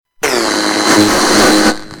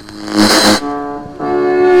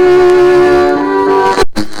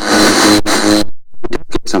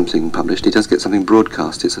Something published, he does get something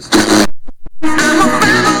broadcast. It's a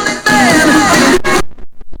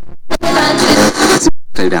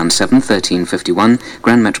down 7/13/51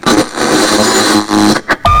 Grand Metropolitan.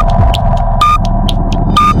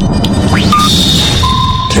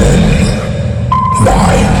 10,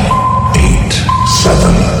 9, 8,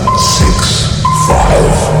 7, 6,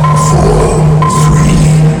 5, 4, 3,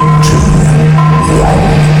 2, 1,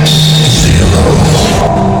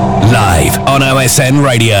 0. Live on OSN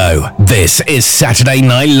Radio, this is Saturday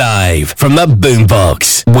Night Live from the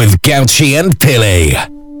Boombox with Gouchy and Pilly.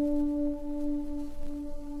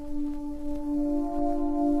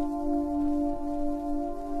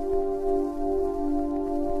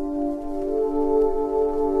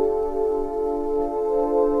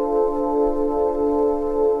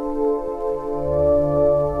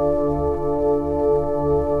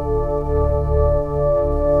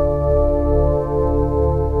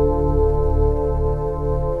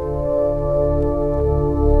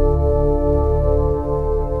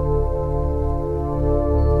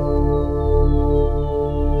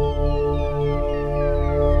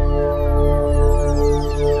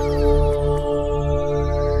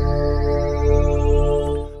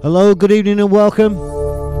 Hello, good evening and welcome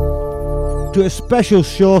to a special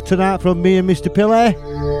show tonight from me and Mr. Pilly,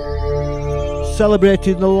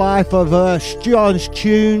 celebrating the life of Stu Allen's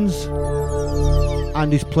tunes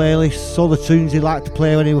and his playlists, all the tunes he liked to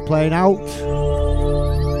play when he was playing out.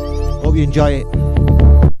 Hope you enjoy it.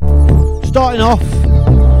 Starting off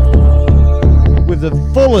with the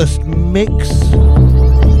fullest mix,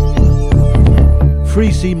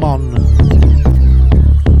 Free Simon.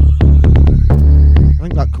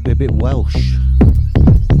 That could be a bit Welsh.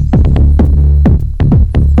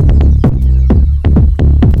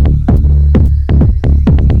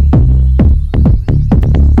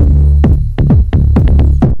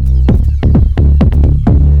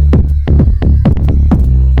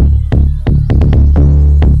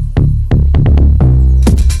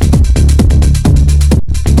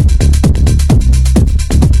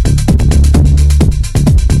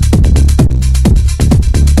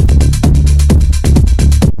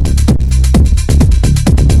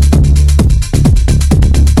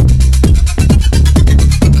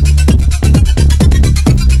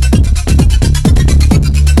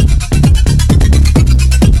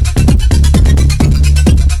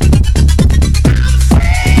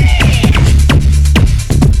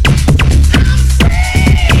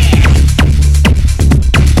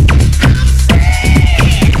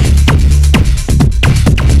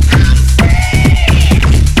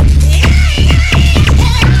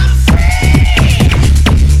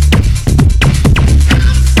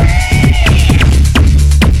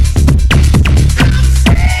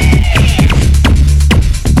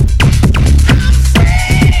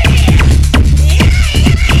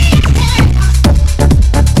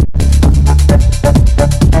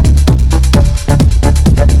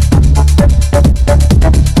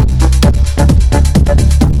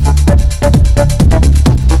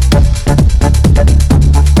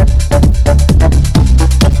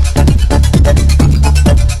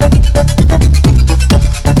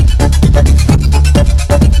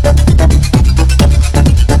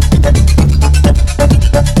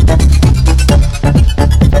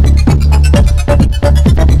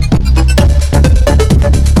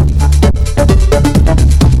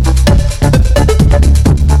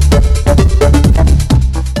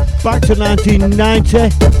 Back to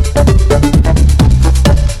 1990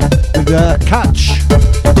 with Catch.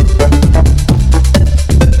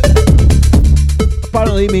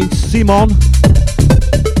 Apparently it means Simon,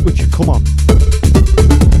 which come on.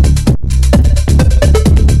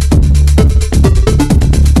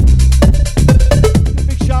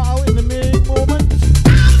 Big shout out in the main moment.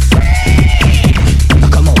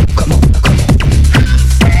 Come on, come on, come on.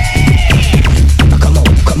 Come on,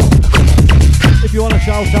 come on, come on. If you want to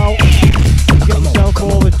shout out, get yourself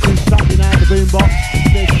over to Saturday Night the Boombox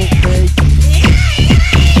Facebook page.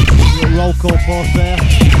 There's a roll call post there.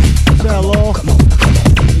 Say hello. Come on, come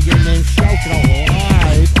on. You get your name shouted out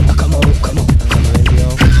live. Come on, come on. On the radio.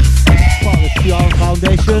 Part of the Stu Allen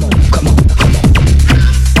Foundation. Come on, come on.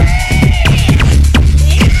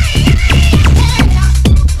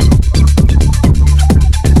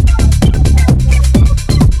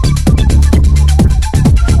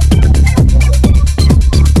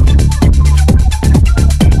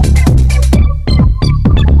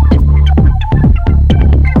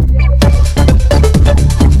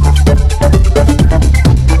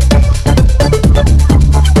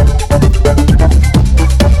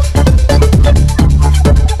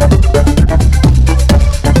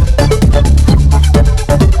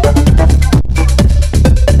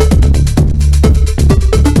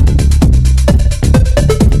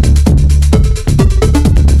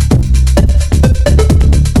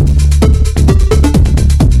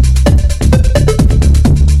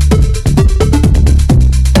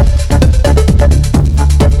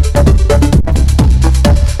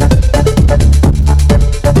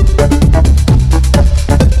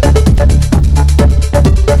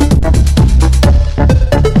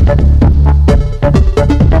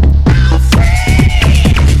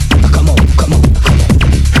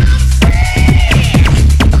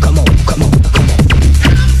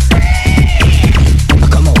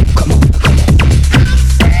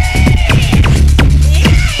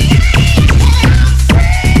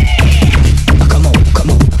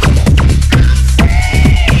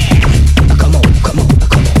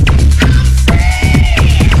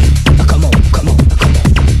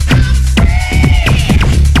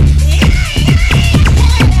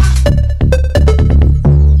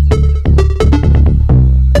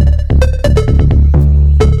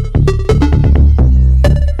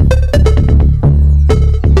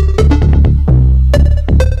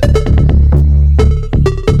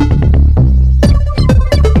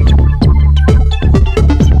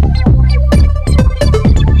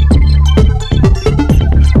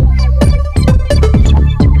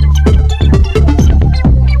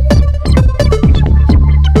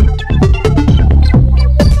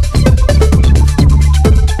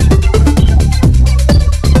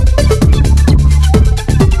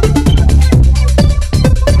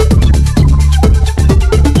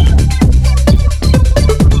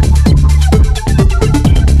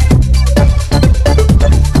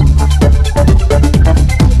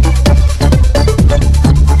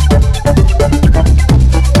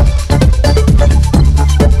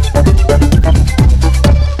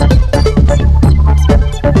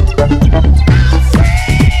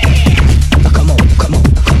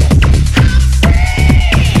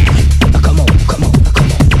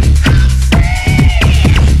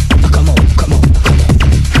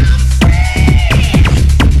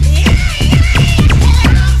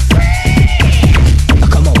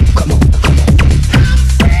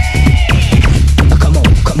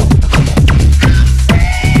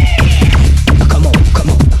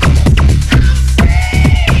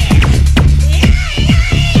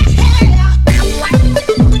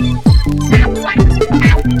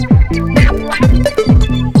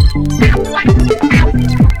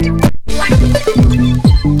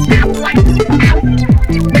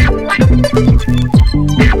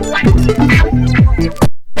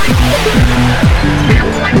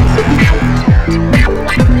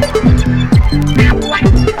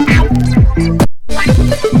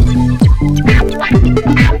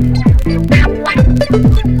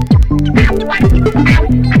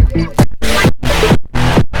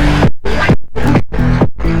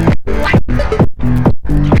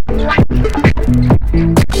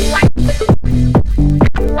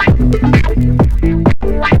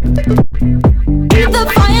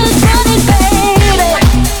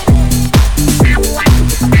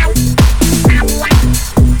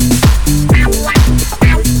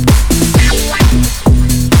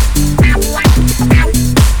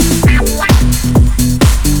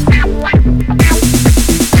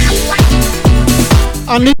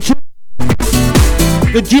 And into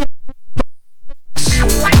the G.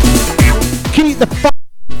 Keep the fire.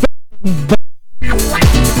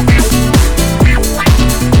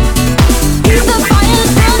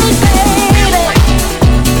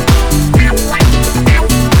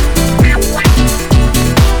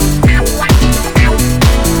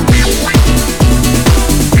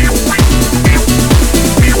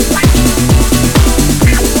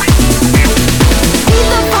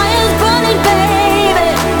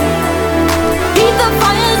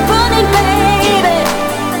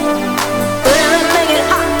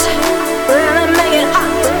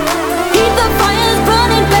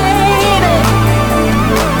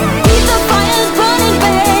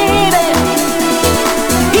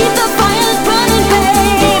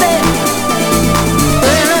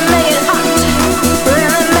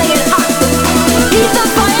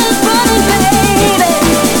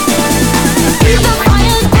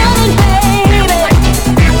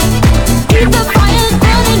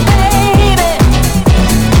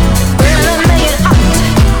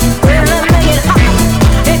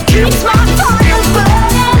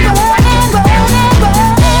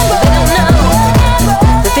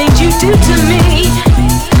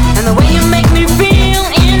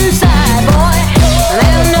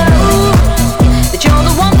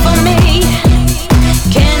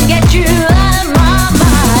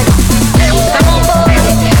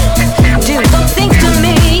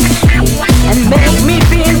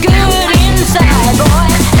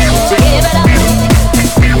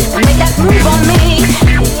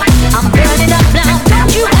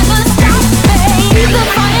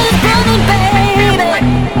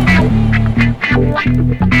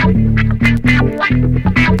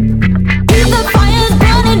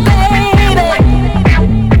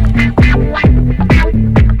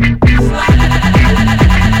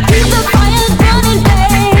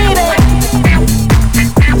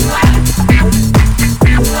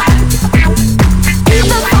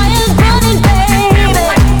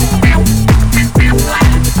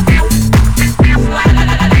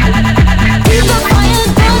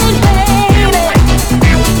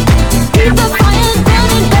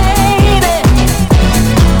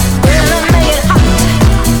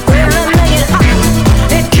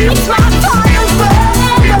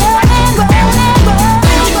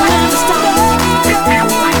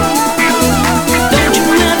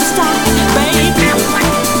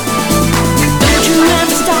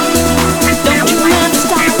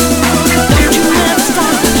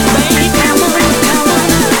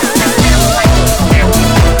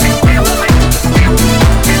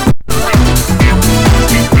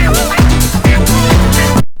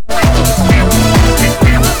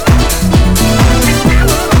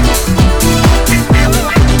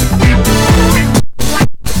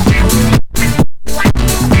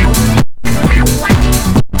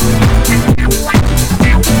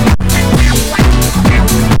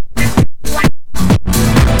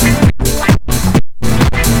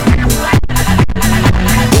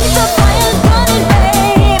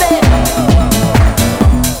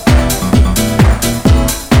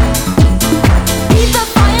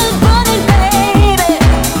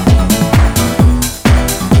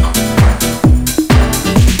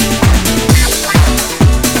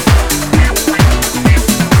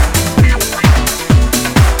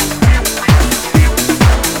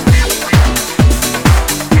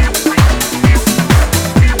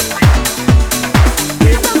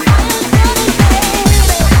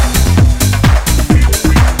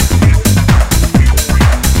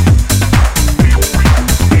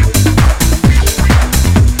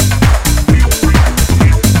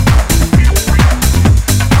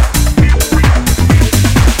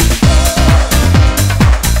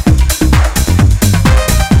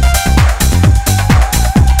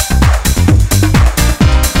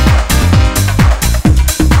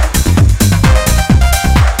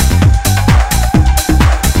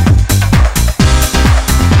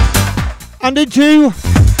 And into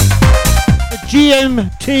the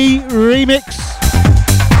GMT remix.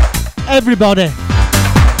 Everybody.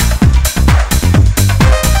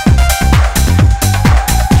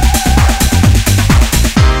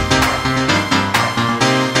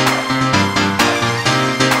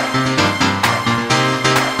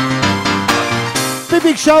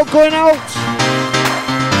 Big shout going out.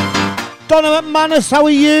 Donna McManus, how are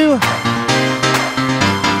you?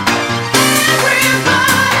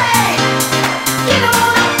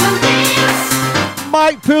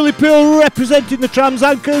 Mike Pooley Pool representing the Trams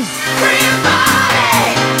Anchors.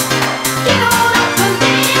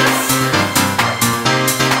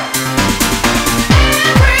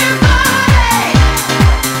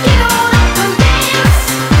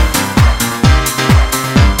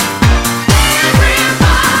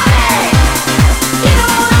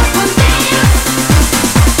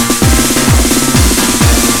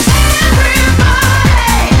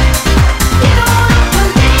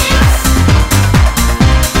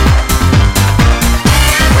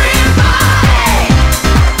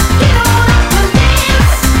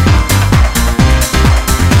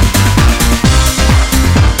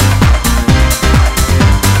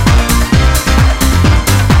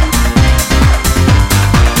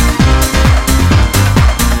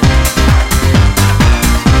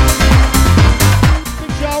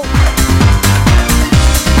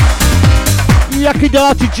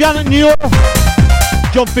 Yakidati, Janet Newell,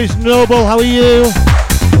 John Fitz Noble, how are you?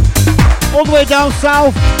 All the way down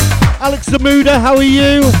south, Alex Zamuda, how are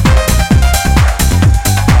you?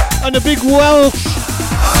 And a big Welsh.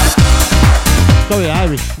 Sorry,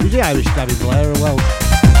 Irish. Is he Irish, Gavin Blair, or Welsh?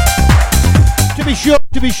 To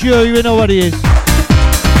be sure, you know what he is.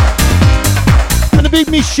 And a big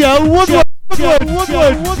Michelle Woodward.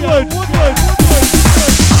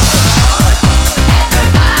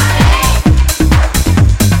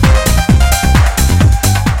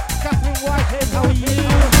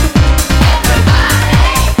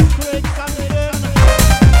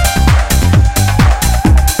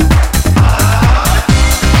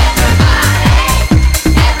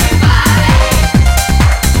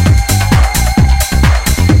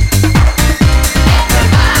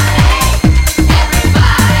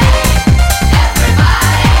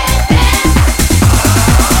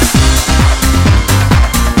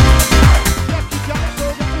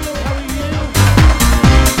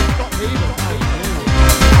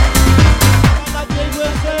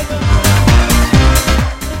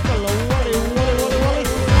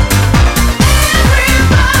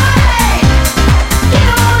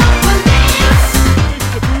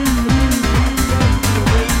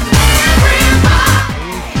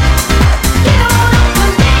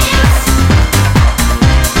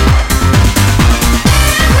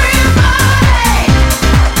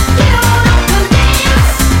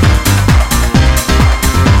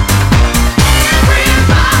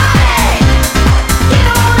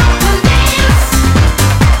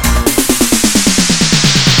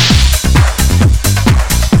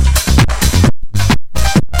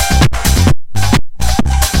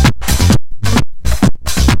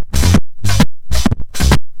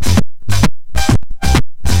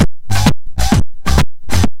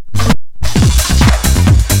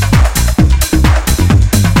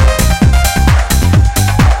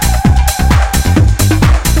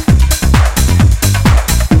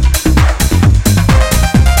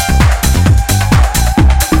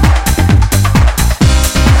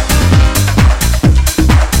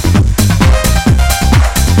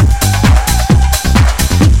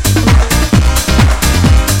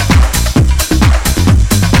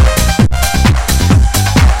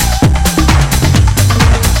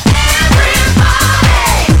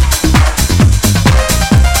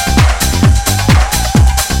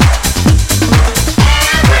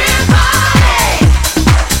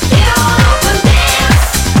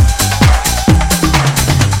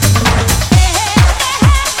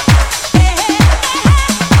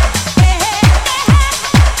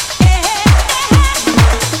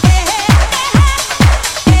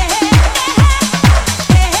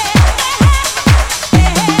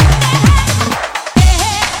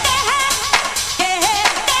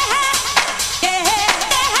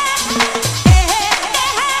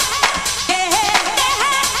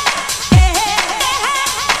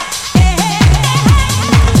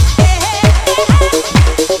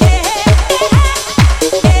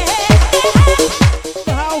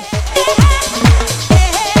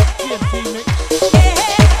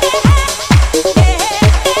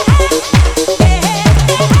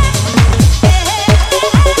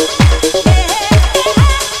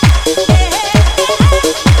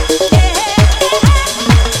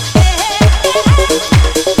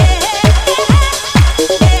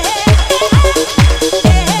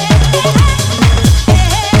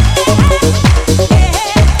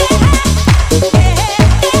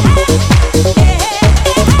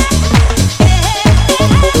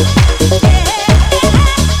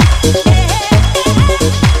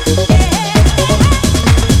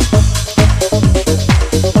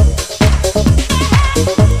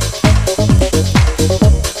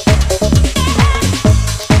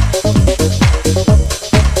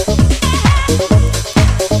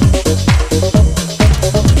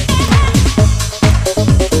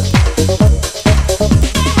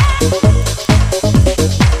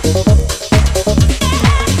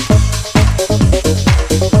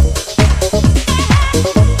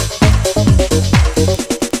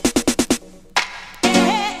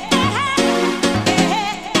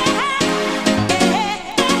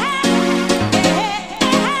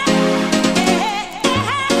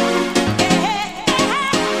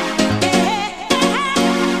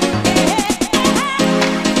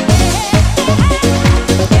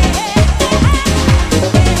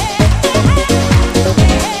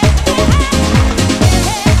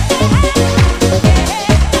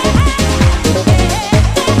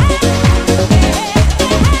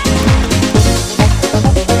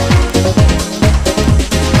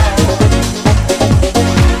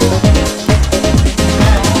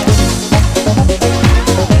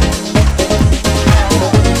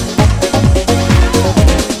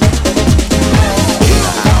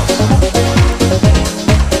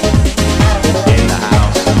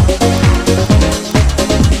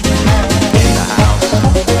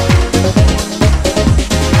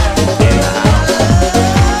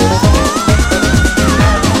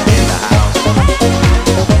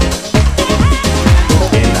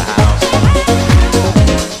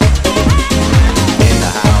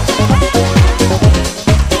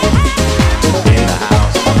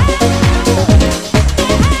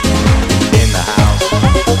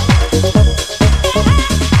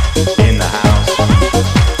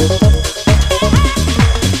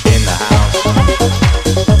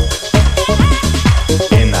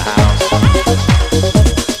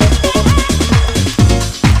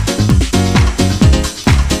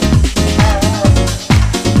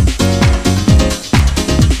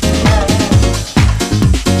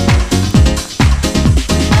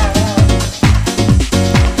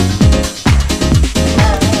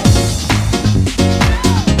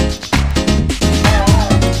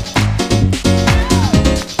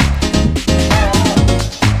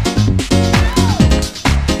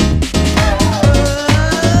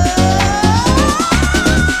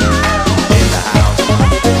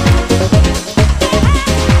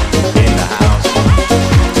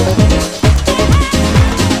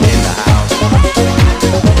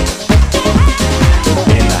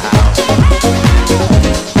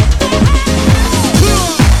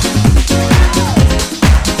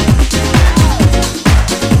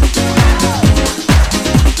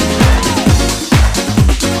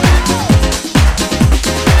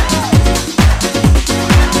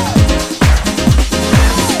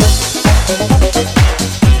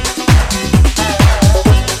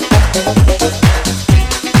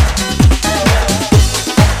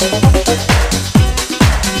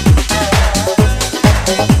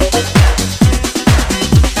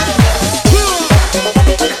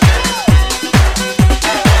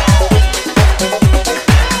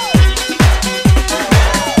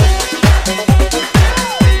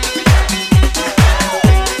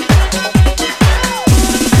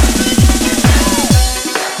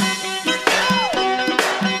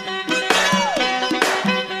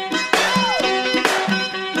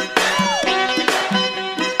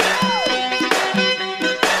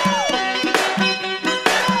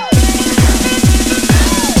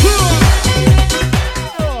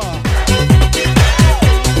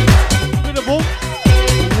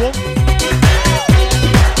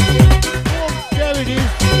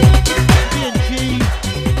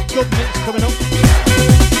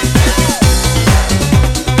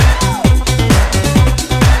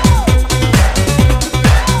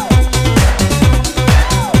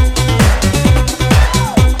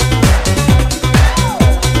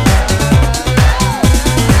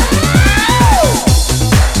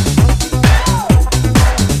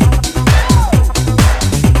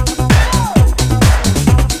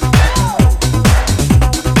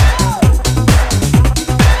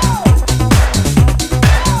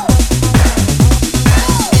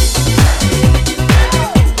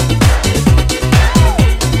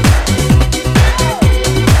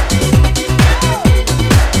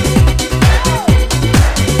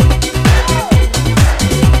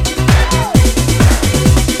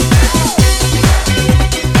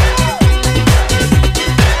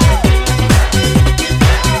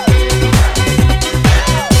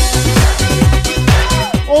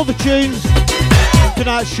 tunes on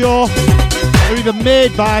tonight's show are either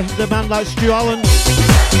made by the man like Stu Allen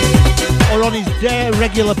or on his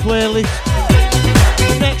regular playlist.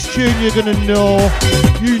 The next tune you're gonna know,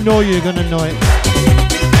 you know you're gonna know it.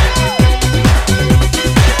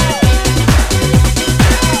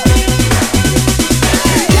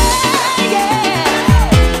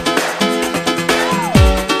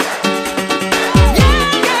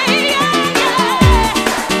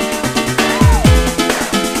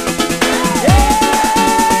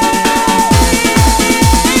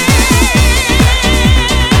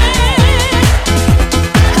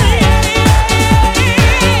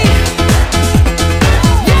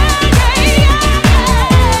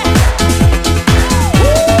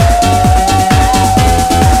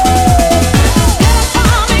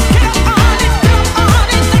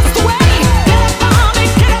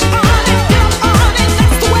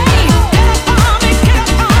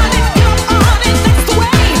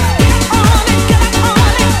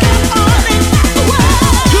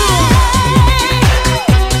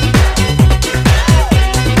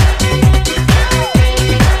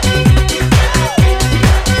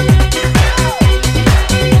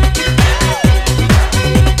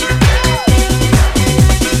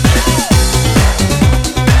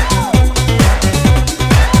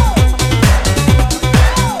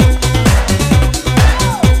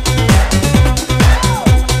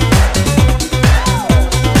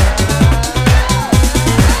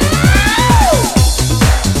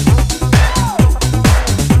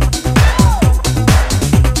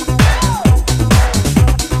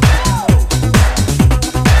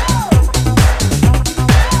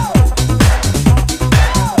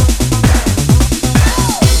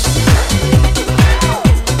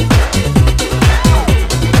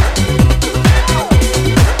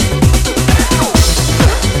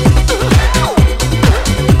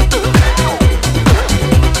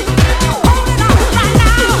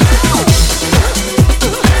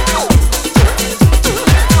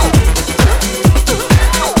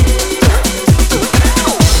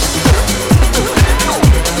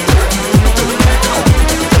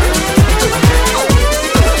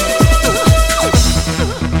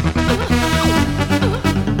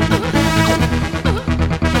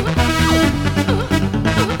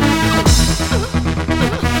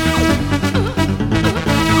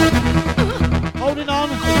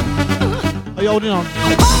 Holding on.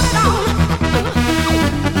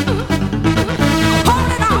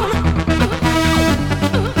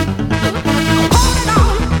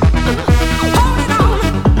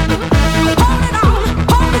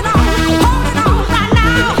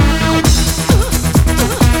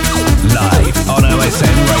 Live on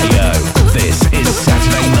OSN Radio, this is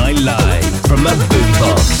Saturday Night Live from the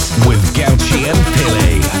Boombox with Gouchy and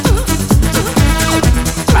Pilly.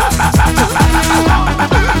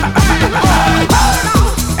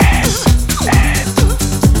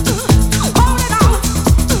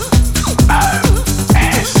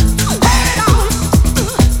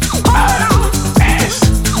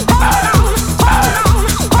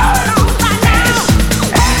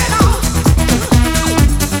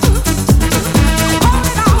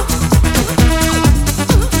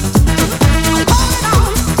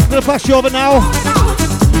 Pass you over now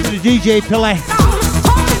to the DJ Pilly.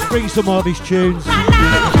 Bring some more of his tunes.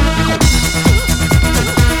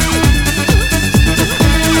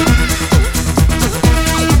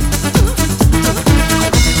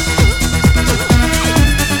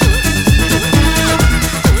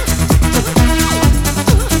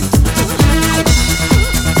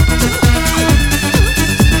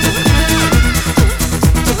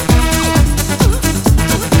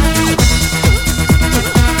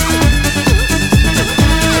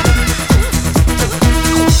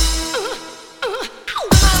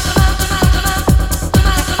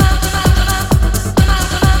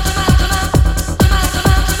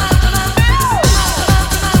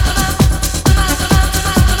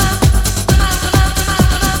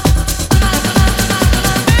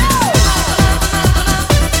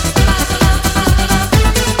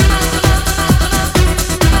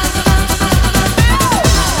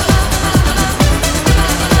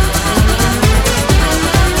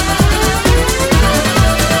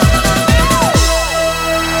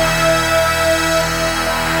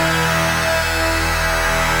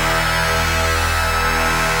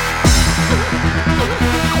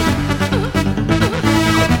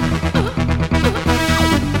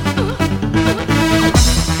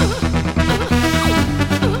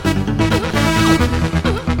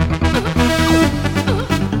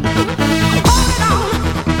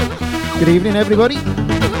 Good evening, everybody.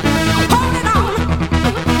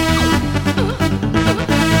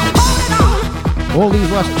 All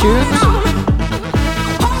these last tunes,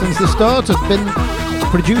 since the start, have been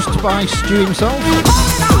produced by Stu himself.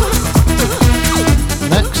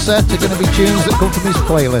 Next set are going to be tunes that come from his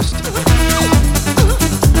playlist.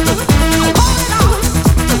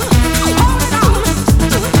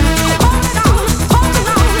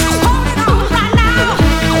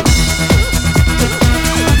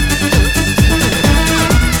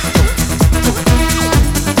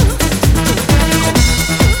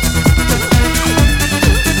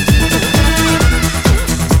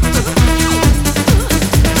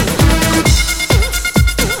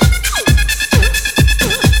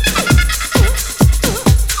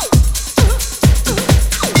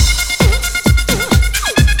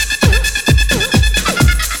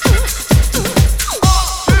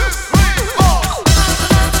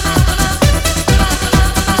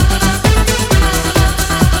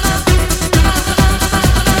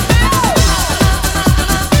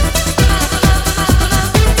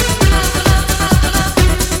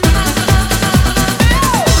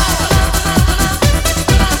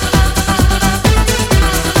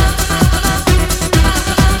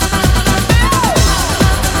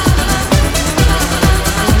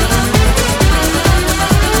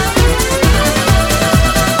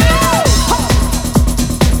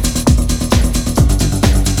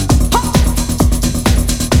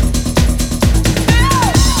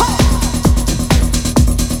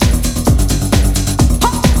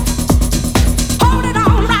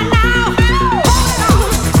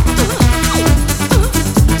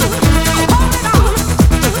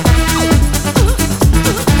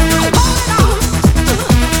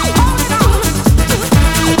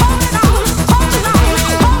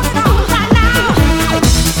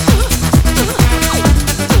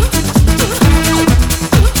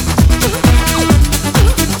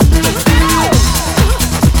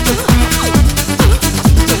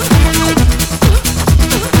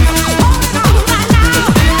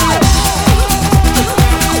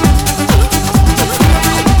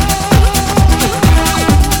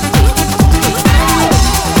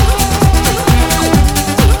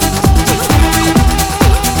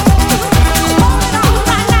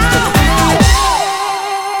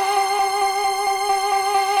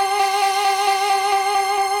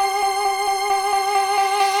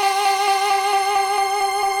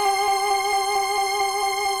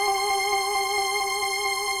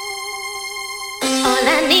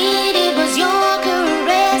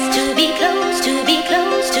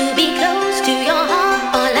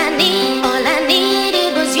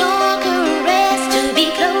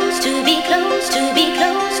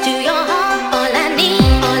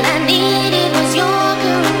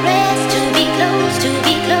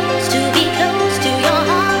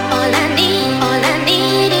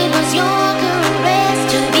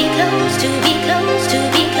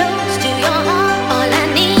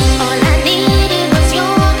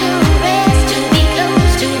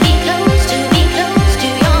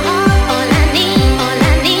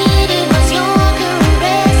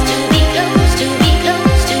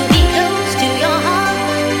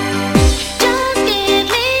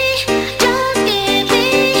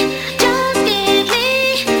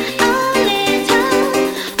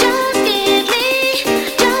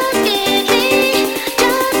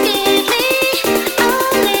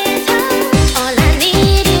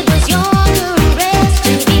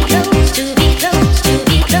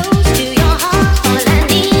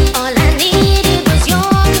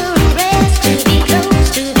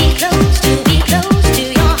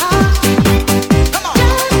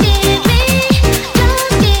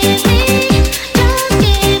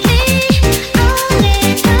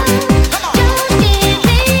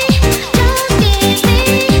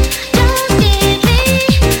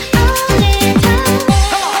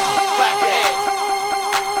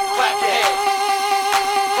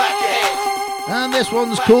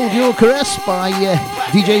 Called Your Caress by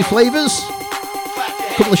DJ Flavors.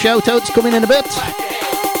 A couple of shout outs coming in a bit.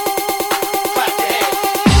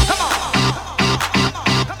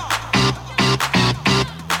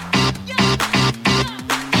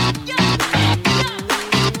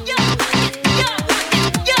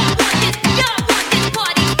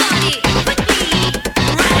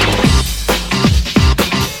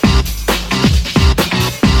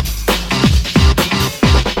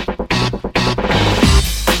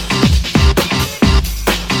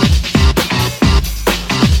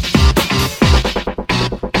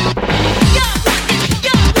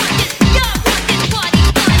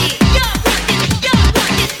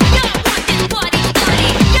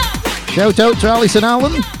 Shout out to Alison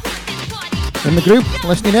Allen in the group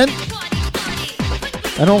listening in,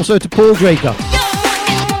 and also to Paul Draker.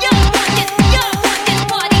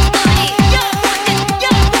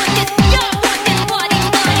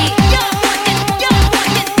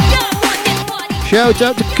 Shout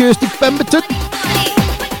out to Kirsty Pemberton,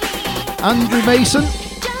 Andrew Mason,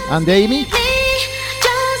 and Amy.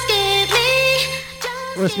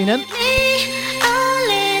 Listening in.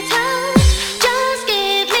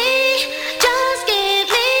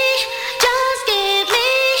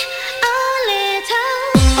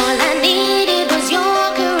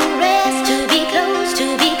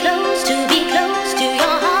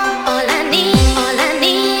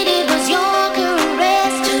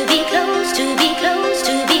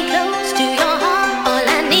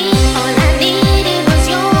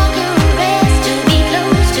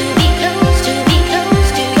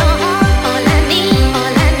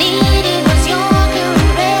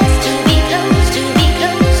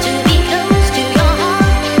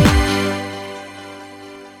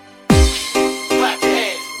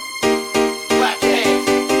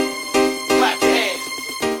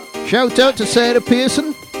 Shout out to Sarah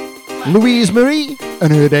Pearson, Louise Marie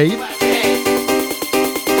and her Dave,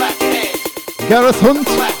 Gareth Hunt,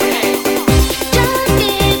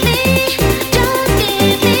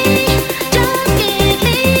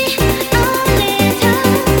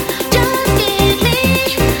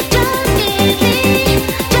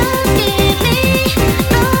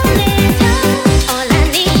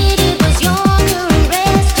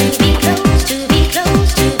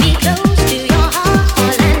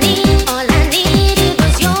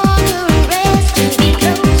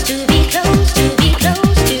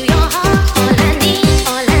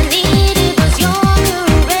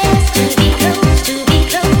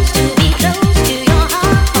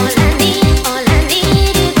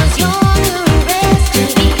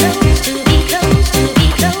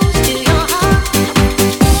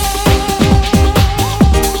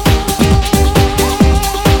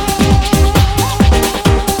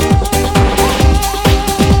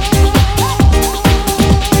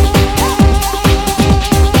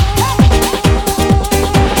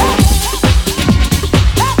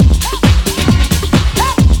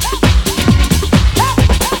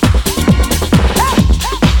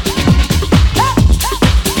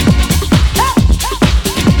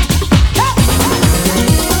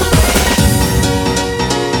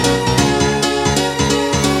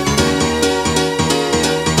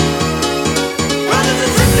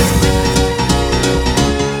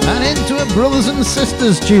 Brothers and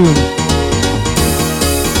Sisters tune.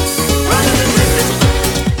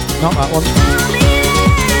 Not that one.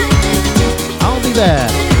 I'll be there.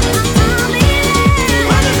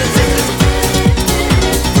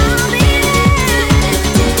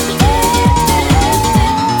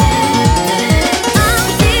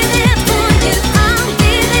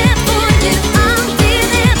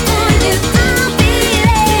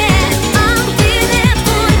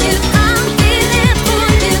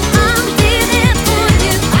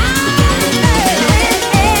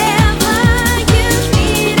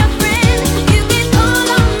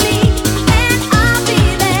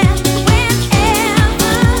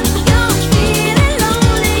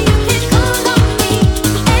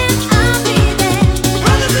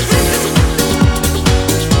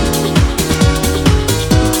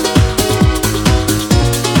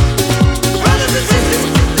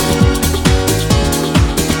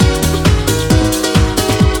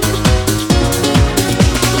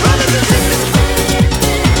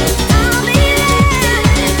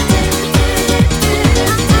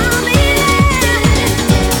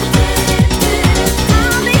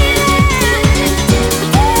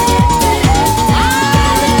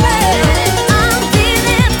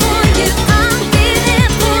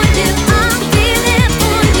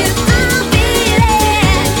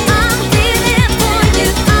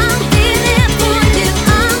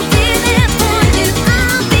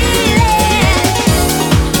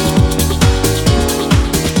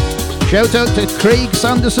 Shout out to Craig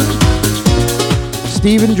Sanderson,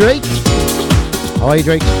 Stephen Drake, hi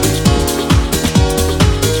Drake,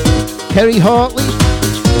 Kerry Hartley,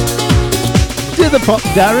 Dither Pop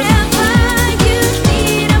Darren,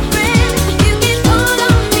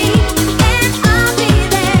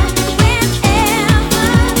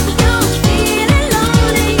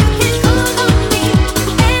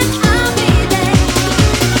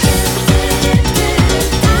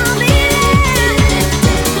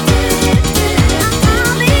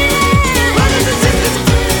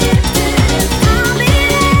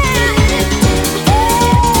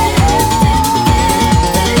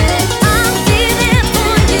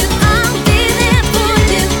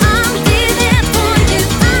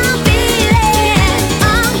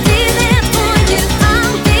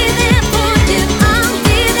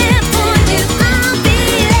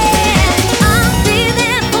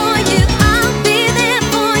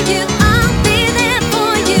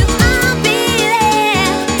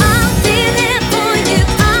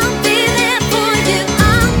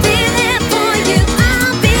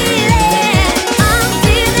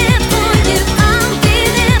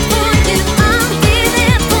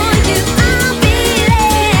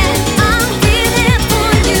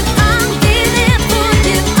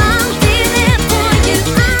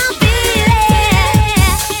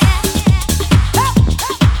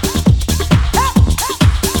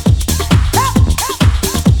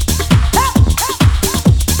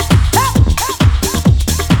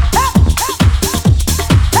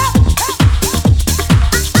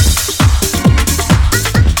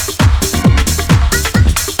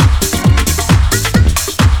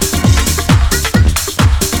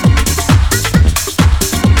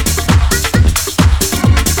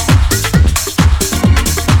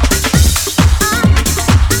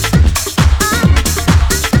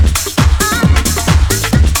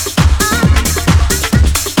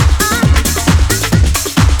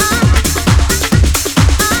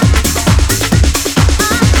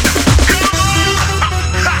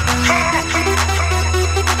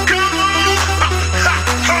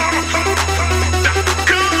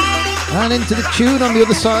 to the tune on the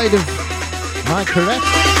other side of my caress.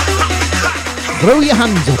 Throw your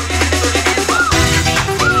hands up.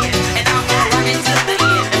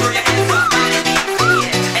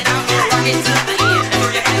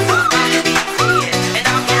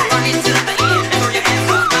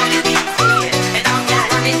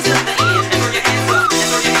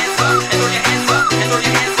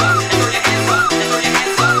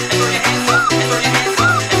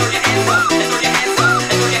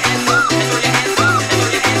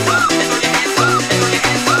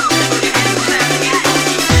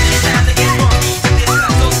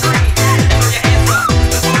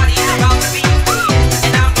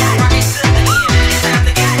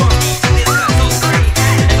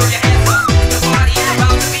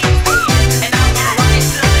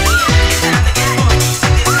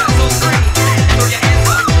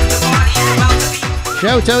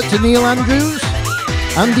 Shout out to Neil Andrews,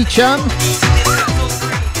 Andy Chan,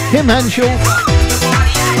 Kim Henschel,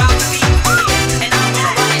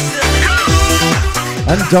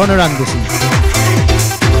 and Donna Anderson.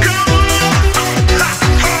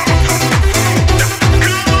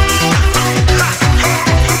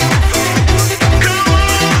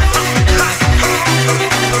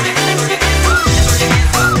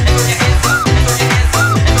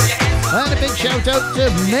 And a big shout out to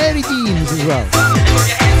Mary Deans as well.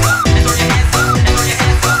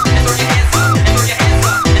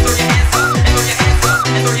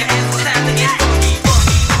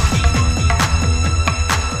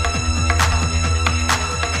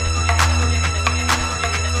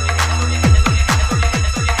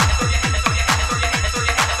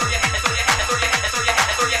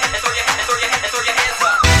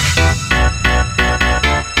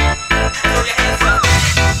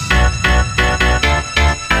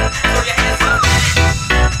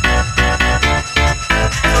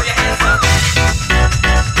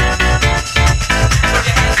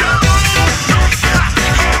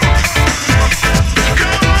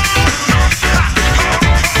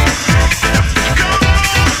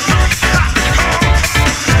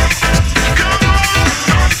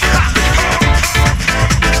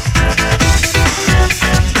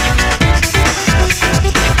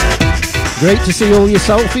 Great to see all your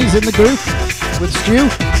selfies in the group with Stu.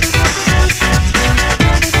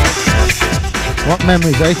 What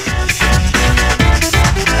memories, eh?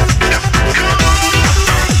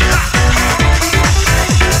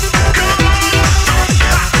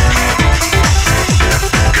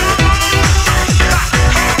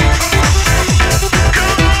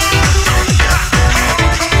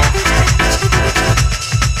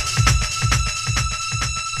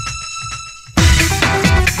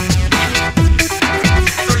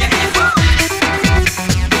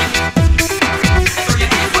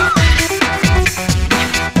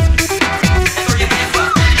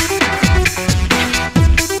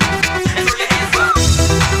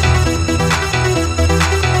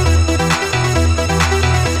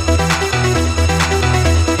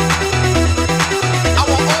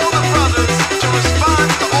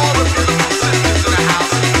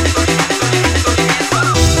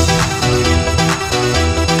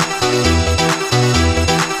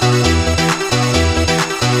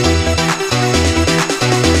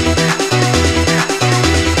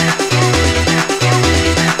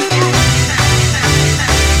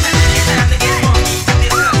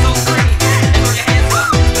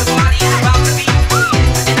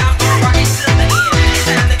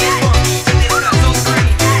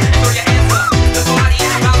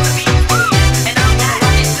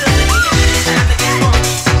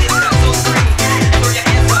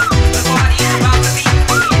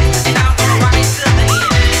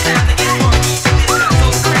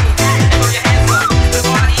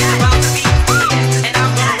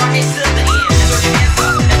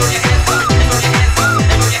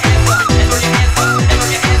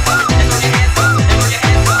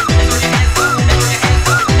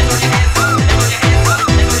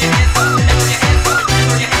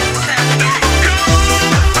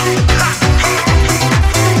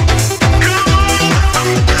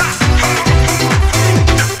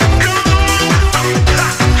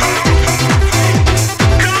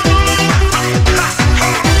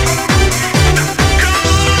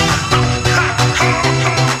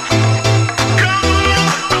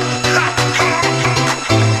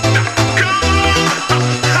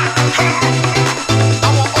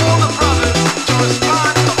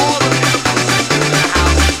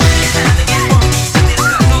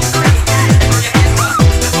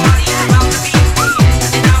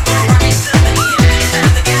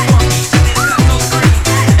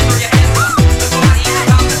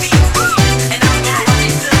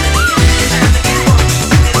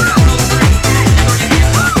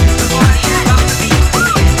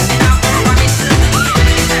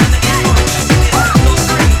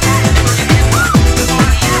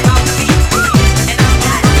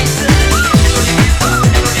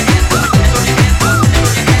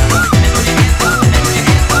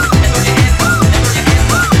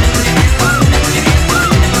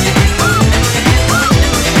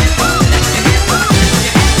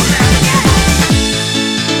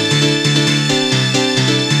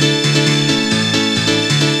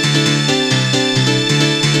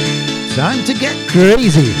 Time to get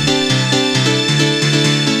crazy.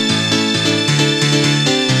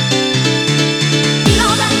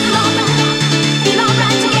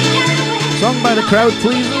 Song by the Crowd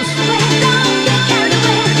Pleasers.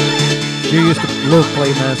 You used to love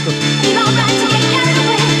playing their stuff.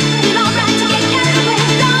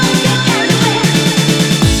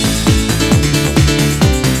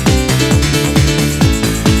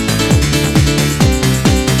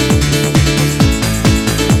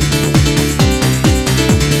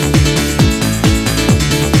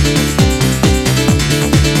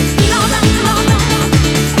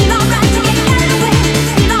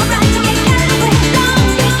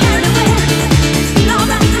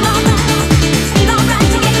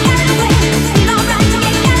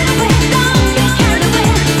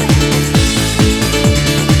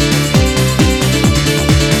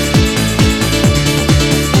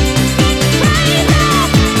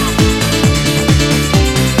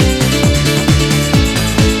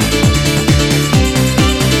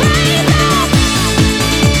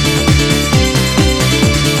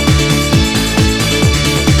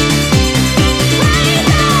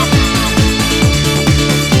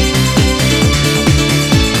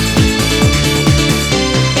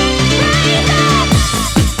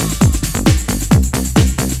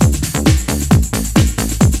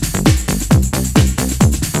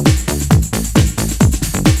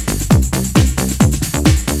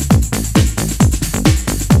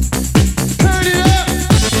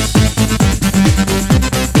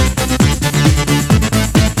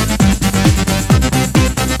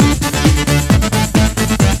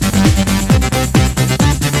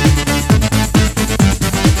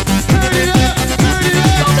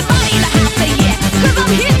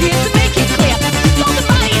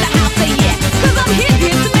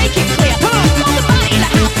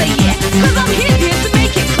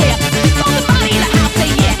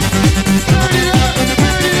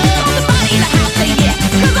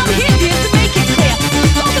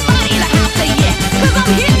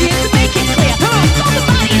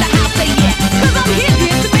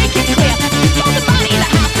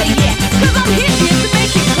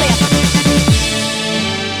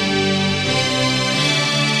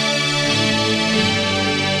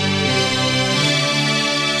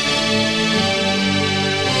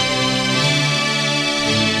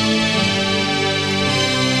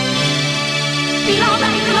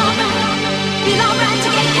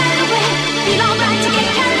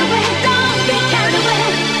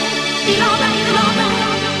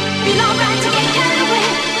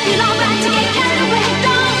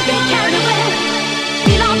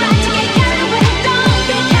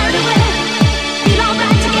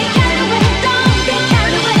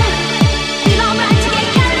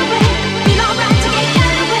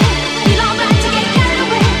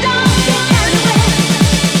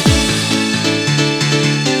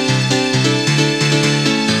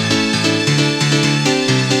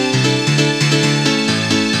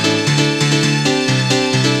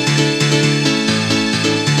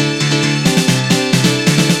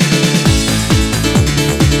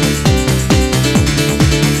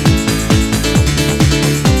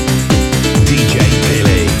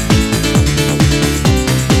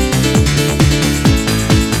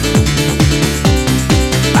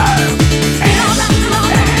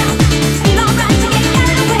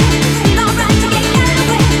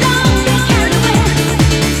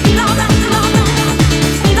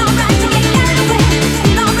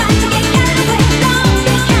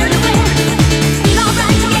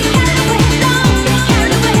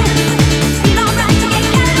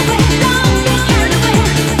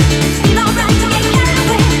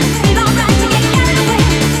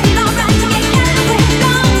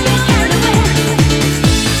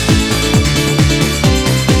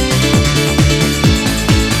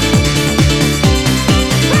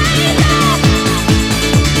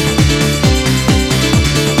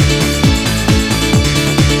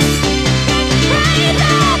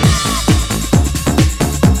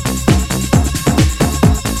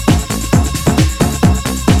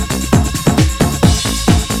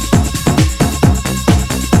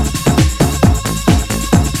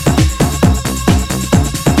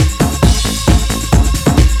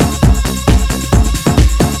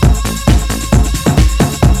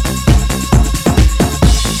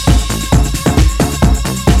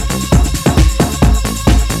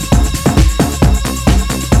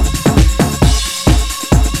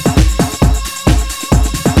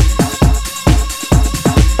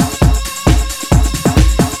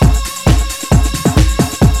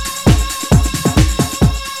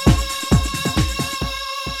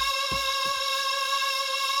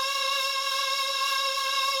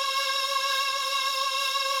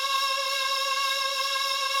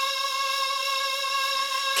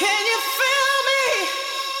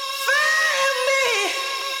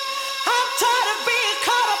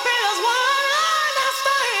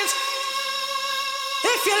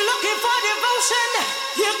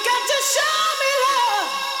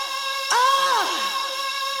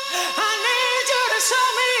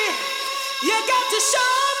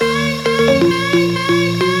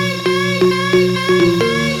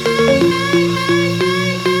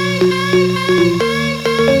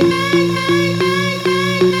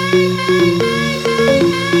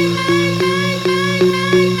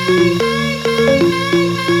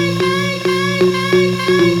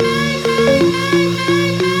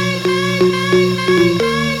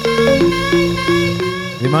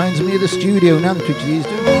 Reminds me of the studio in Antridge these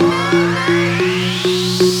days.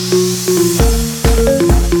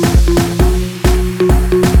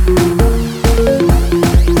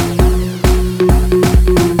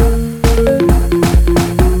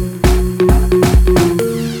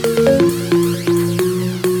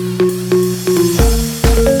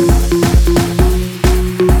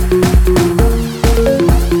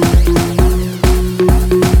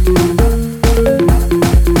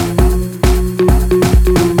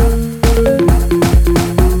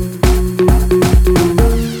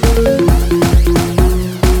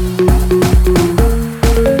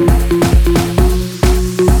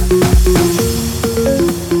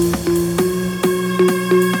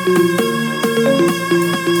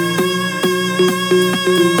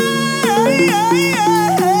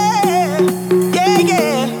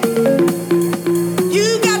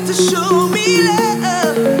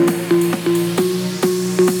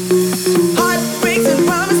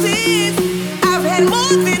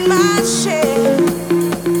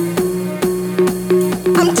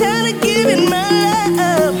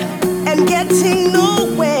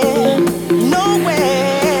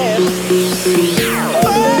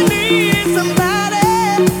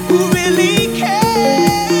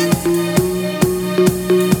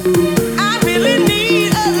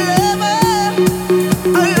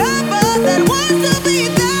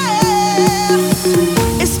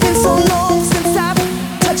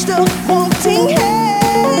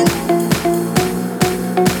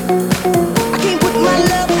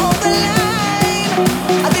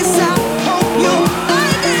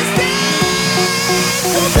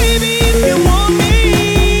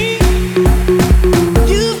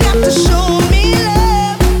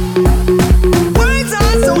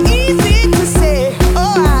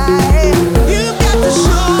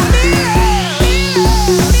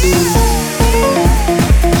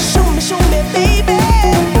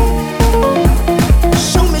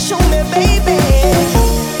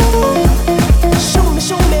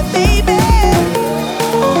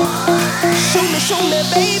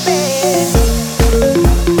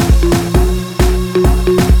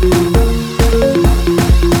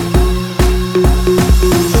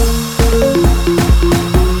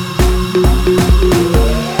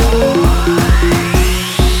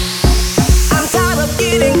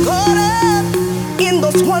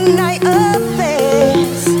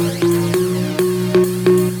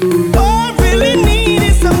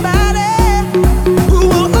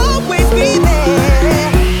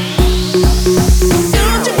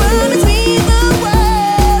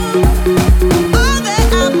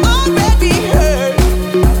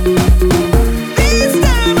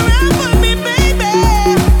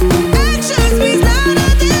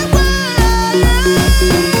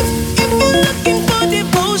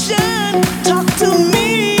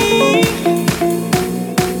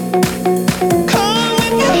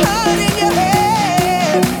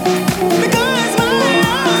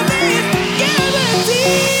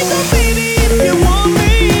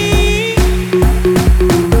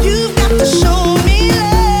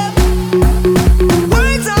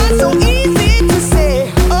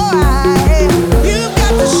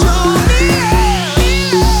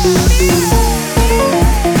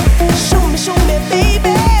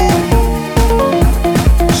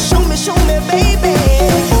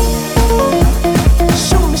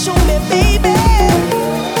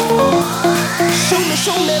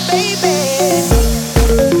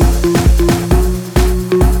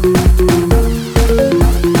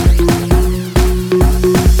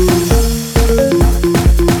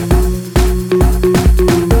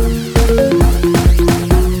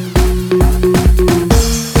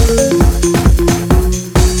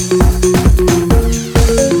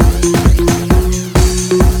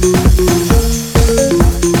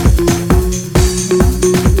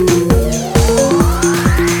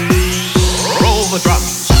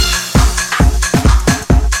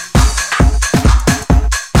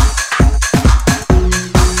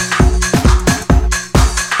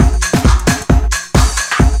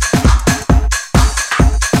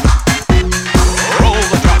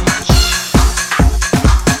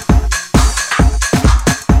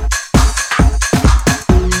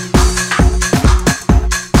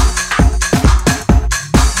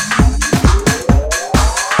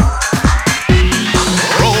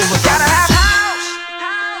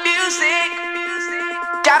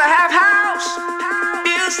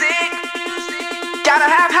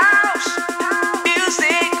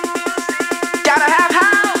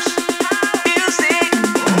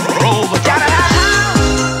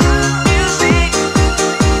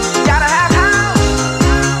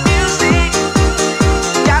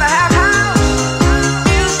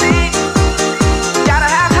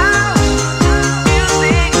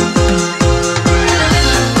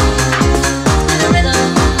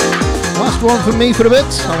 One from me for a bit.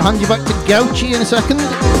 I'll hand you back to Gouchy in a second.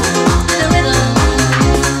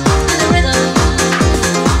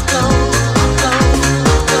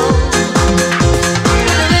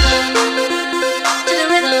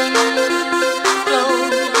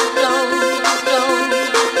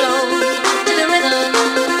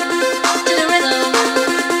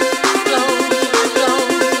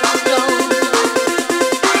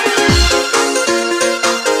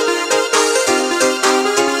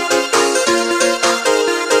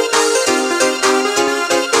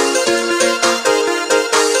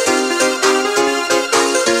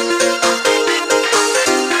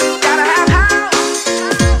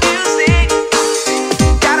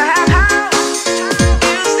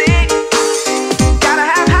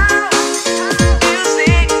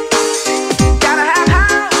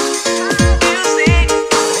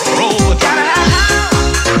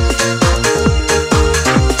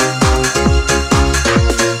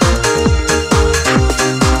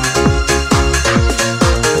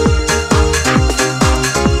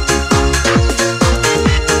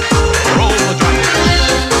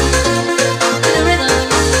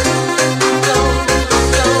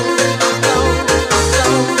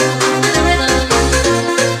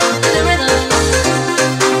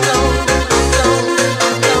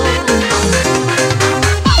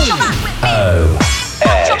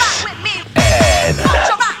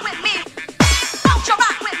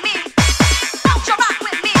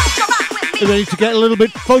 Ready to get a little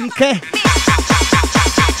bit funky?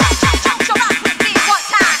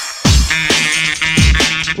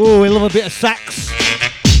 Oh, we love a bit of sax.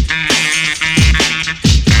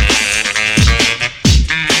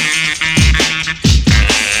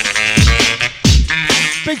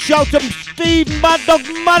 Big shout to Steve Mad Dog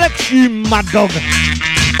Maddox, you mad dog.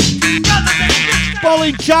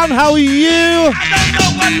 Bolin Chan, how are you?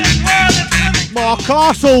 Mark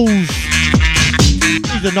Castles.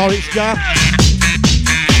 He's a Norwich guy.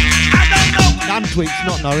 Nantwich,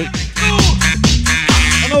 not Norwich.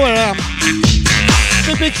 I know where I am.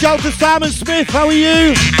 A big shout to Simon Smith, how are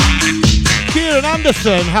you? Kieran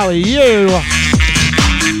Anderson, how are you?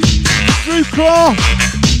 Drew Crow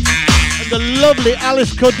and the lovely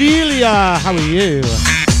Alice Cordelia, how are you?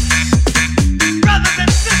 Brothers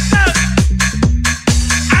and sisters,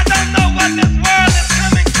 I don't know what this world is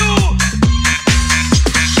coming to.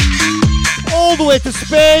 All the way to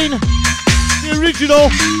Spain, the original,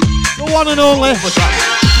 the one and only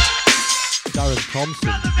Darren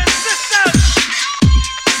Thompson.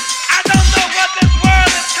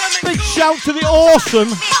 Big shout to the awesome,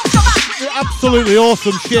 the absolutely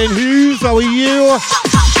awesome Shane Hughes, how are you? I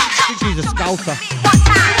think he's a scouter.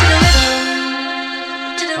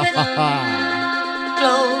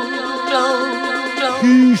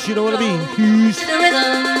 Hughes, you know what I mean? Hughes.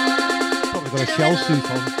 Probably got a shell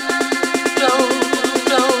suit on.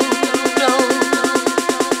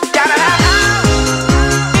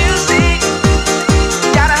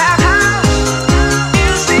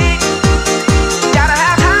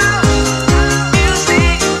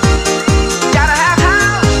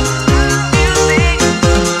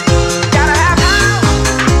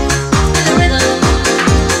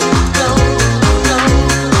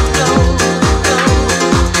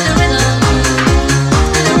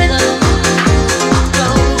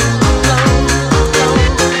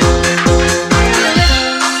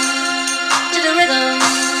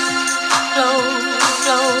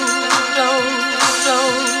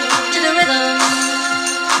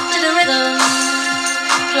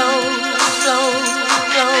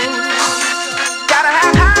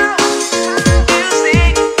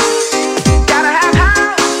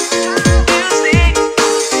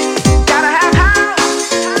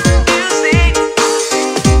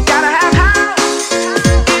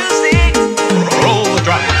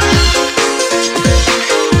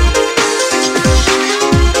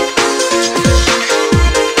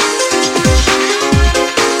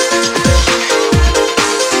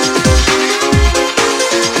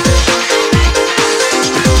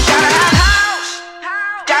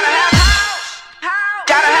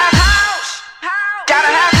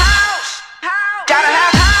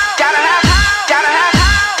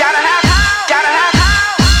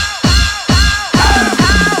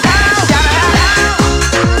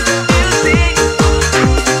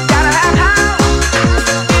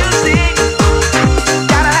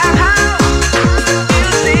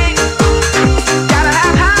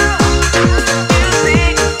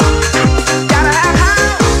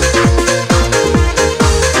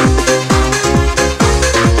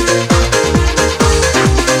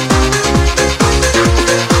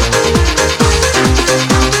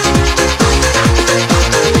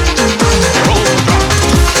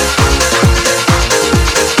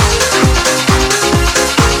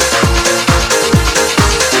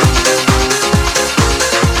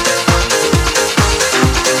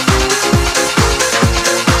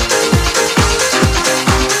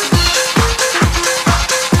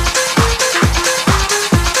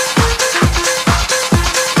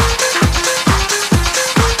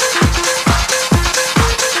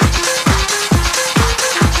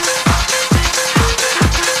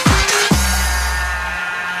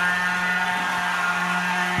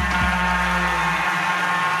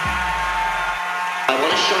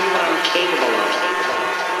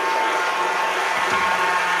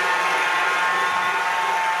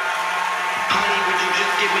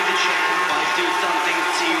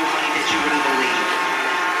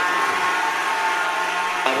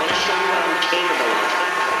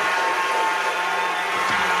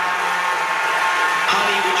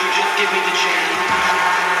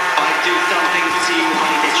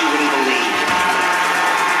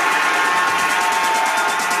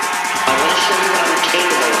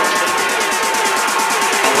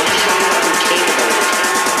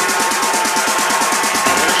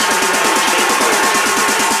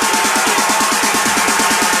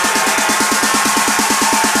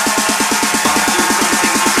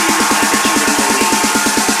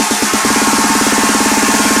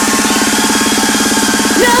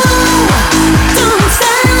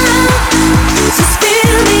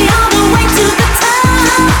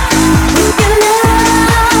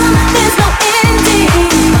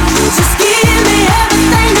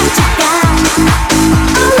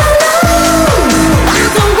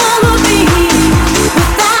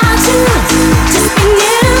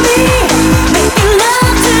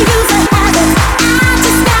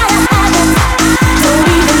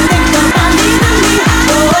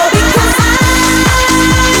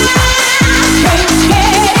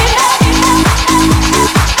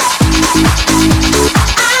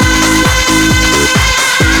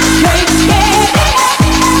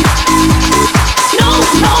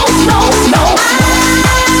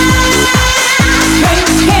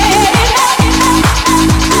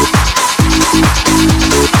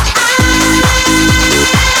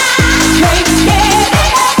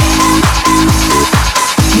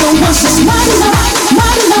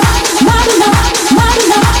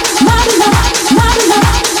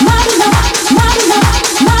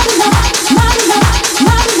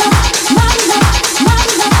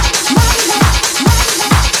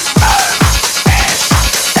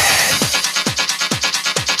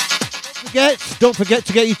 Don't forget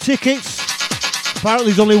to get your tickets.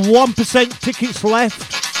 Apparently there's only 1% tickets left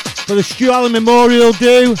for the Stu Allen Memorial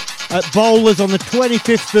Do at Bowlers on the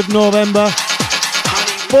 25th of November.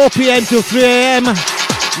 4 p.m. till 3 a.m.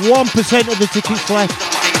 1% of the tickets left.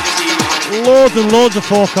 Loads and loads of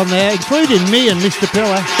folk on there, including me and Mr.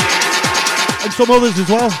 Pilly. And some others as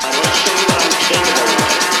well.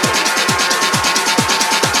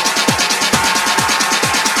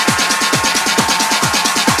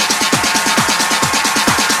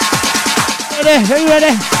 Are you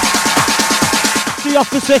ready? See off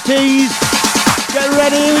the settees. Get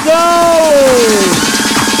ready, here we go!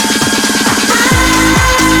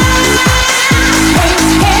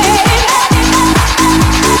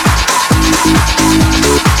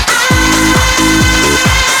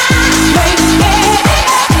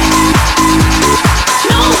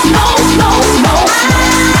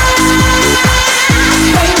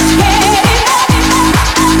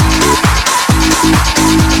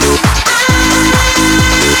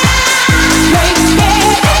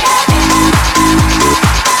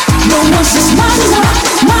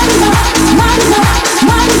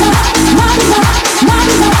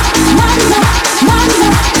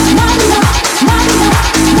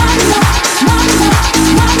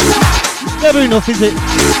 Never enough, is it?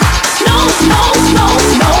 No.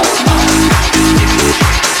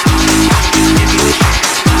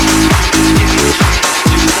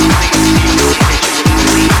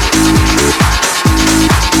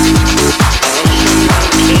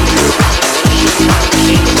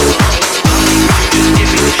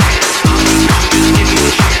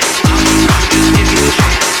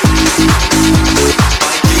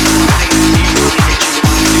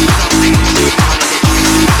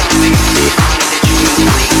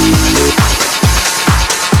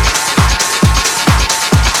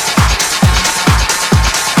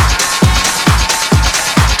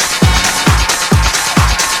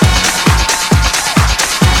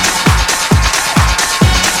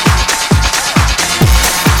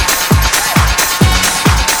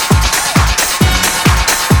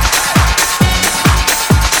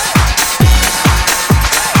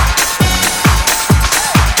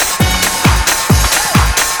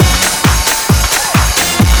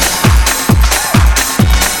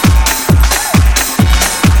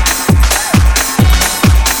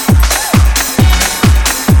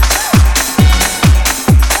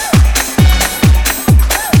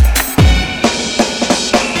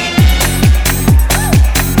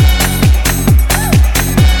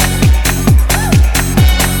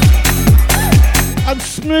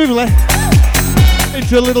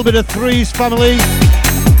 Into a little bit of Three's Family.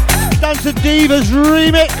 Dancer Divas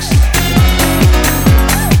remix.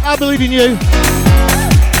 I Believe in You.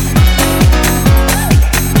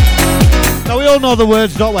 all know the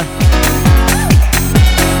words, don't we?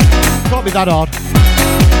 Can't be that hard.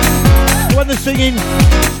 When the singing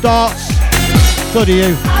starts, so do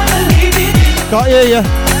you. Can't hear you.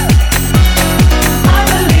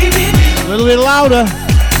 A little bit louder.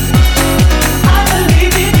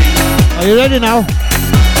 Are you ready now?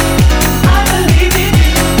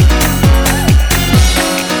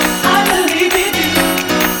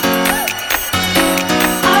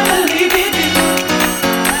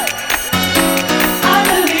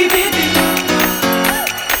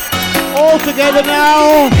 All together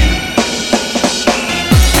now.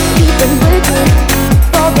 We've been working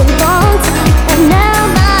for a long time, and now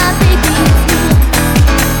my baby's here.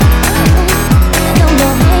 No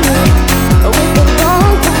more hanging with the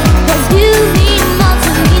wrong guy, 'cause you mean more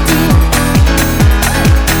to me, dear.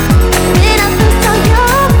 When I first saw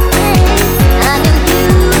your face, I knew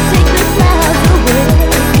you'd take the clouds away.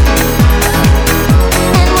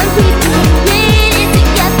 And when we created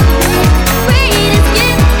together, greatest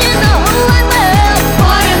gift in the whole wide world.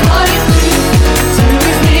 What is true? Two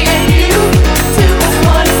is me and you. Two plus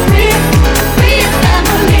one is three. Three is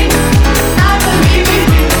family. I believe in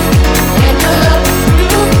you, and your love is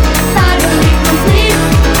true. Finally complete.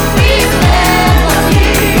 Three is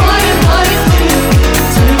family. What is true?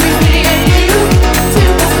 Two is me and you. Two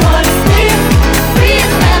plus one is three. Three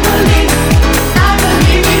is family. I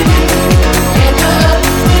believe in you, and your love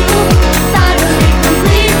is true. Finally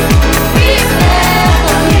complete. Three is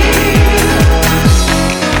family.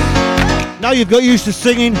 Now you've got used to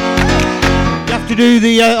singing, you have to do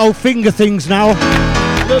the old finger things now. A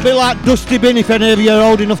little bit like Dusty Bin, if any of you are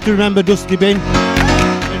old enough to remember Dusty Bin.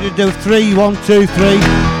 You do 3, 1, 2, 3.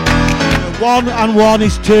 1 and 1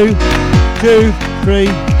 is 2, 2, 3.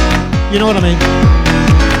 You know what I mean?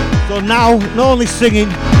 So now, not only singing,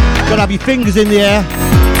 you've got to have your fingers in the air,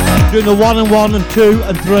 doing the 1 and 1 and 2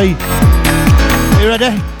 and 3. Are you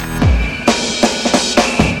ready?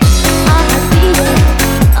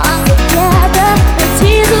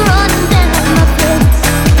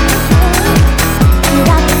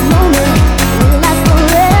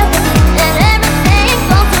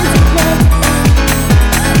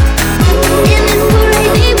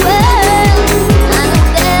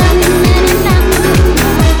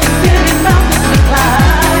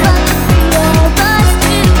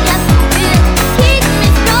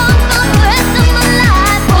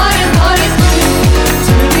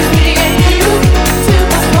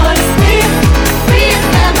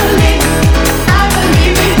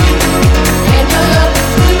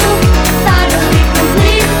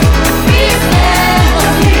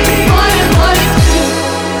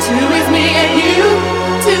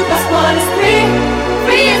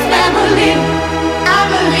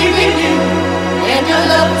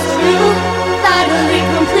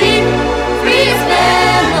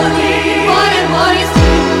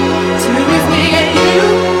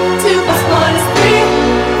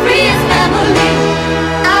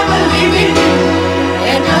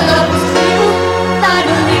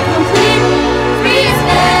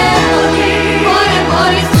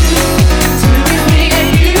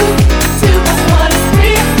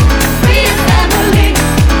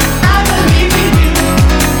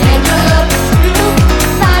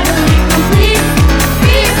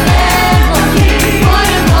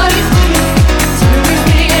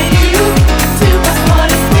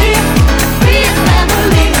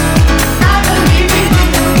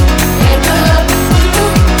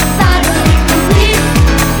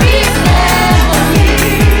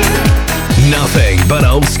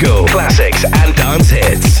 Classics and dance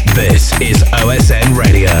hits. This is OSN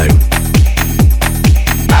Radio.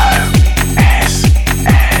 OSN.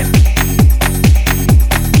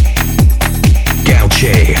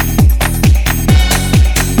 Gouchy.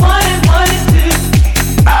 One and one is two.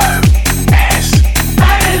 OS. I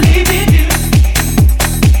believe in you.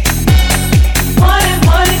 One and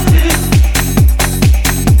one is two.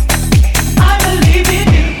 I believe in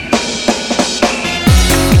you.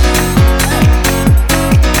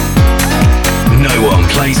 No one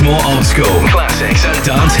plays more old school classics and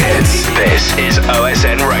dance hits. This is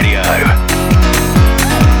OSN Radio.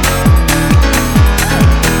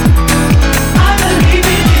 I believe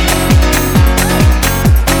in you.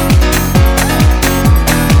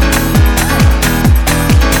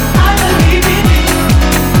 I believe in you.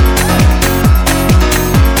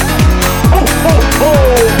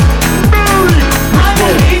 I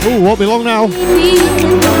believe Ooh, won't be long now.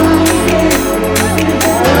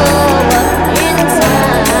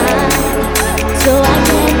 So I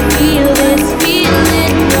can feel this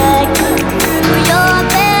feeling like your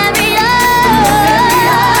very own.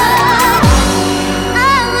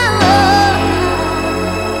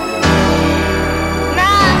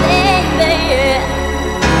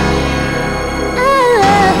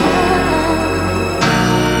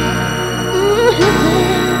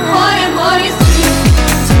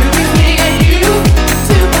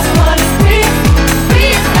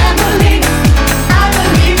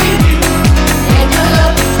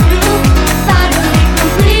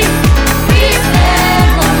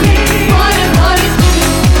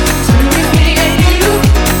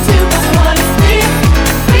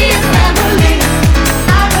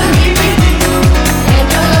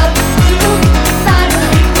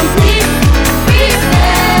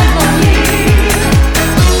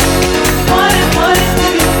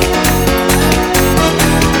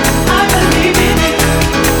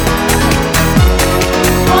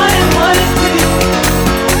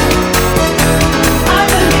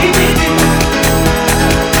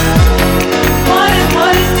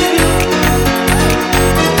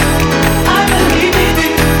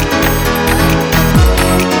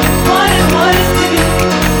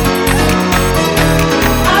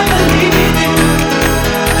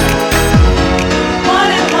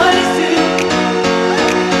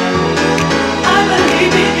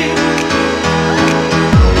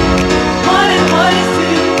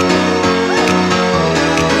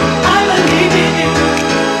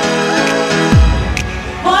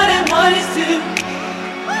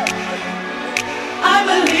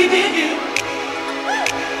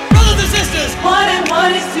 One and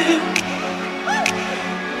one is two.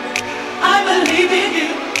 I believe in you.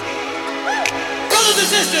 Brothers and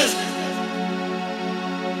sisters,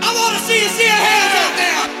 I want to see your hands out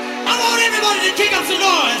there. I want everybody to kick up some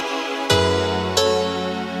noise.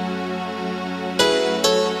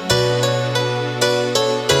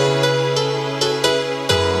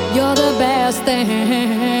 You're the best thing.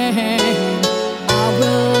 I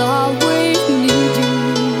will always need you.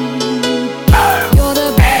 You're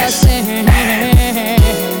the best thing.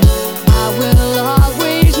 I will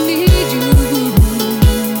always need you.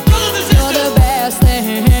 You're the best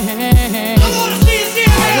thing. I want to see your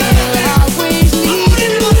hands out there. I will always I need want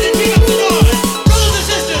everybody to kick up some noise. Brothers and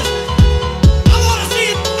sisters, I want to see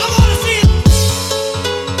it. I want to see it.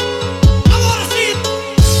 I want to see it.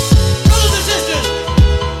 Brothers and sisters,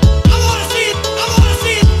 I want to see it. I want to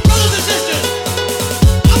see it. Brothers and sisters,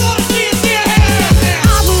 I want to see your hands out there.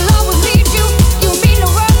 I will always need you. You mean the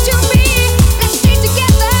world to me. Let's stay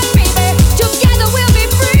together, baby. Together we'll be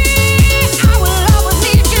free. I will always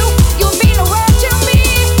need you. You mean the world to me.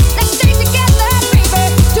 Let's stay together, baby.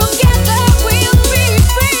 Together we'll be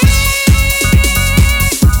free.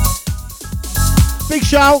 Big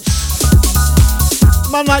shouts.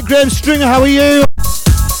 Man like Graham Stringer, how are you?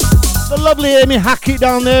 The lovely Amy Hackett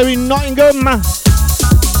down there in Nottingham.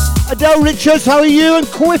 Adele Richards, how are you? And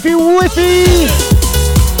Quiffy Whiffy.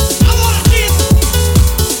 I want to see it.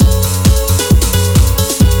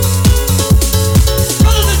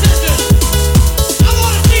 Brothers and sisters, I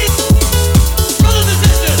want to see it. Brothers and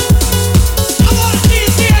sisters, I want to see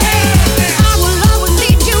your hands out there. I will always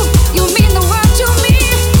need you. You mean the world to me.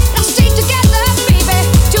 Let's stay together, baby.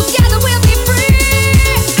 Together we'll be free.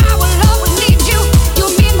 I will always need you. You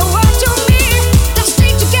mean the world to me. Let's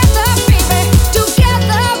stay together, baby.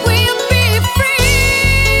 Together we'll be free.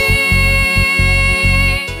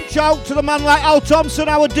 Shout to the man like Al Thompson,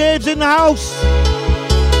 our Dave's in the house.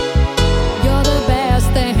 You're the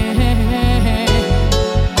best thing.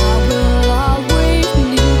 I will always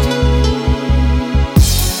need you.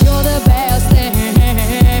 You're the best thing.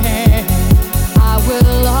 I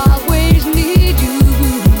will always need you.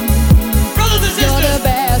 Brothers and You're the sisters,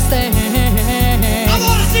 best thing. I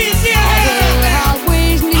want to see your hands out there.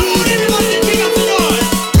 Always I need want you. everybody to kick up some noise.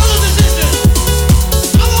 Brothers and sisters,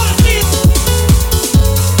 I want to see it.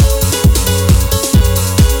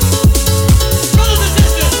 Brothers and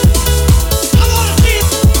sisters, I want to see it.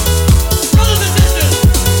 Brothers and sisters,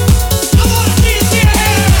 I want to see your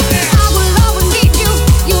hands out there. I will always need you.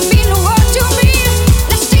 You mean the world to me.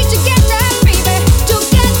 Let's stay together, baby.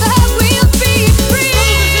 Together we'll be free. I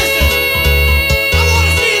want to see it. I want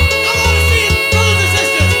to see it. Brothers and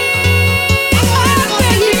sisters, I want everybody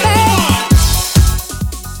to kick up some noise.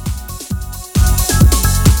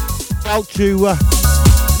 Out to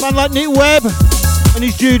man like Nick Webb and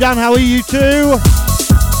his Judan, how are you too?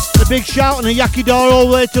 A big shout and a Yaki door all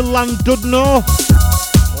the way to Landudno.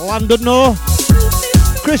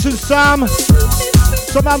 Chris and Sam.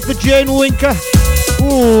 Some man for Jane Winker.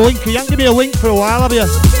 Ooh, Winker, you haven't given me a wink for a while, have you?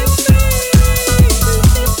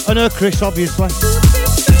 And her Chris, obviously.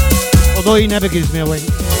 Although he never gives me a wink,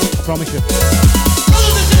 I promise you.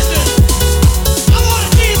 Brothers and sisters, I want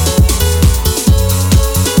to see it.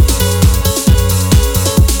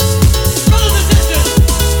 Brothers and sisters,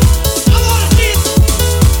 I want to see it.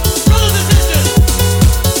 Brothers and sisters,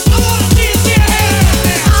 I want to see your hands out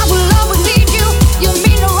there. I will always need you. You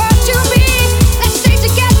mean the world to me. Let's stay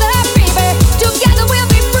together, baby. Together we'll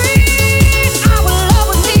be free. I will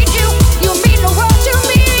always need you. You mean the world to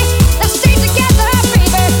me. Let's stay together,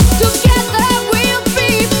 baby. Together we'll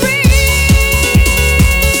be free.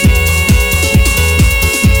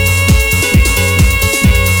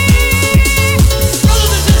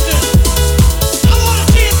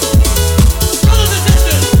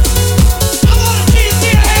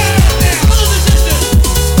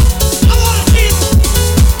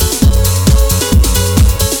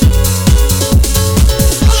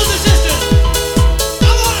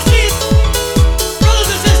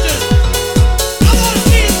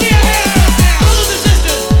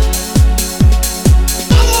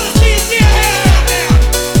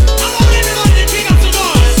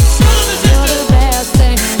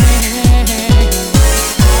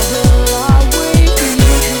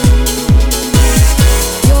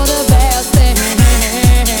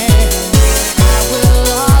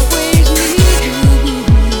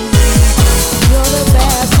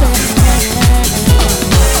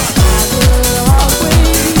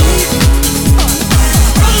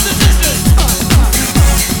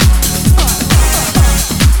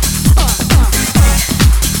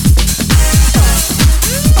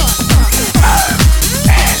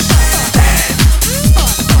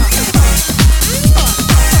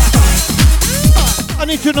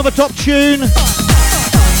 into another top tune.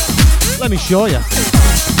 Let me show you.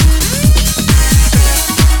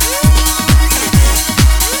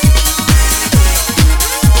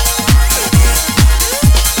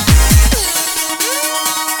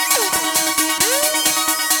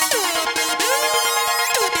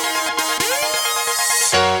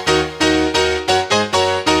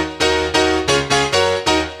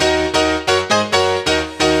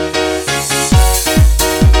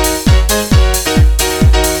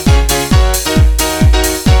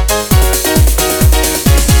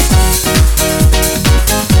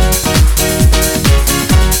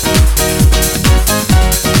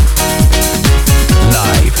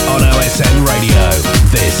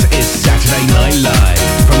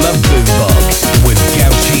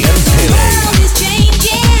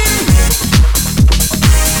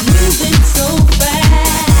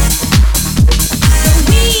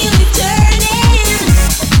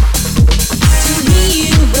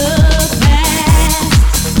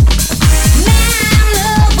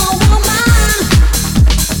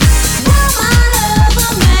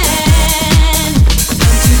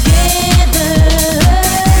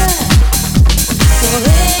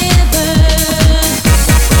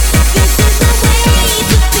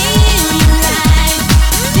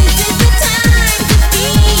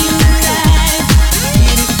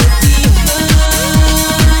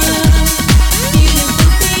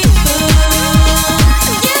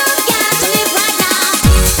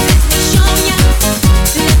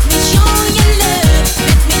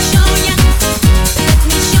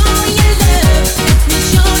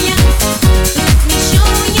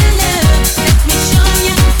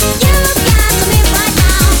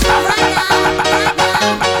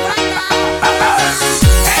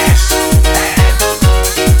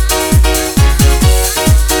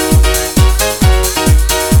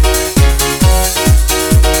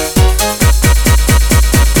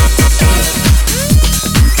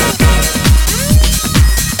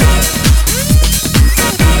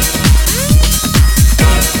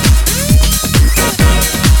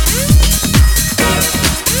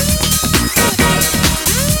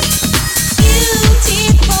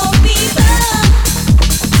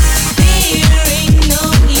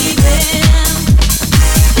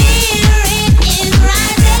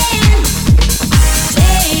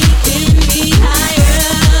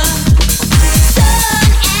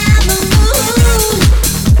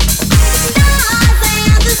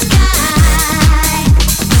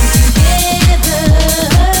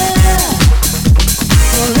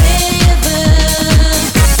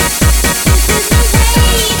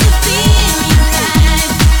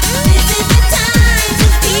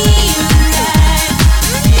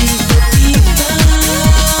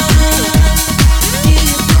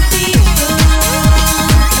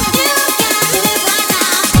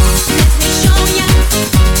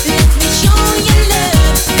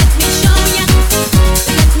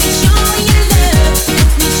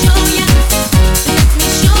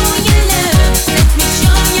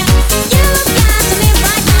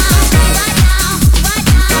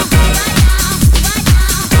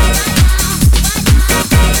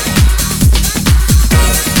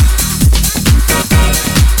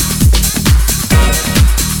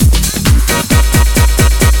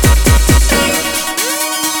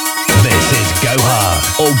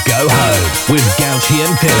 with Gouchy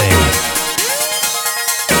and Pilly.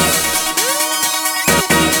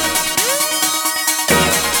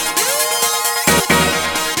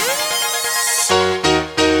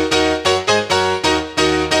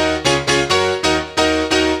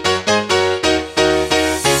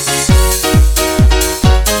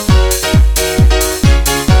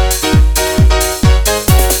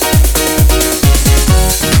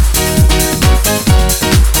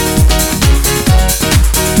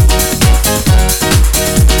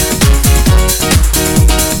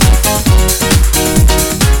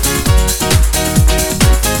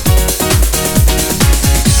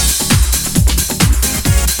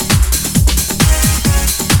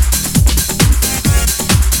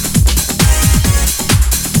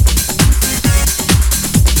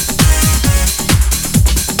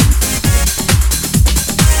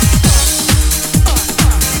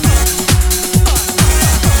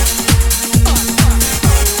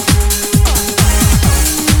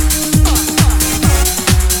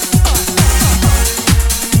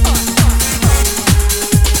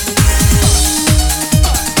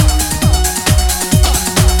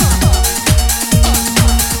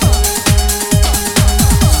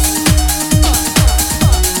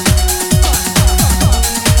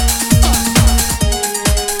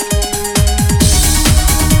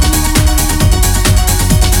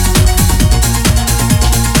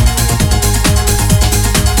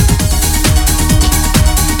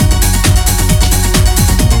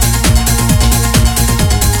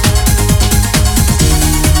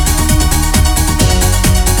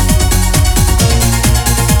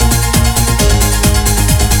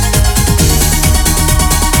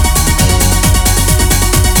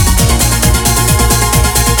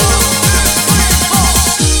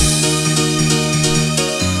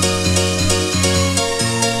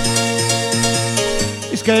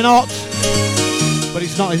 it's getting hot. But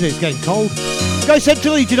it's not, is it? It's getting cold. You guys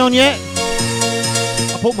central heating on yet?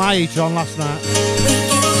 I put my heater on last night.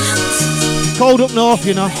 Cold up north,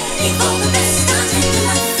 you know.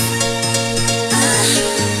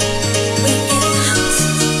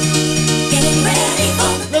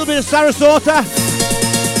 A little bit of Sarasota.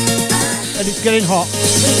 And it's getting hot.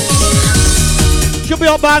 Should be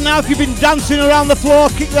hot by now if you've been dancing around the floor.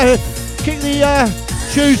 Kick the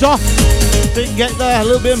shoes off. So you can get there. A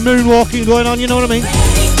little bit of moonwalking going on, you know what I mean?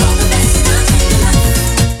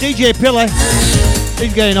 DJ Pilly,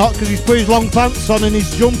 he's getting hot because he's put his long pants on and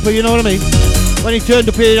his jumper, you know what I mean? When he turned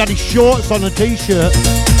up here, he had his shorts on, a t-shirt,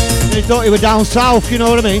 and he thought he were down south, you know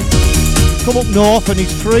what I mean? He's come up north and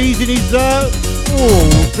he's freezing his,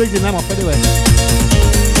 freezing them off anyway.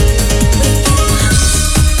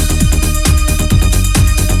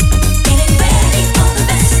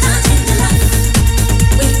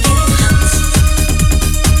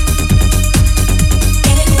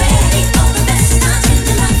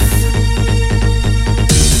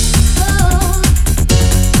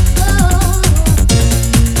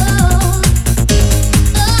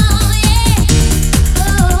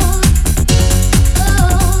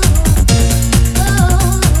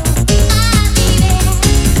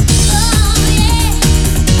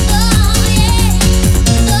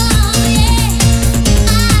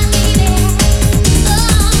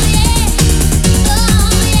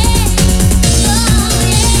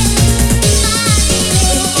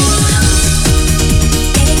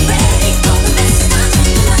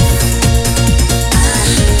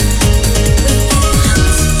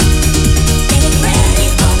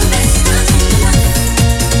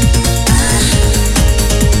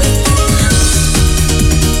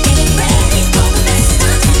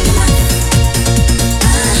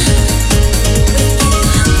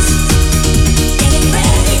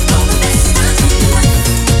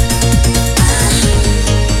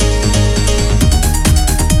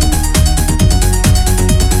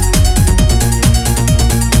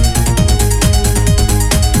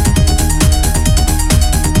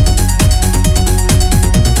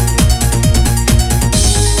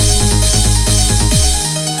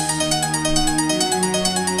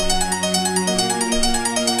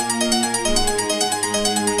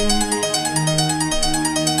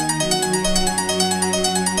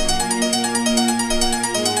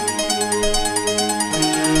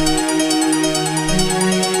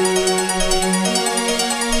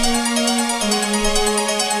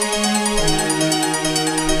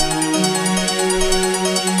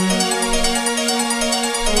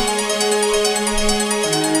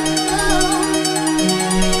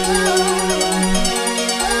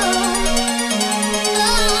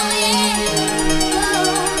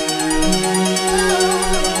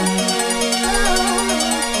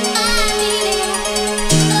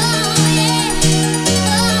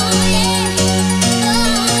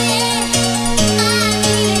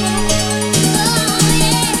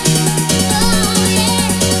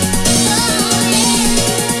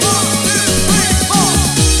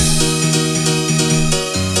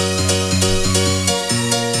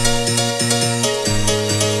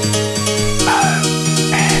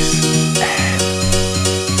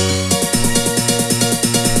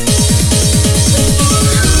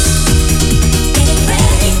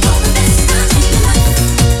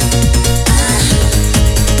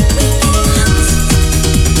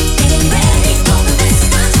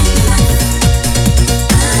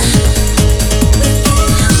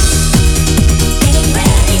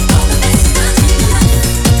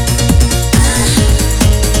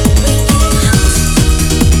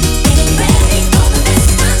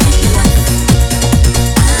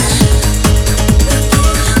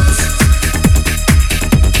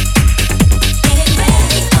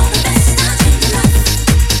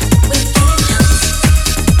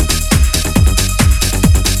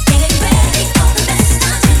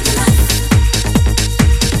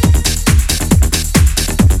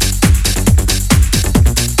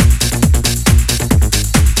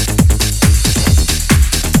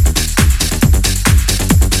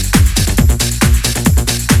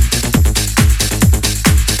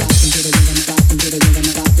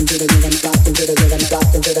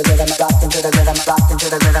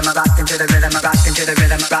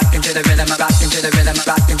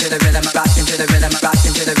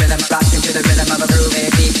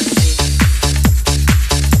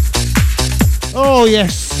 Oh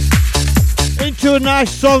yes, into a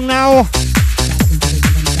nice song now.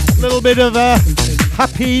 Little bit of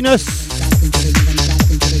happiness.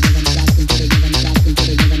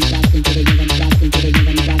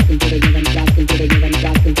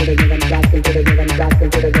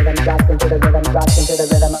 Back into the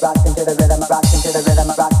rhythm.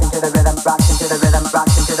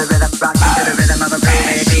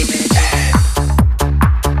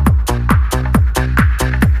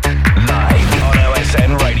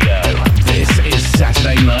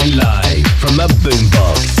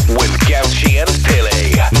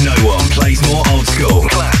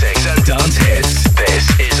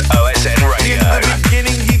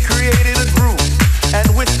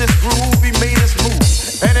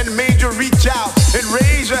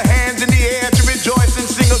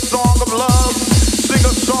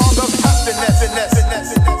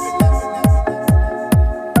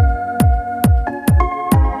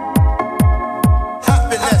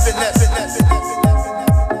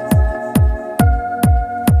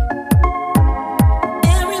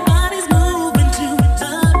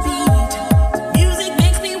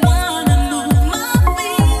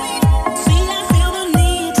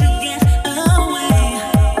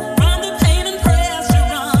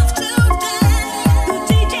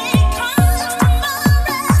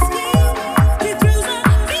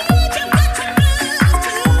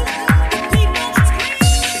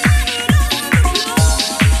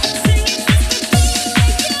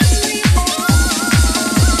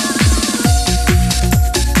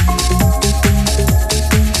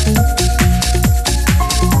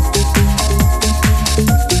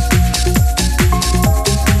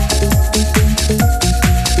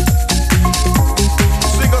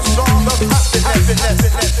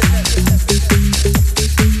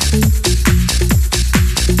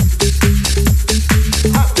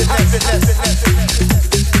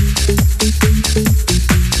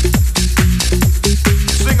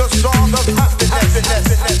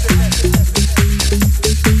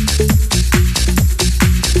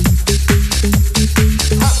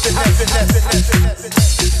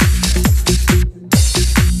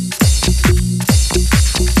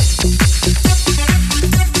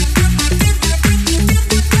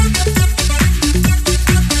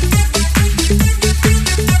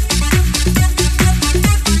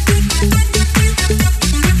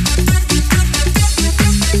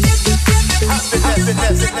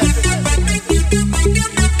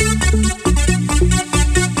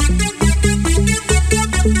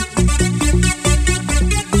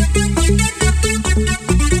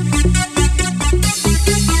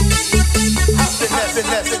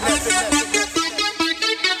 Flick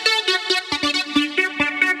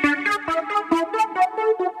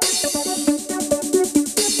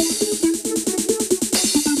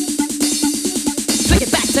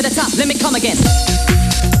it back to the top, let me come again.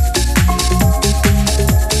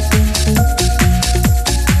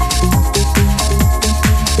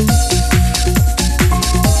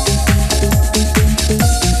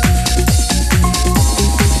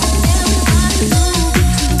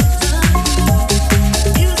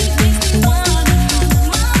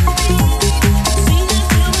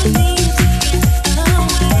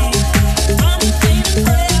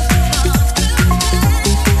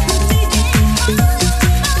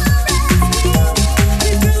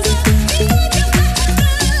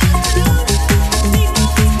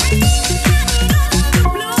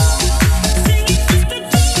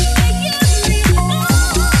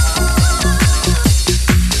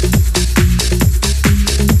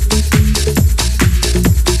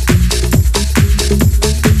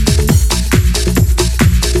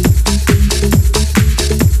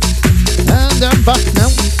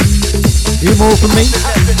 Few more from me.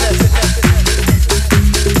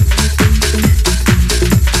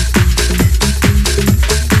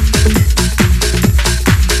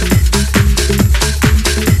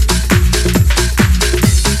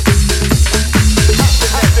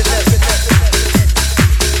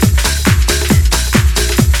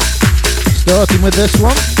 Starting with this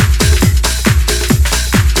one,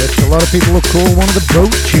 which a lot of people will call one of the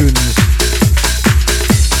boat tunes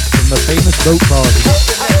from the famous boat party.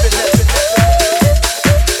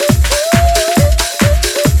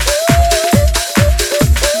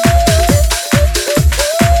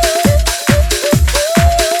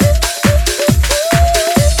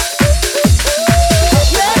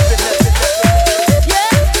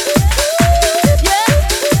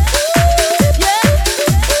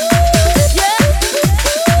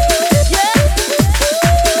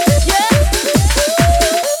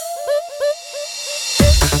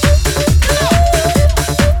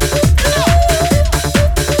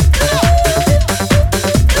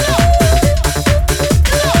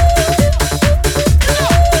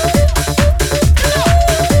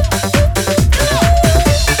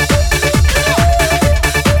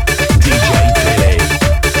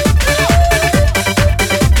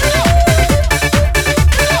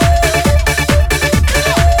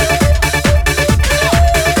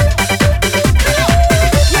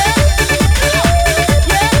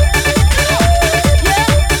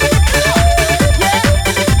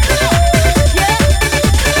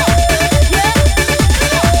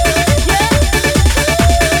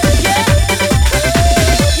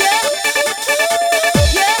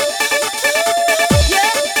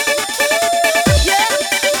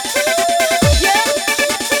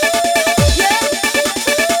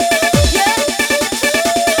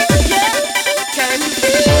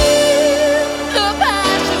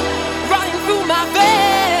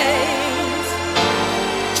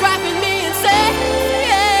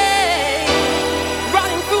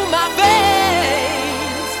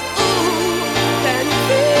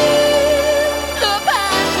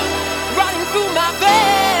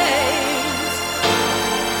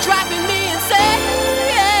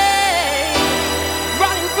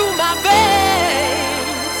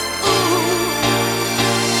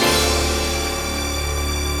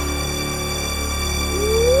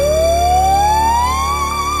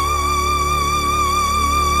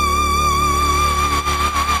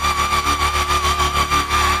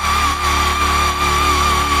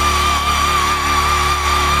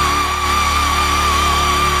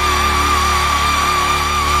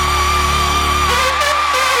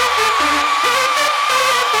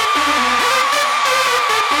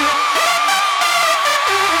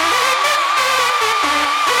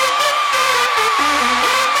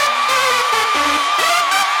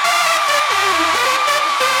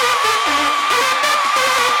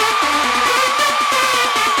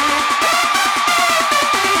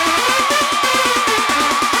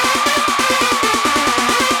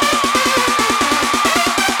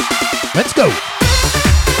 Let's go.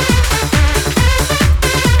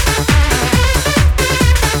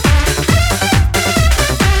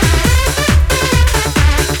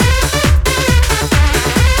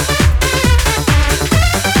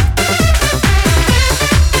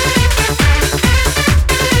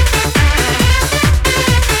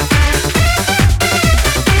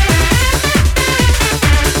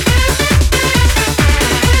 Can you feel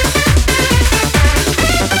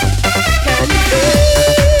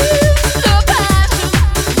the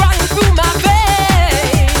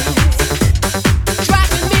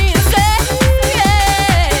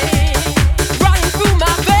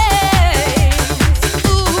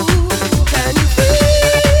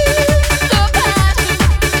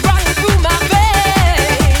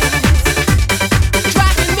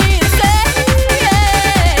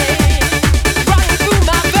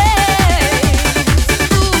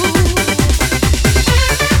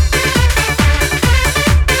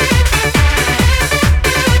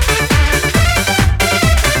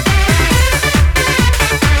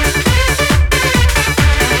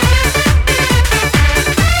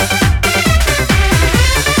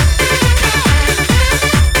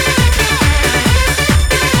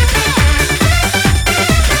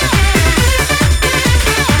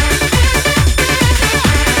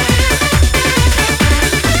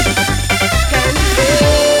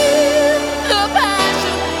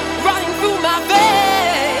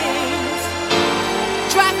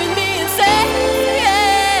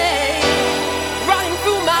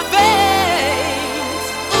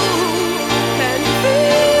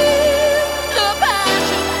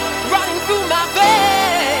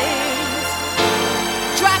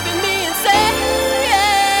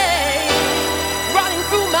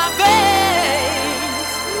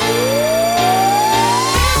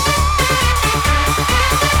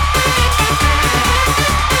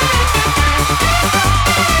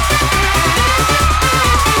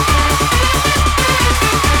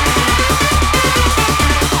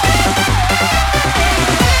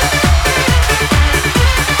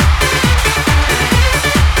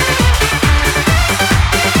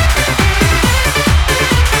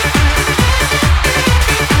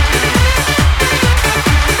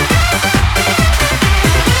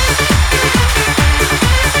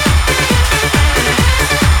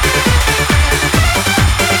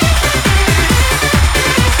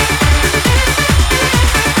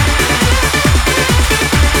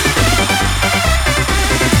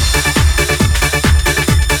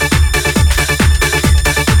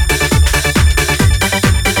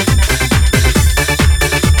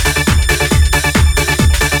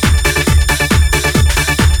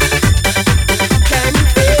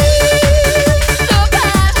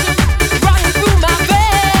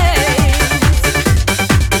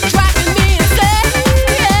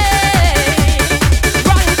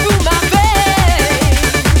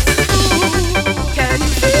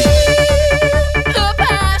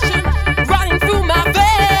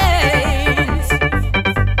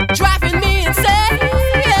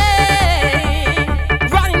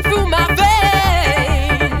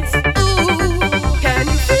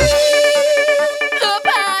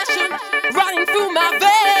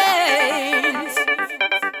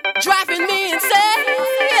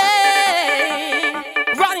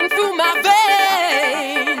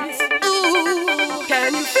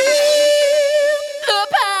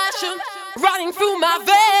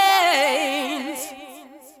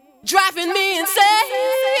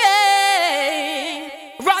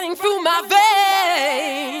running through my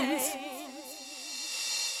veins.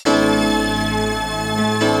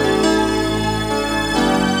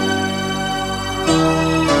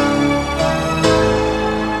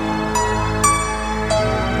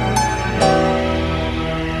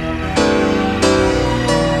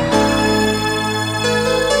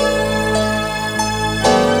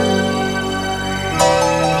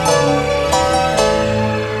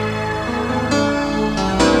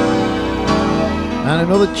 And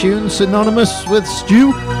another tune synonymous with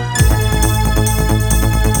stew.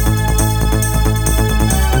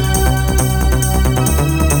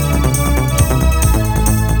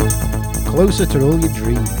 Closer to all your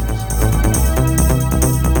dreams.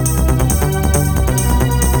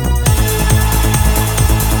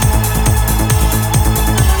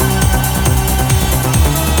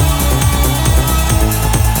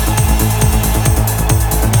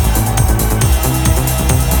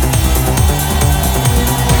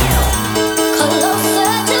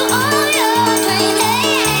 Closer to all your dreaming.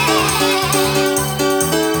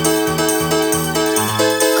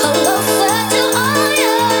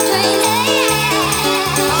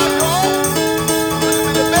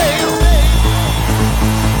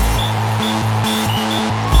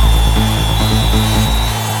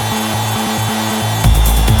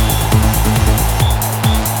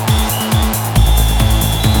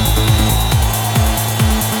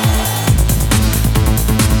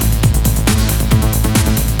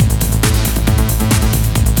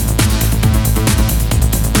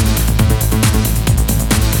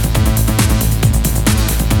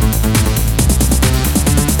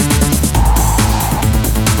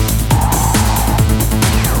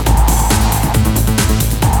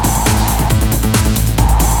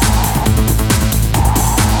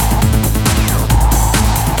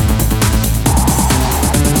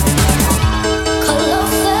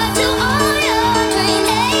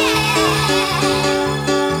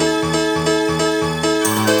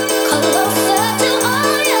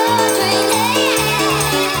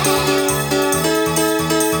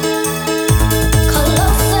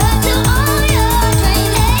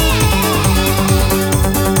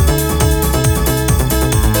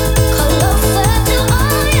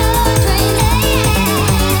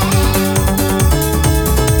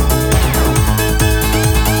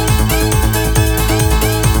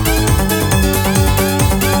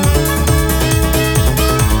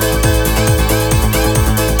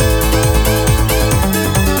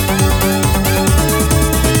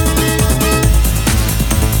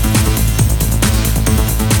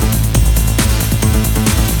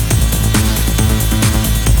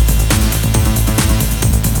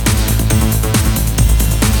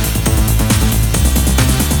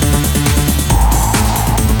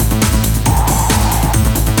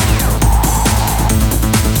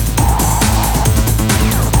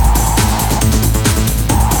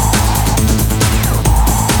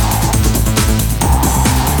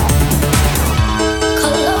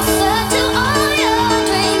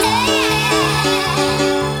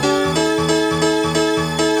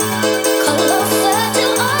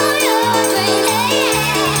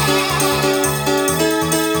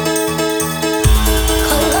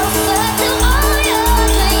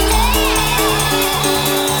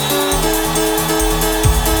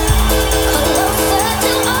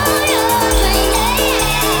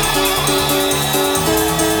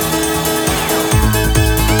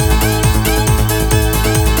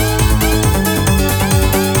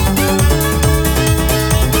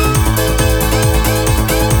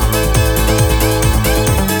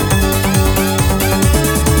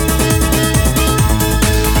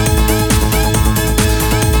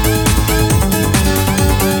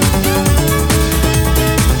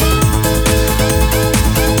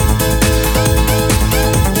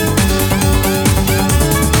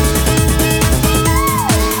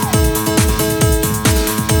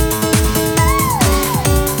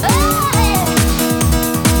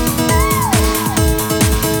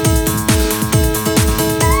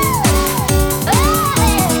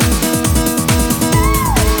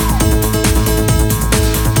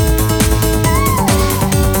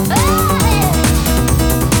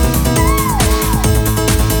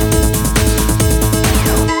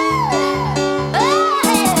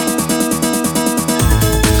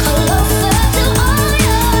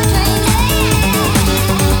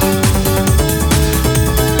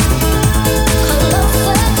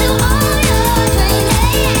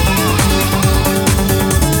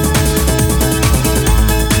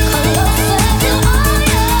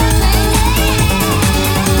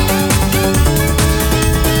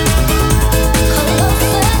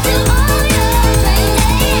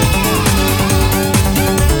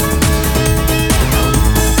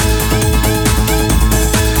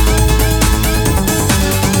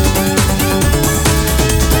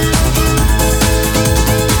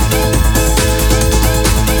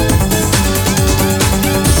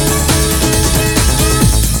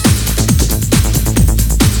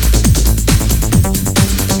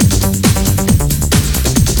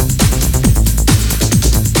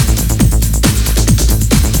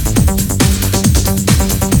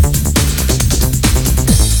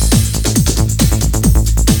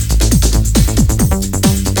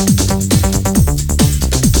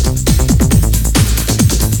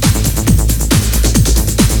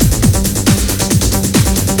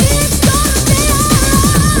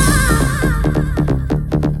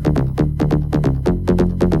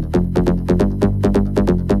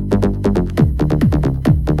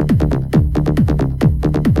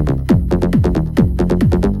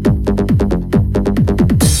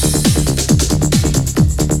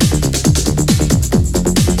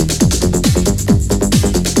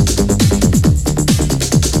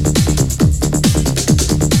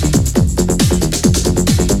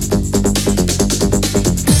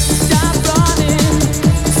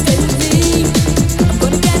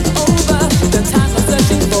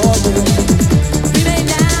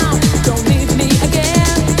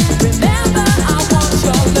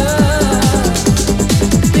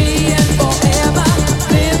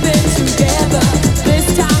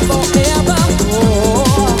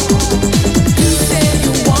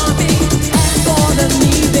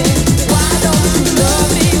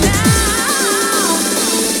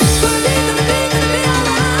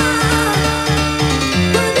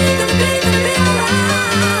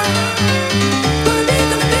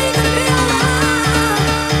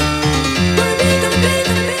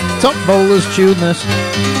 top bowlers tune this.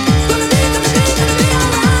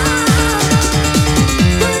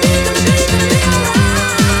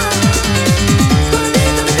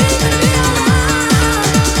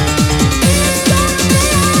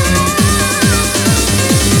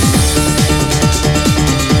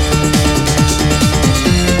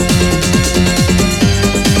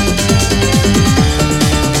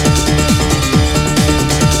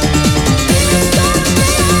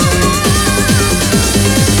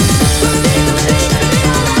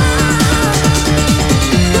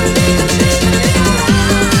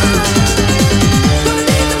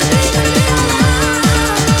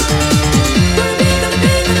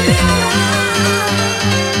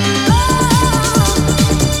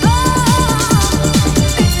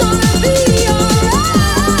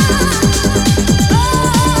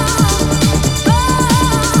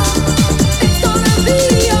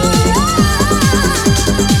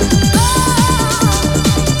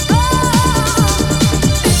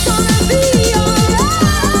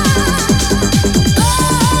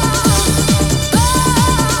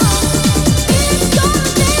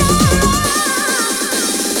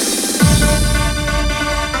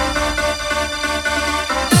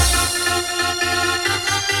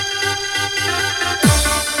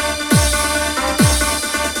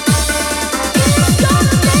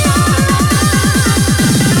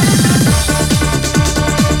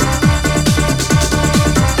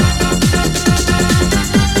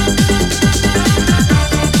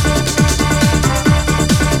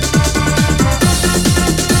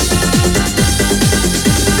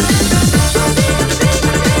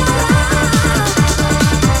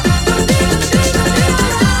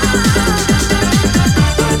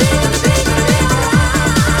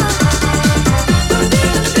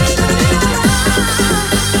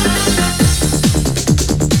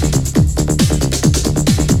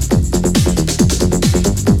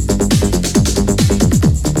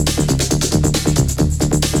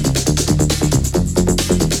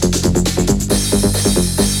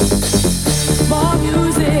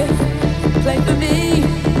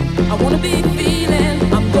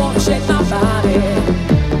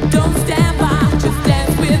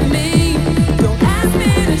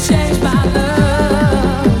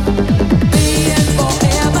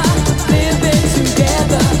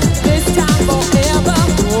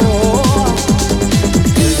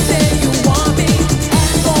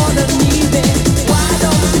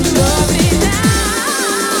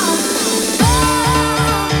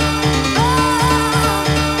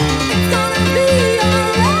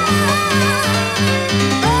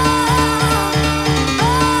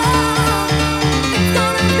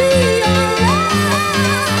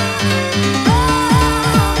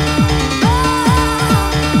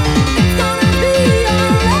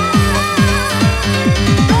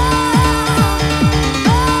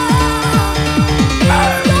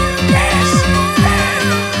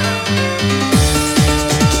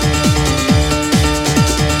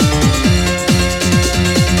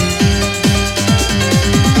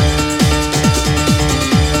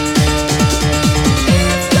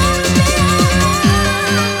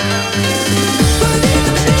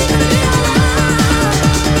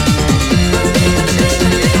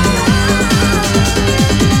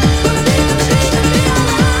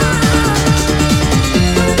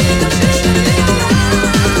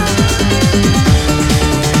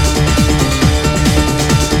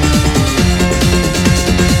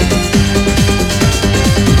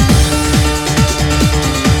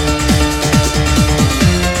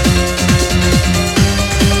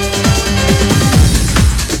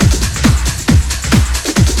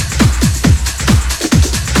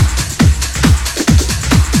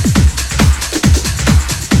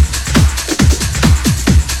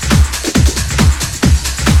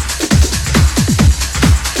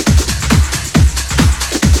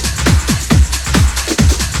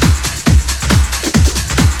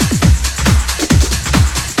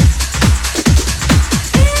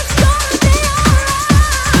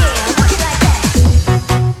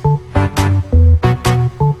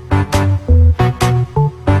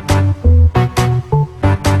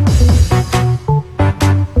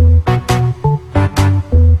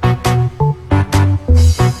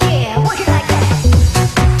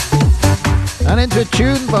 A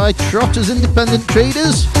tune by Trotters Independent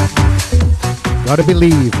Traders. Gotta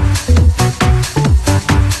believe.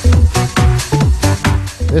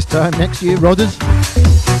 This time next year, Rodders.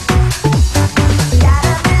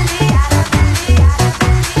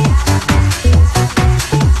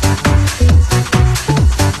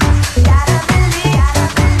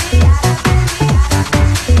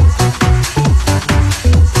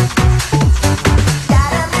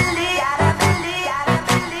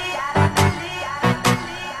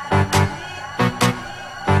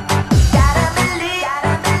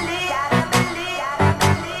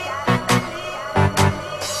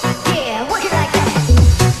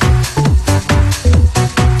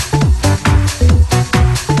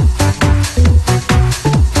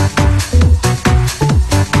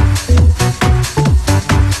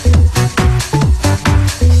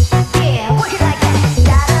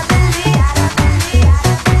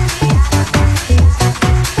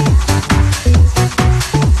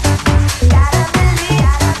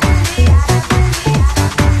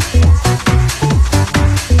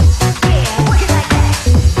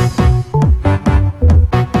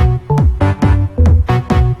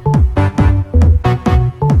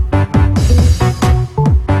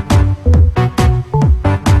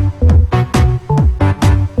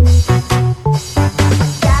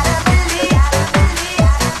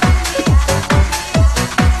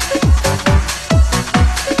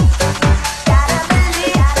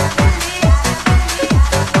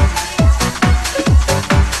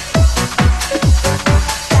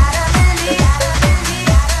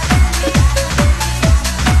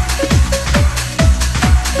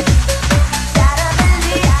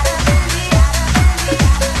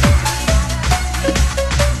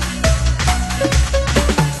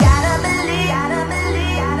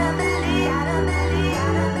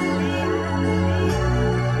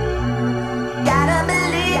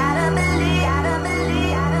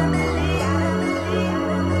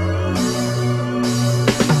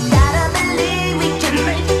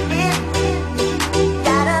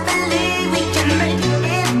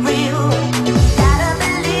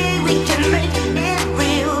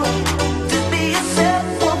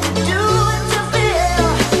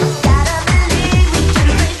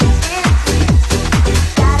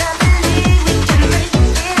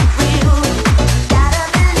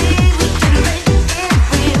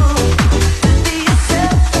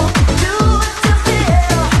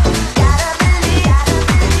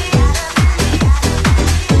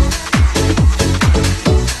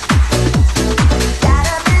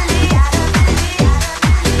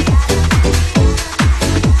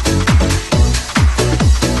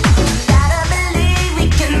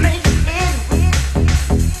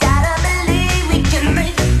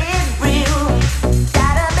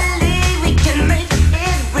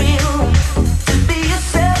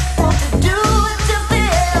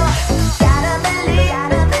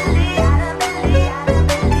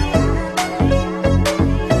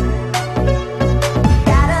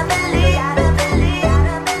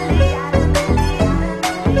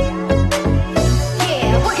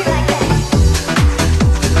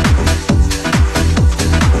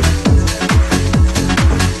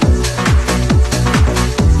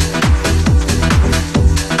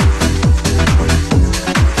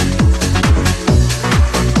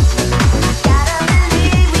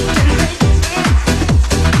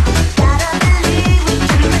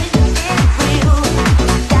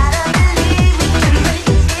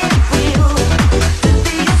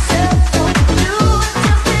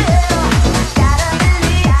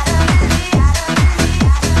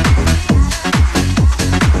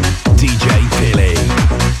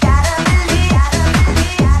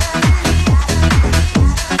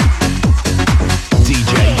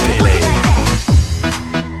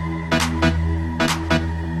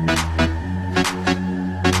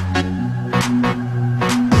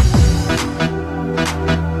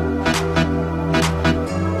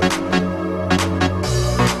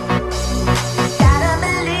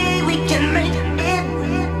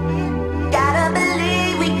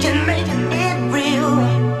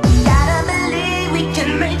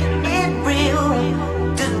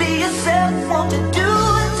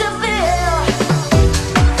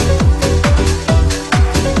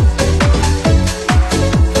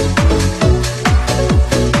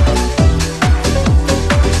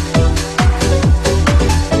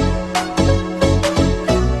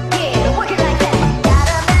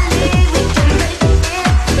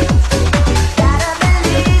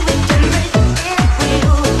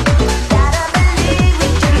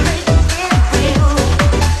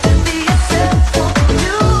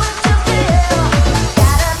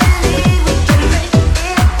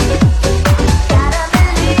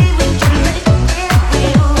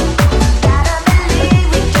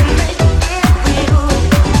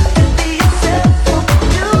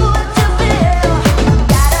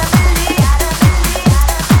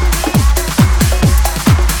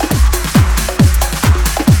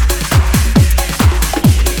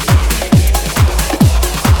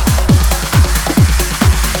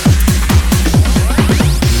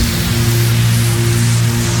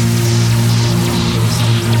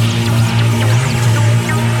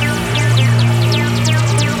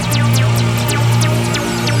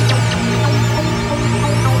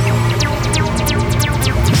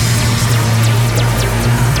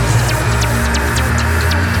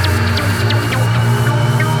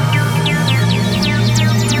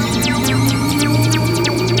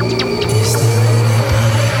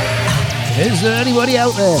 anybody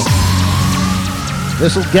out there.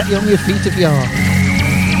 This'll get you on your feet if you are.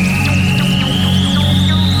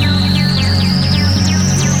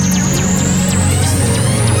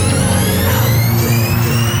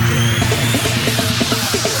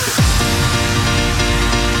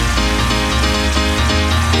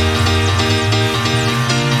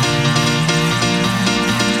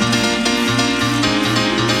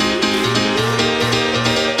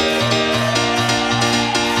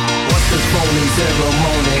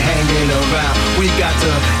 Ceremony hanging around. We got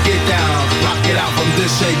to get down, rock it out from this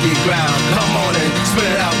shaky ground. Come on and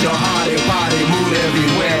spread out your hearty body, move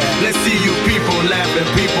everywhere. Let's see you people laughing,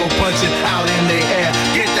 people punching out in the air.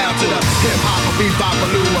 Get down to the hip hop, bebop,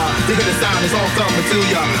 baloo-wah. You hear the sound, it's all coming to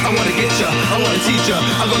ya. I wanna get ya, I wanna teach ya.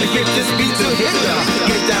 I'm gonna get this beat to hit ya.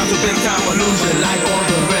 Get down to big time illusion like all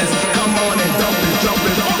the rest. Come on and dump it, jump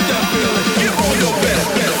it, off that feeling. Get on your best.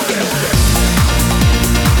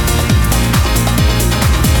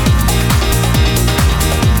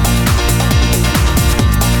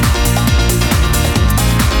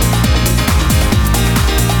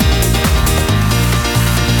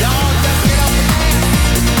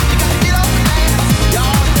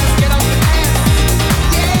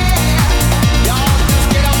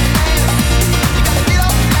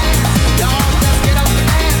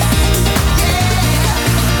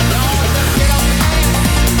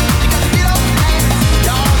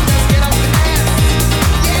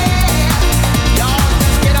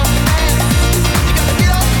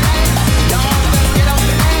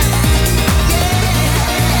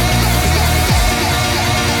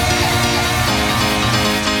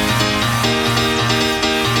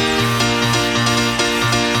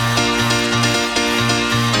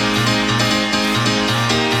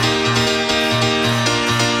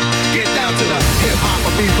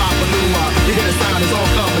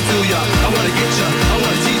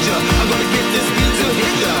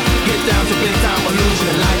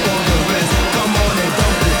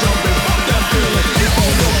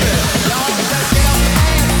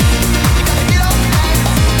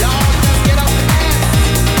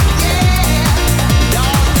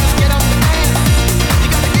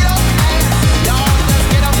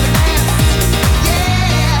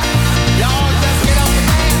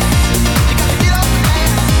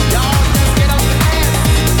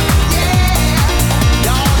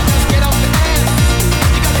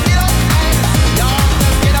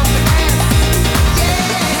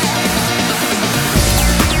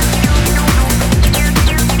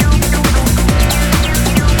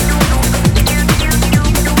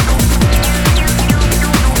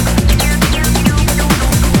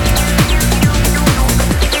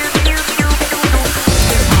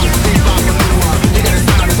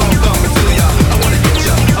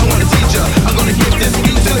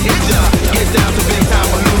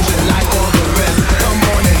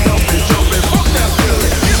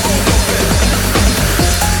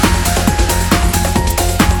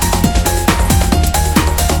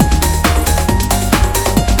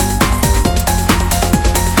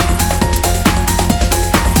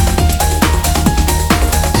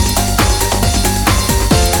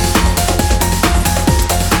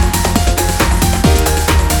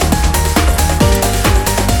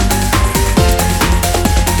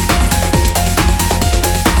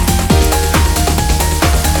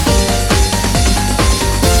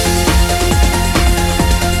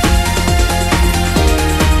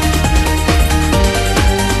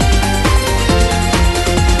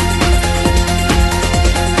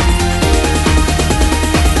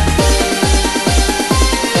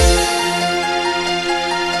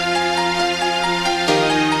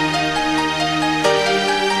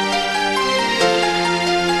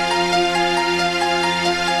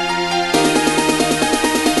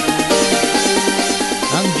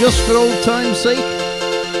 Just for old time's sake,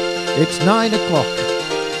 it's 9 o'clock.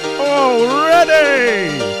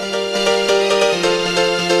 Already!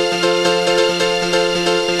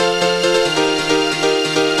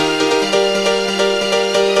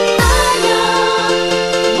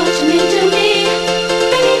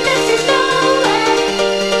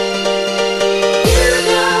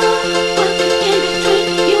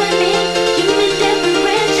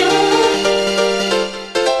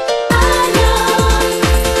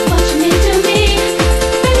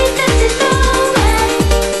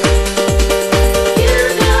 You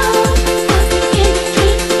know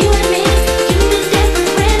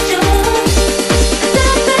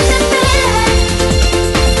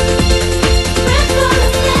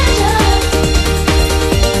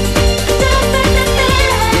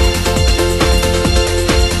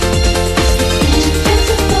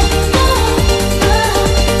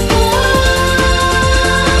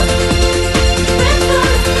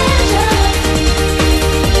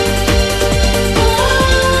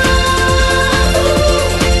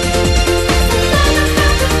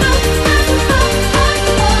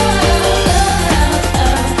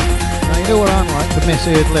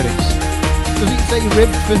misheard lyrics. Does it say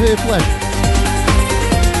ribbed for her pleasure?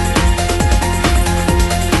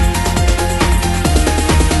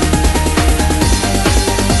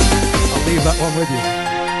 I'll leave that one with you.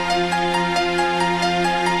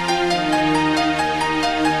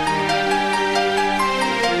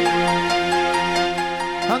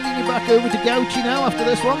 Handing you back over to Gouchy now after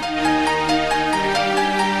this one.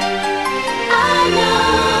 I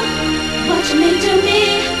know what you mean to me.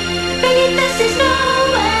 Baby, this is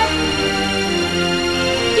nowhere.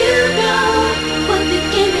 You know what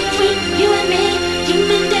became between you and me.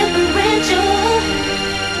 Human differential.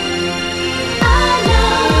 I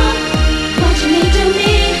know what you mean to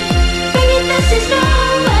me. Baby, this is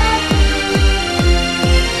nowhere.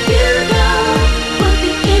 You know what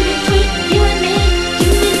became between you and me.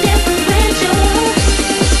 Human differential.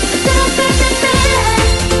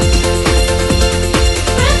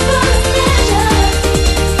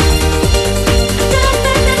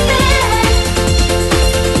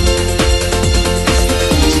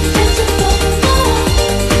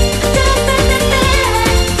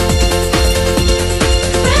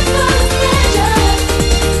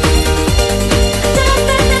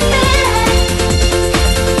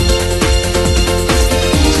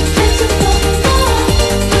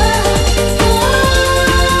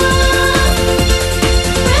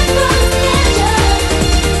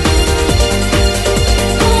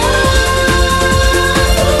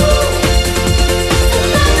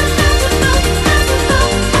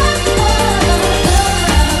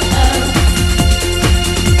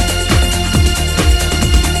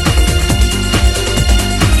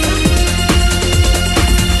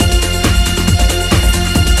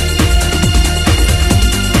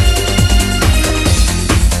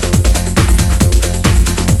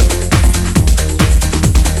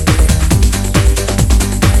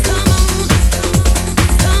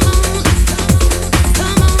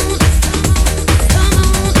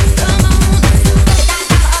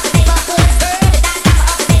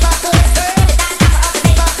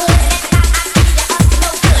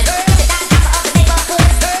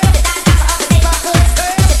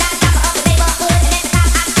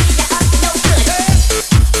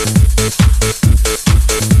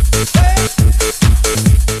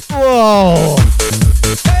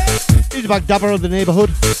 Bag dabber of the neighbourhood.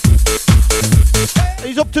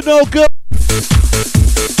 He's up to no good.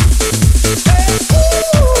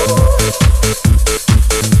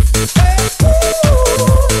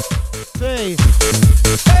 Say,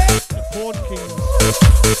 the Porn Kings.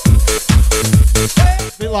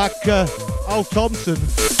 A bit like Al Thompson.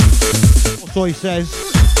 So he says.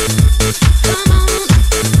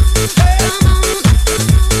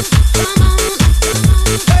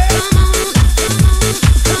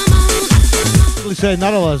 Saying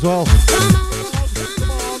that as well.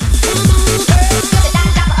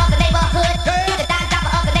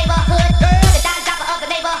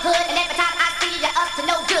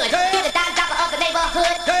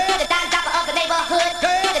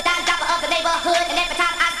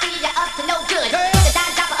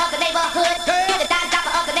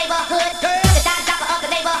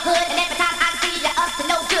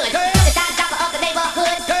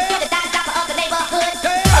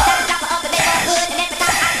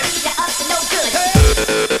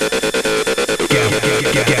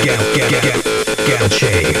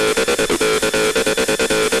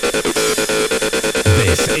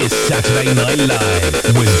 This is Saturday Night Live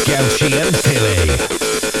with Gouchy and Pilly.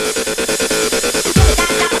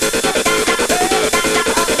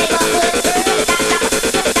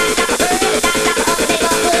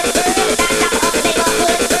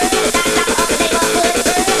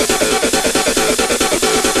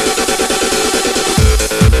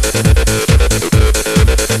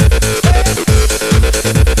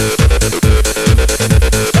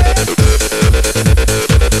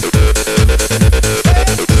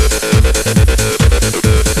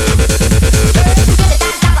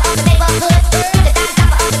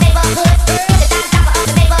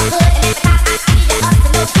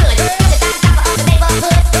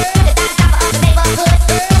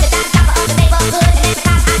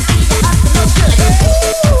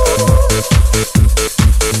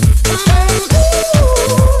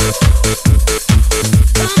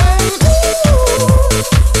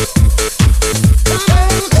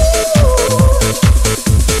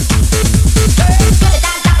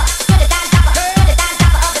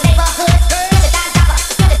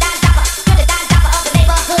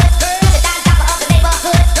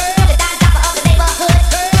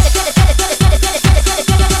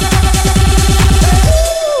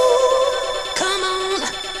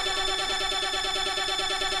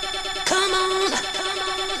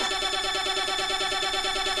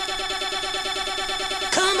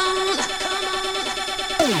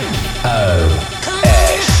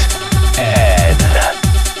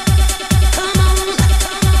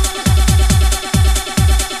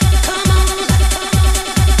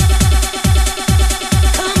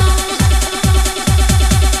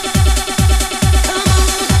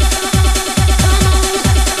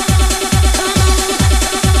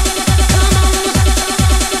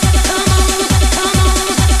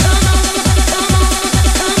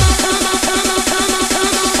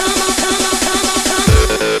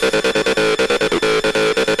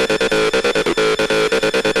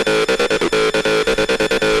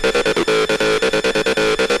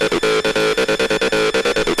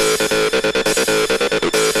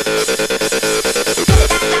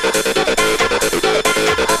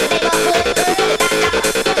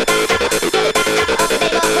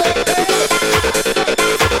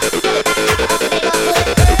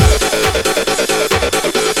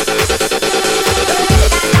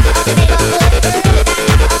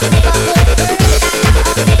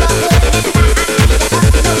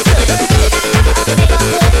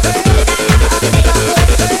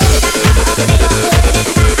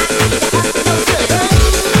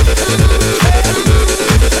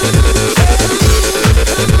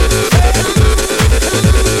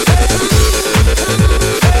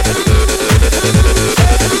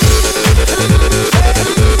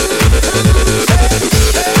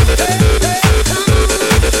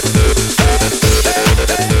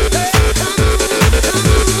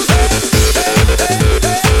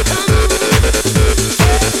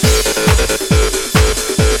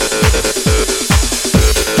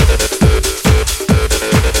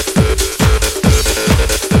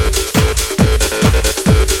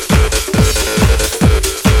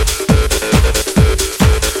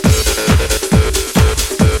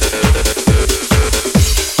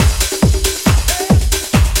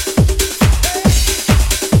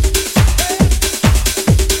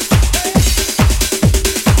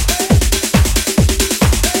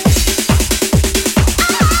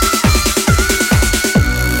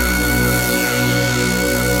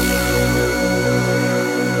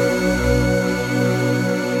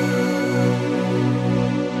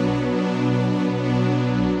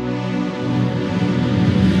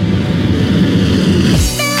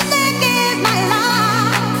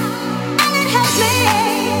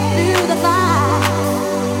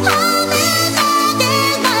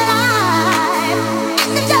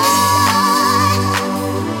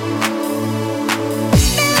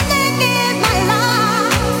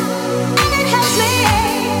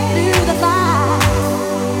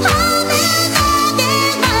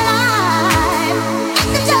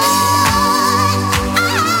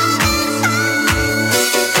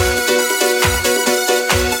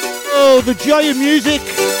 The joy of music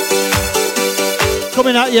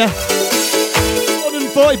coming at you.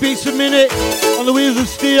 140 beats a minute on the wheels of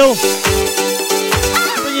steel.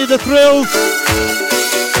 Bring you the thrills,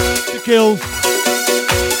 the kills.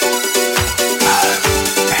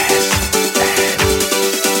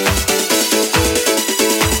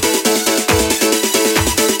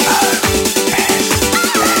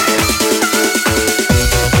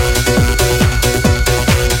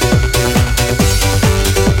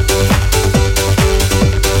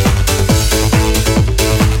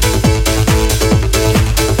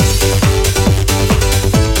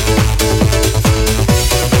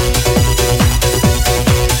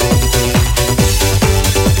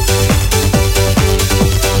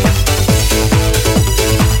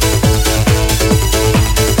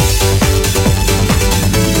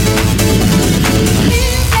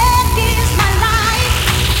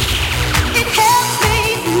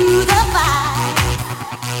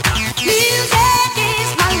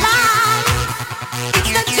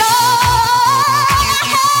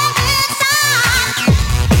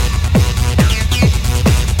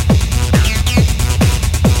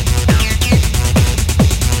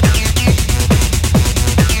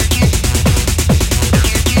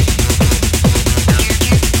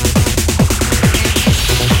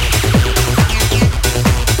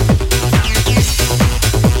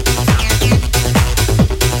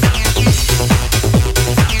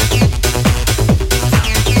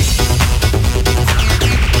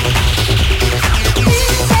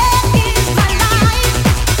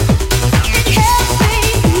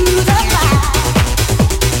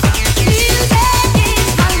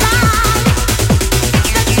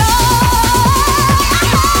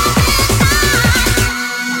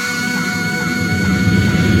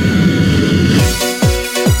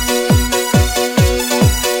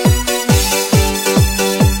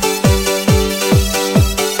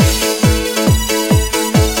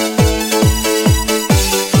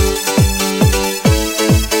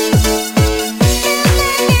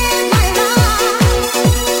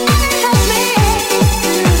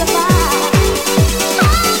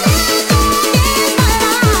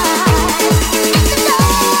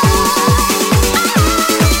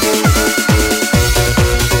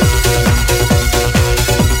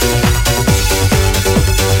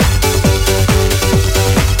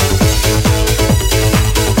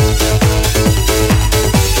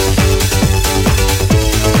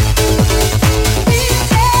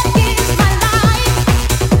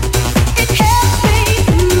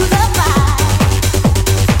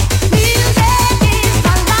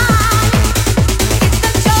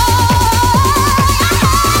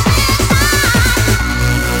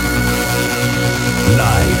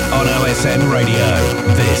 on OSN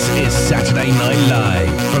Radio. This is Saturday Night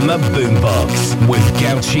Live from the Boombox with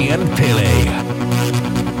Gouchy and Pilly.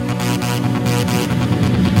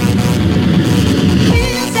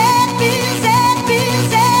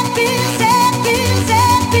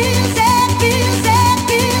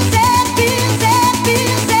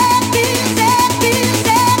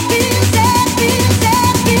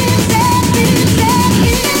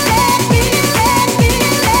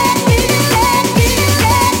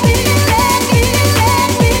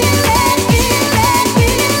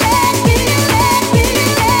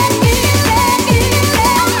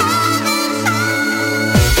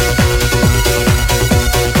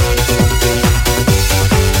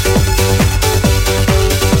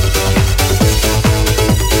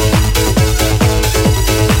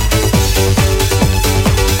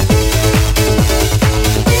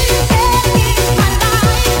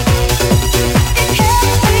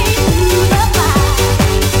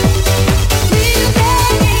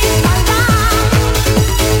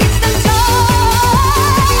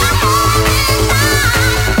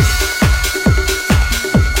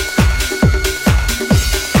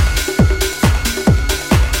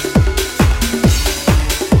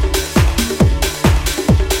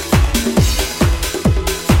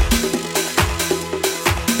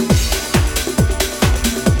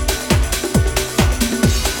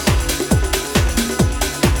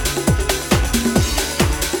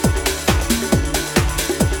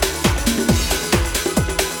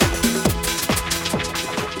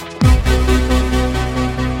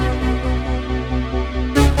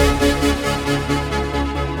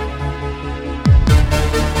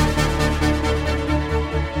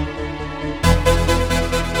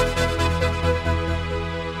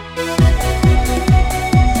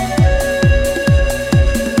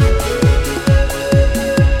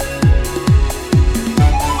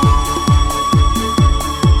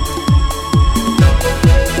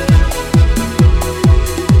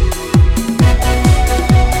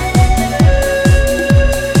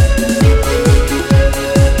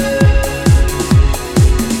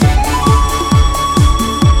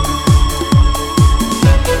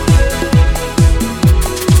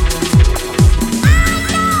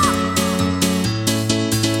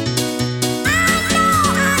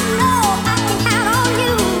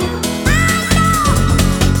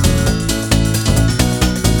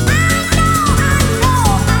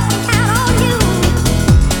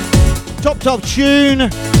 Top tune,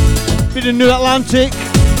 bit of New Atlantic.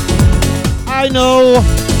 I know,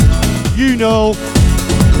 you know,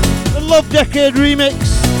 the Love Decade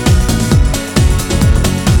remix.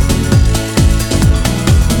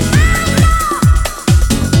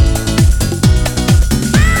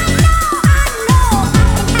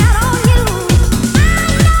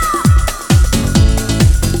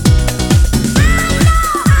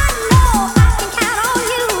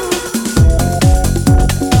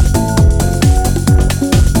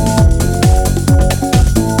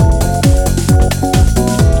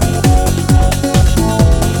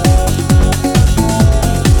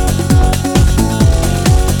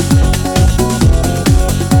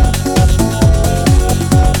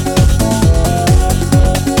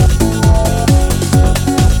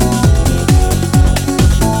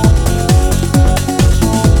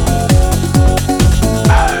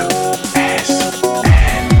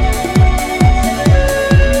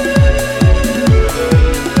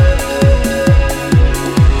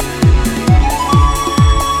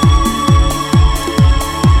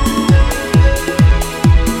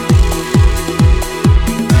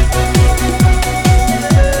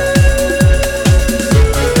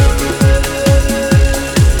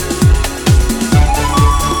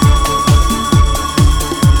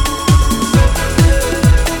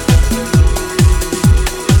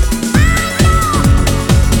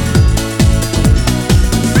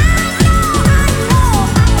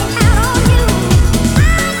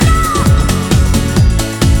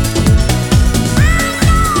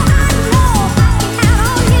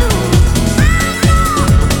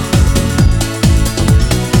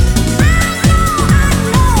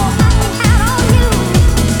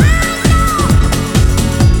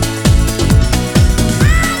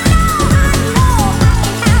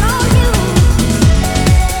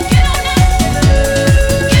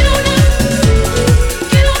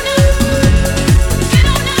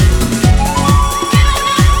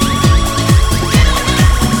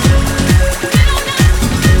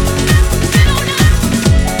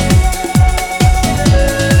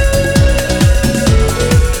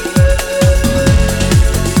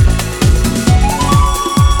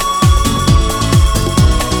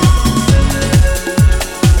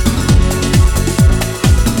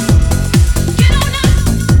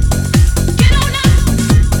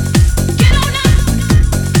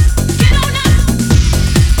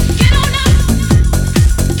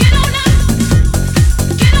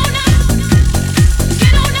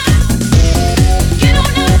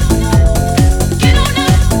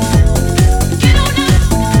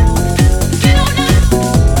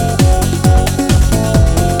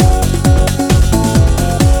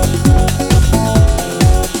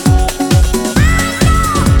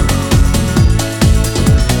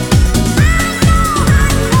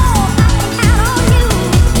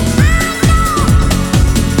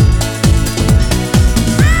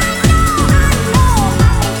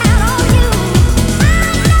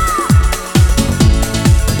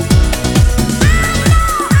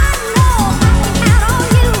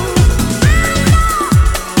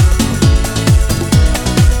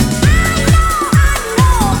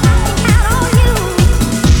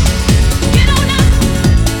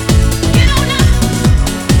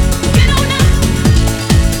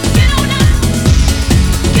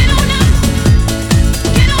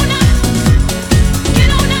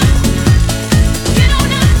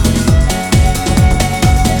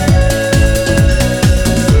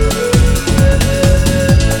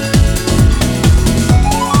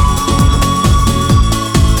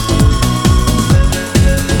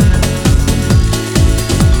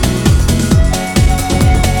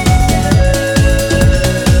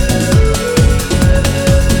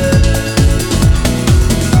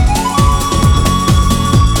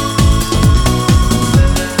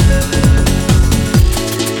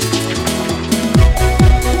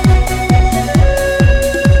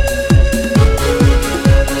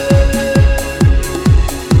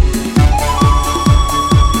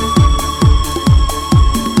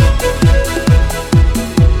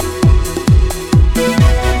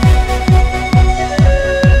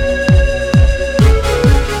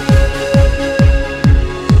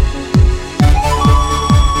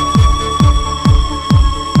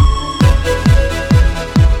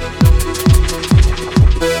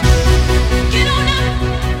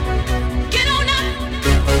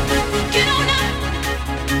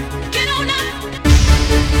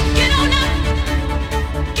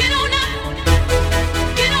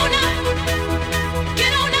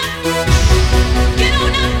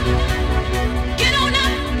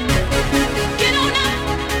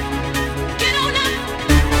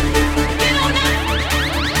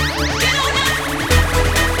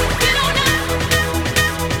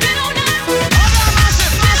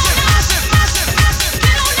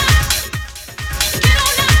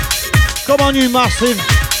 on, you massive.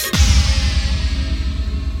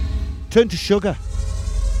 Turn to sugar.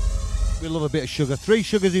 We love a bit of sugar. 3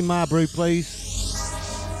 sugars in my brew, please.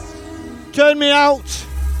 Turn Me Out.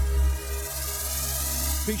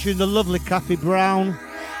 Featuring the lovely Kathy Brown.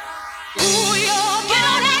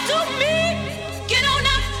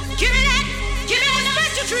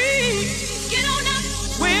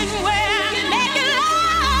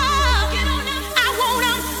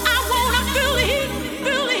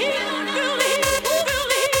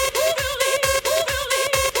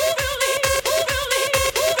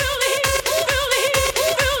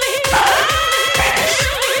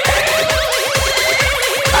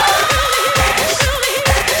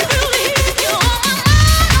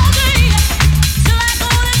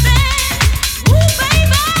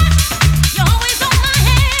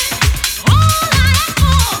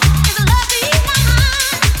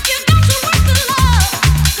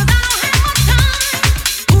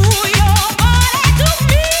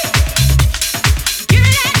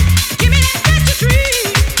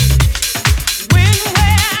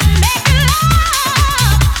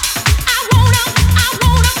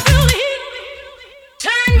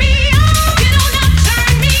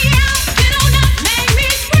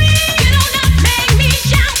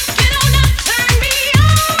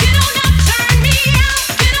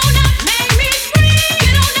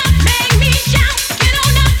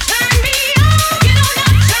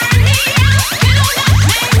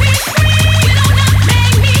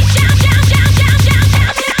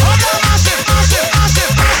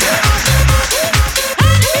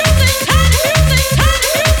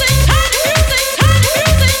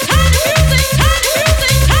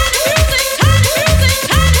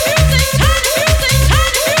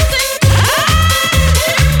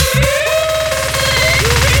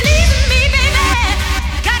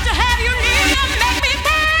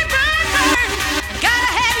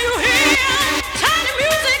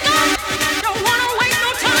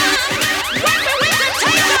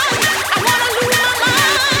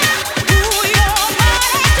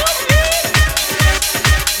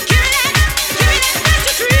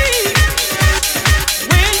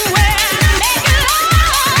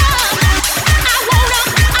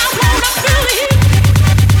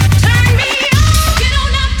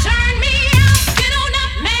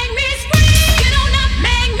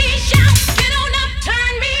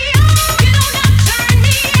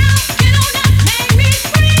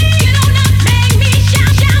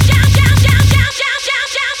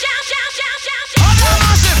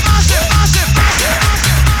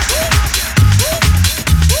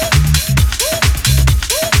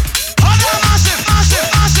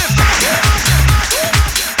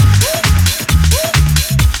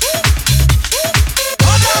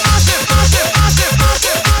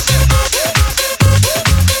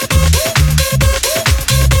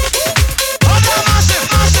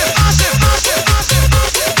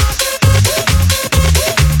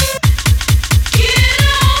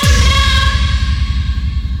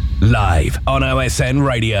 On OSN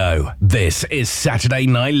Radio, this is Saturday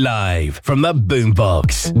Night Live from the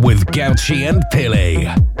Boombox with Gouchy and Pilly.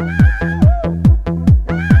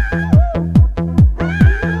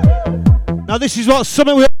 Now this is what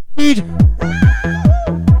something we need.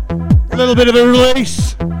 A little bit of a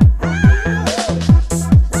release.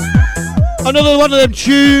 Another one of them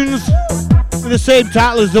tunes with the same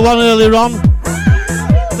title as the one earlier on.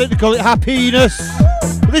 I think they call it Happiness.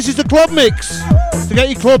 But this is the club mix to get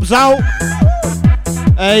your clubs out.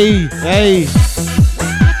 Hey, hey.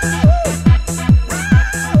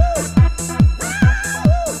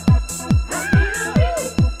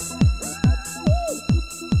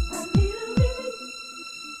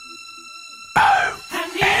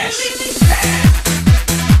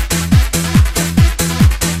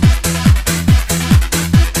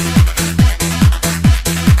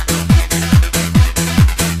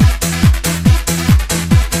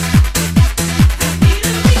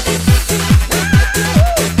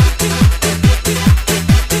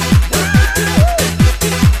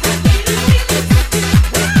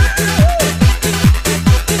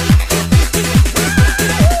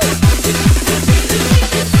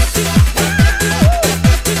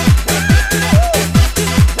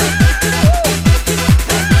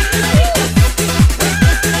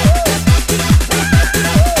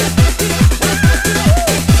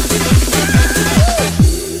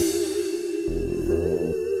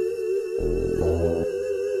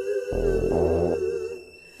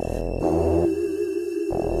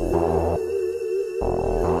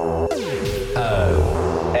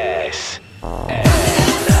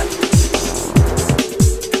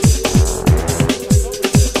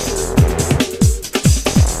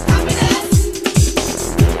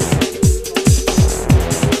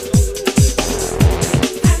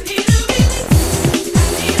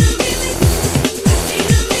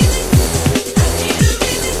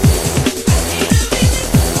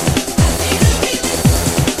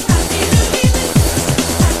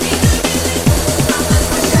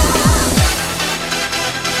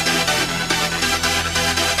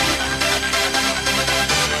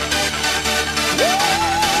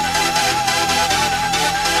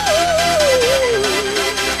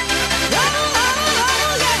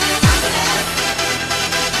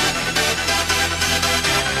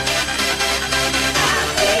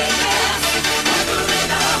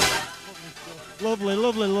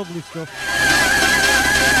 stuff.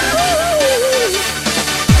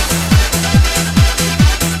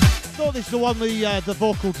 Thought this is the one with the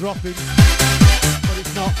vocal dropping, but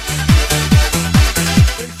it's not.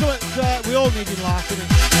 But it's something we all need in life, isn't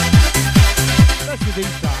it? Especially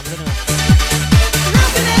these times, anyway.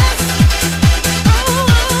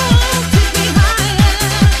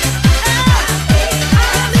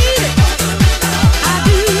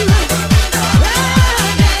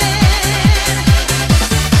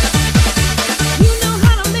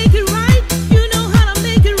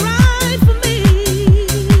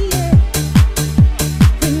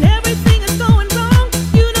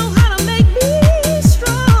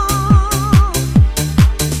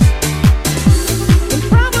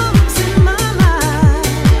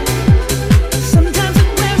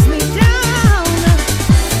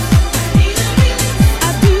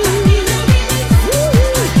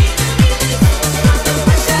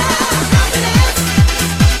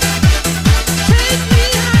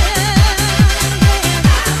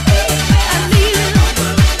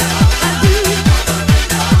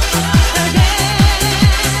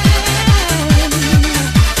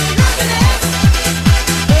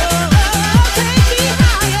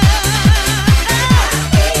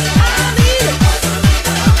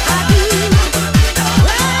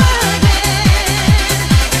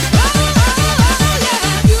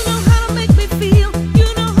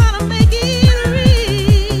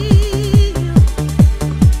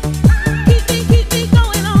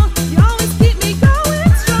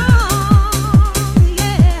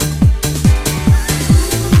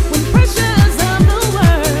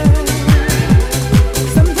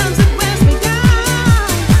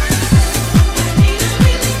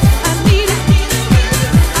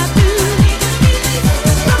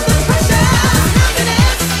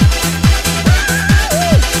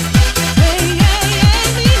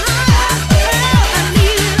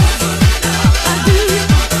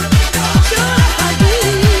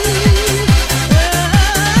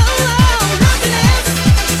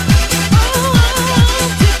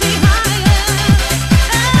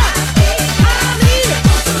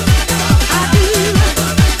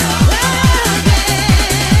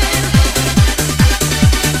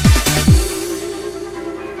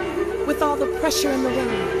 pressure in the world.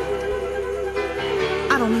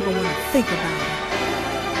 I don't even want to think about it.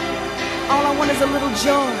 All I want is a little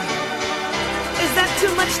joy. Is that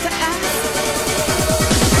too much to ask?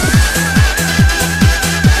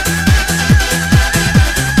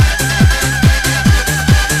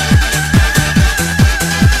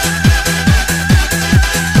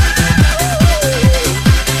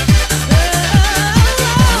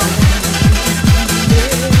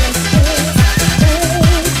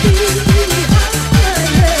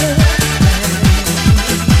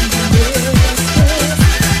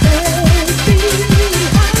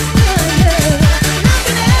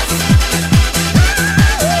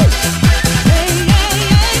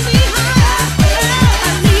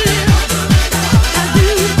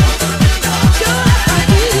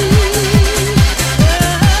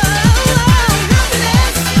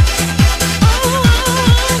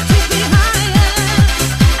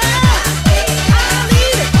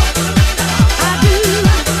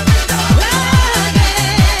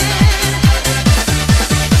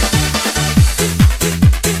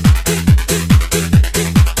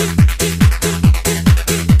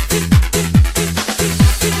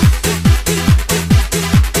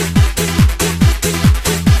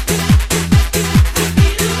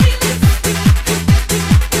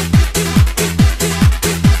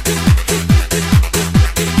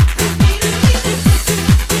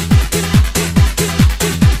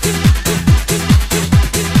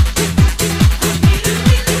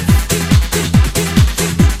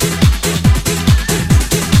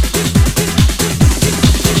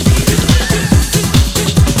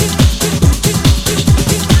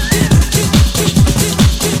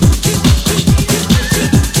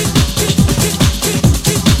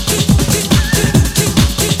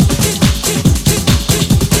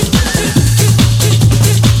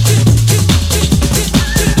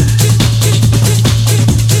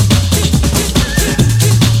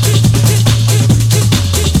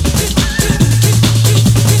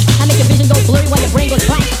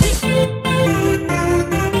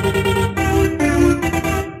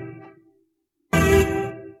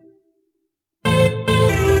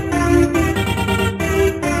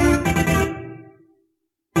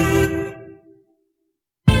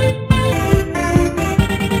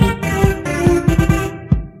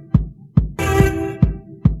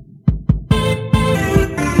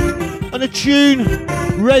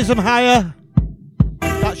 Raise them higher.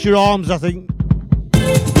 That's your arms, I think.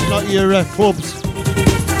 Not your clubs.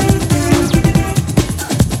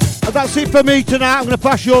 But that's it for me tonight. I'm going to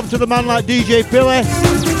pass you over to the man like DJ Pilly.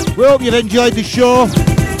 We hope you've enjoyed the show.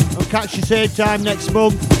 I'll catch you same time next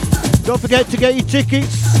month. Don't forget to get your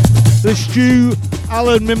tickets to the Stu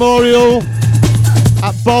Allen Memorial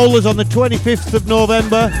at Bowlers on the 25th of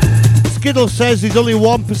November. Skiddle says there's only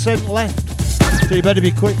 1% left, so you better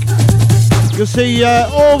be quick. You'll see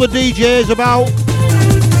all the DJs about.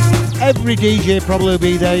 Every DJ probably will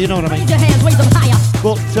be there, you know what I mean. Raise your hands, raise them higher.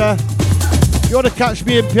 But if you want to catch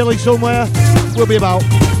me and Pilly somewhere, we'll be about.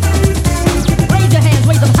 Raise your hands,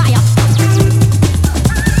 raise them higher.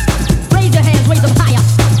 Raise your hands, raise them higher.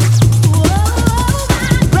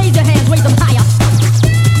 Raise your hands, raise them higher.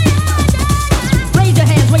 Raise your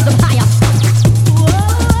hands, raise them higher.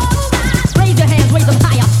 Raise your hands, raise them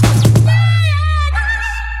higher.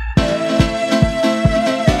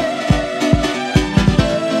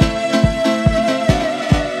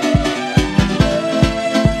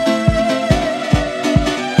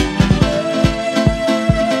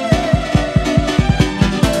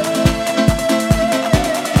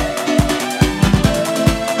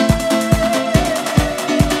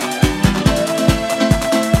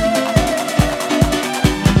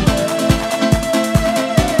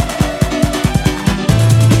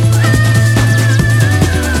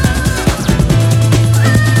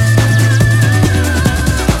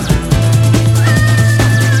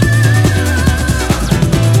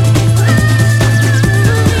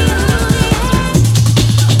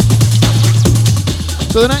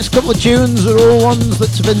 So the next couple of tunes are all ones that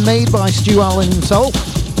have been made by Stu Allen himself.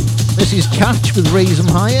 This is Catch with Raise 'Em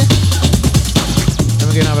Higher. Then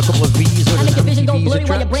we're going to have a couple of Visa I and make your vision go anti-Visa blurry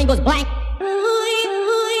while your tracks. brain goes blank.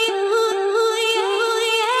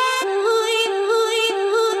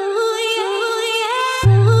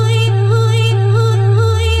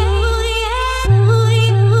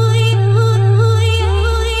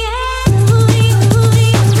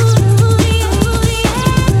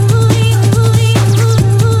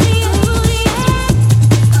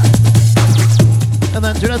 And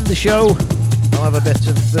then to end the show, I'll have a bit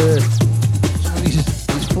of some of these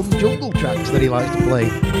fun jungle tracks that he likes to play.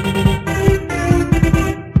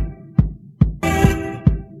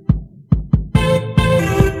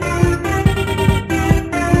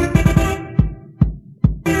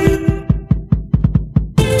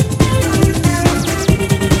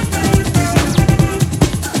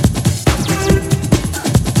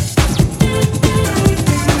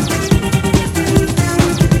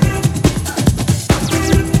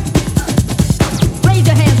 Raise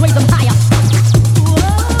your hands, raise them higher.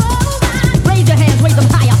 Raise your hands, raise them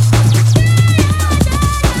higher.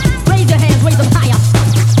 Raise your hands, raise them higher.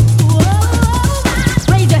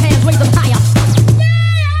 Raise your hands, raise them higher.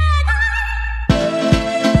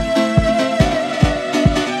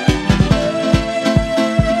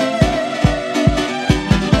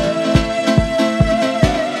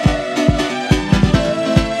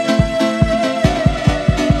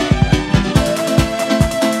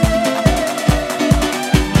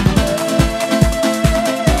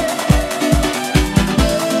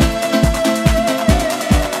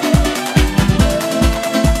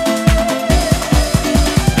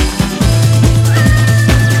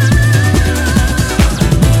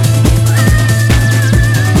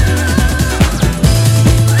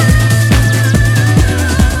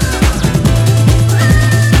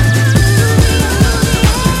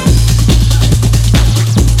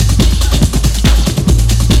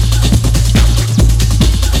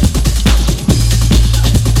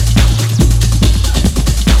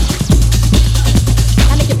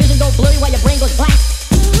 I make your vision go blurry while your brain goes blank.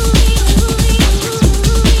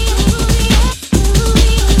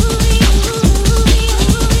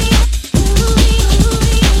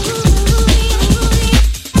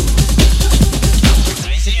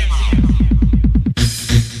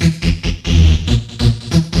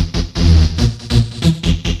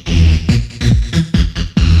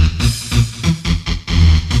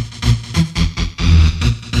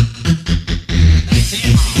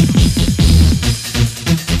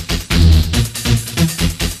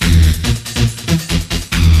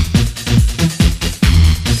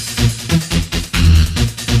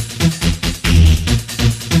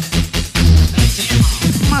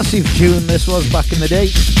 Massive tune this was back in the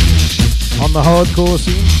day on the hardcore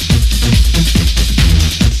scene,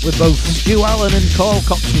 with both Stu Allen and Carl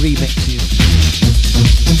Cox remixes.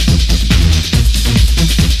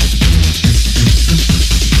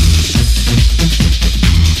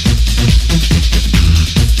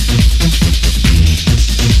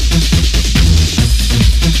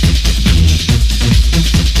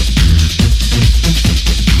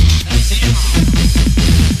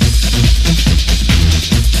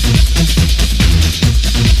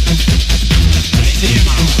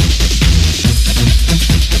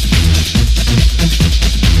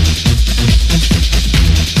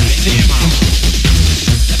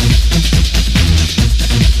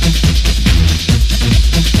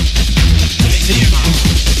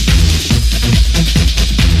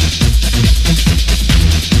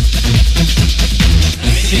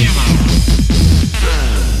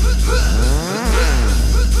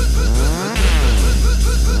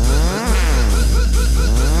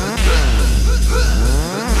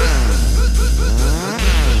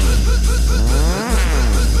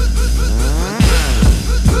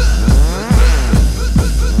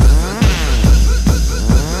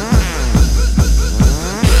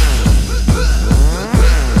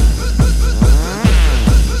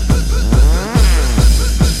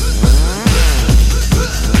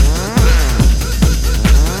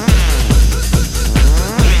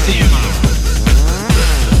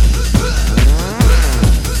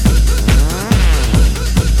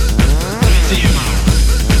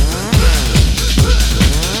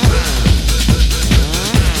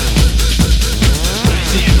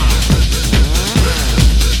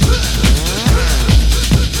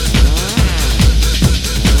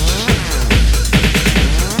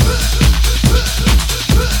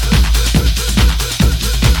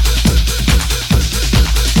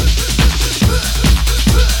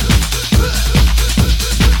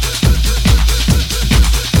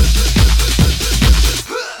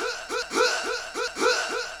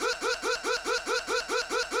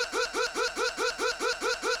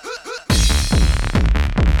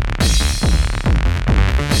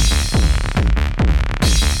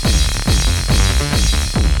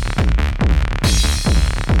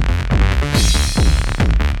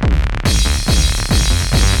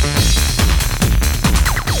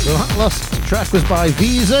 track was by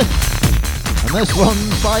Visa, and this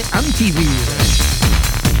one's by Anti-Visa.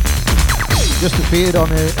 Just appeared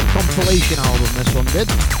on a compilation album, this one did.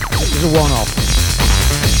 This is a one-off.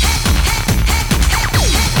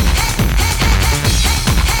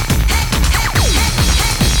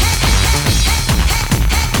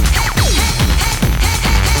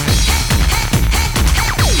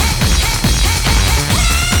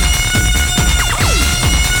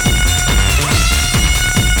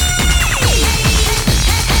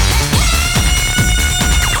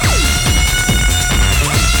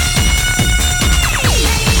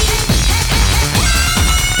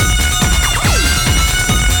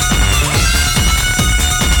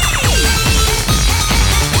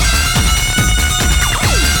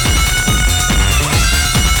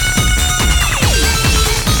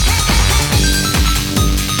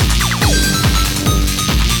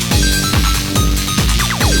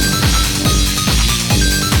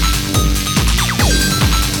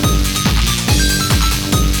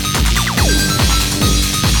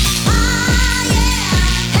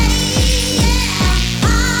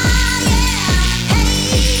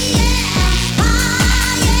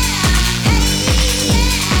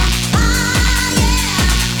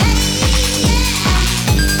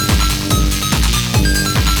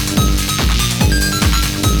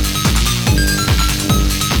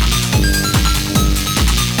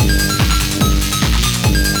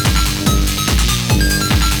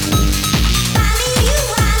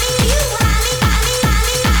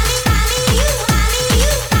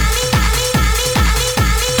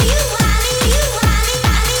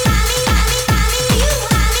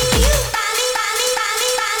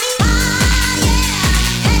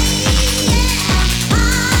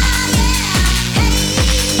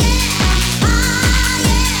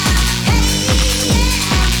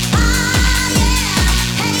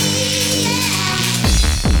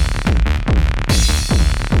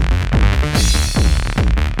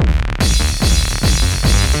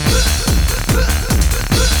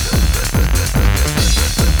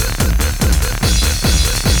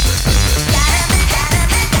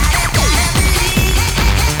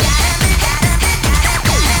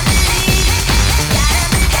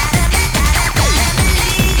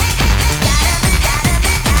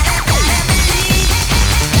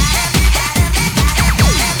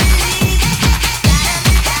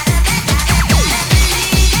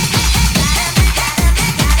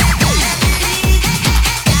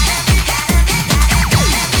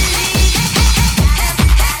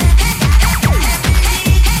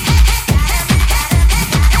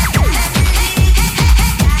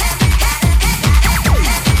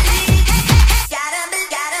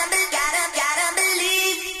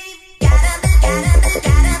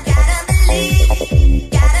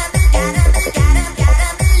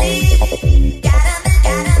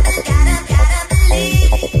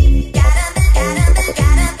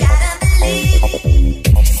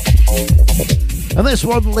 This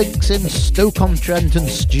one links in Stoke-on-Trent and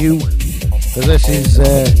Stew, because this is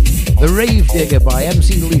The Rave Digger by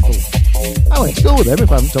MC Lethal. I went to school with him, if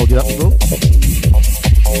I haven't told you that before.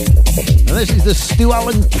 And this is the Stu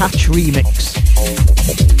Allen Catch remix.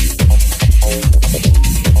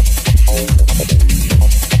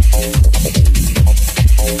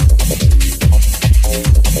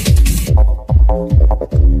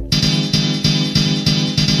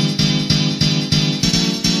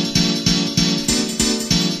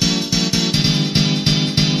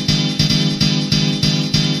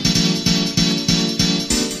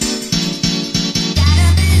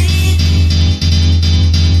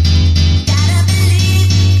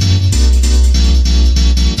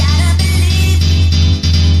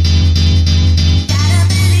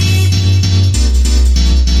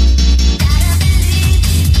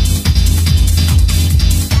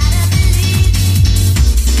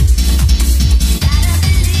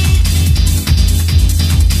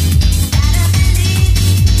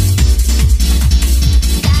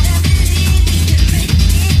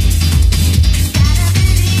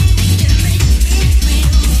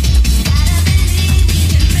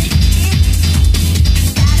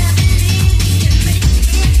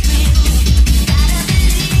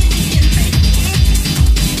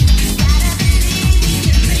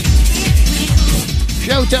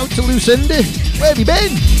 Shout out to Lucinda. Where have you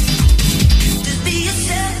been?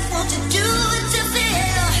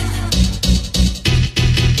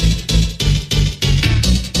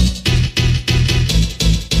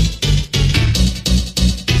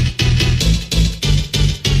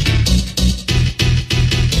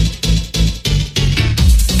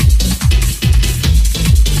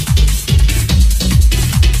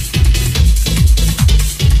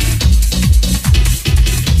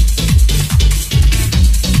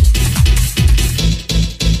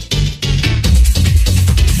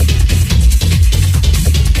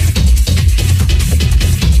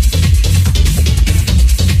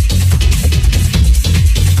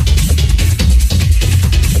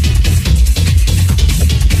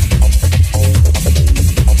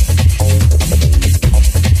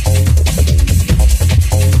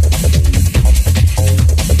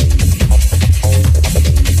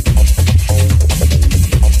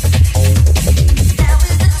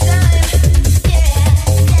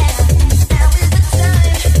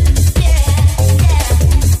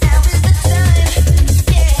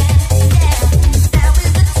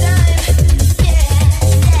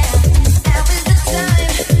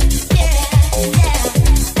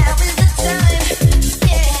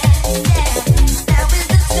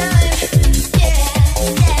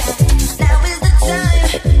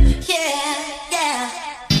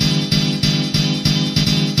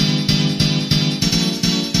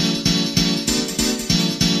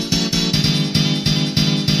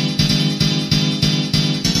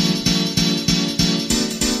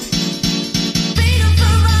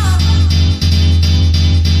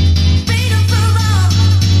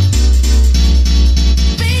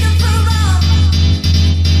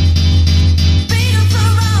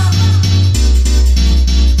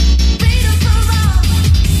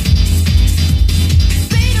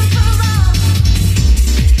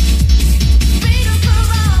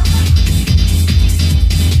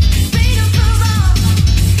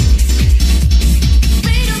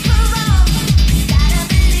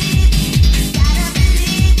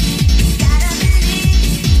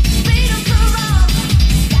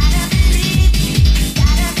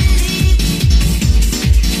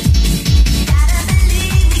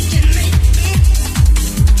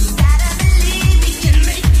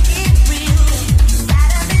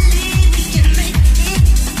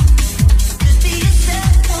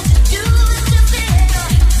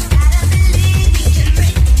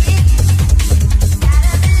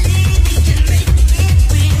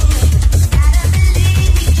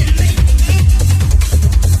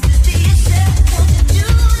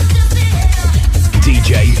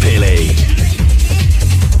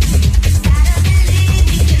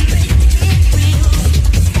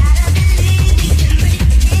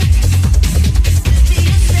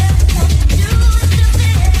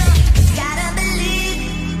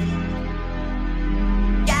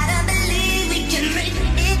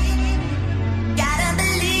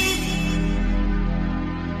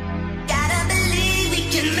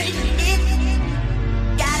 can make it.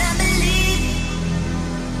 Gotta believe.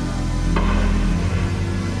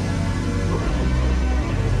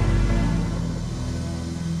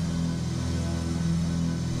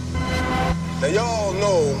 Now y'all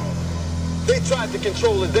know they tried to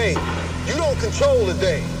control the day. You don't control the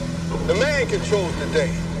day. The man controls the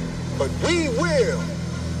day. But we will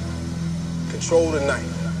control the night.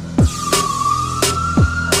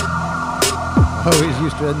 I always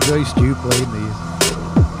used to enjoy Stu playing these.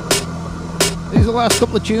 These are the last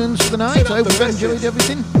couple of tunes for the night. I hope you've enjoyed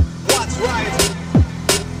everything. Watch right.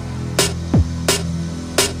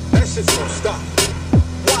 That shit's gonna stop.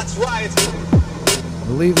 Watch right.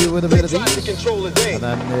 We'll leave you with a bit of They tried to these. control the day. And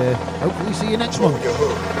then hopefully see you next month. Your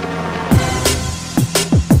hood.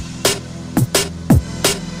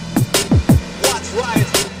 Watch right.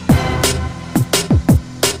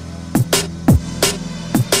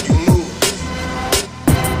 You move.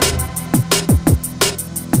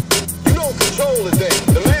 You don't control the day.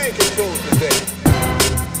 The man controls the day.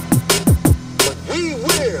 But we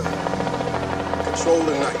will control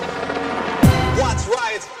the night. Watch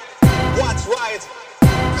right. Watch right.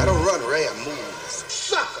 I don't run Ray, I move.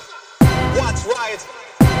 Sucker. Watch right.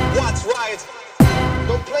 Watch right.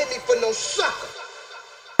 Don't blame me for no sucker.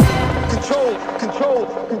 Control, control,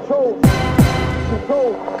 control.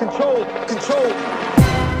 Control, control, control.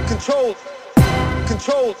 Control,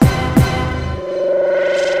 control.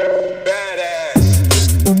 Badass.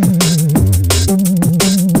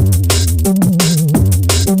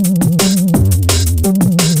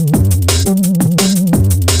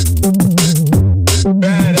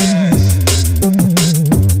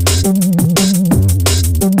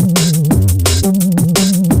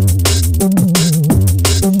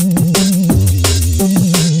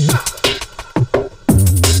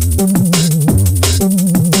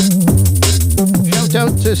 Shout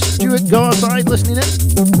out to Stuart Garside listening in.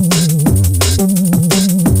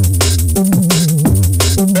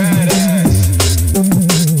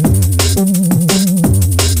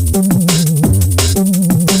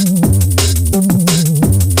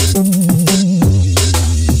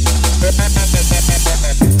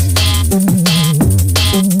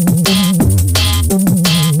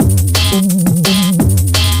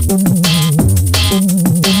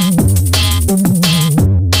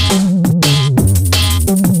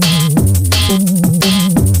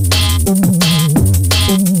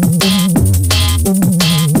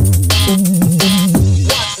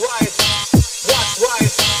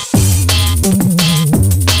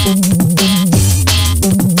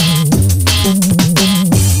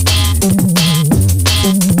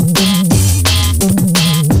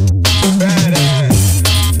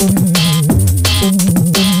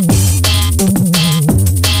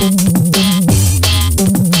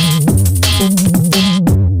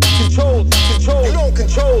 Control, control. You don't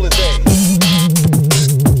control the day.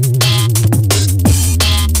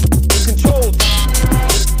 Control.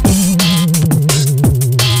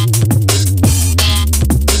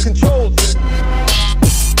 Control.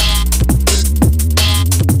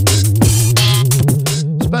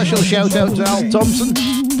 Special shout out to Al Thompson.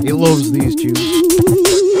 He loves these tunes. We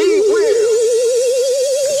will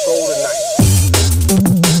control the night.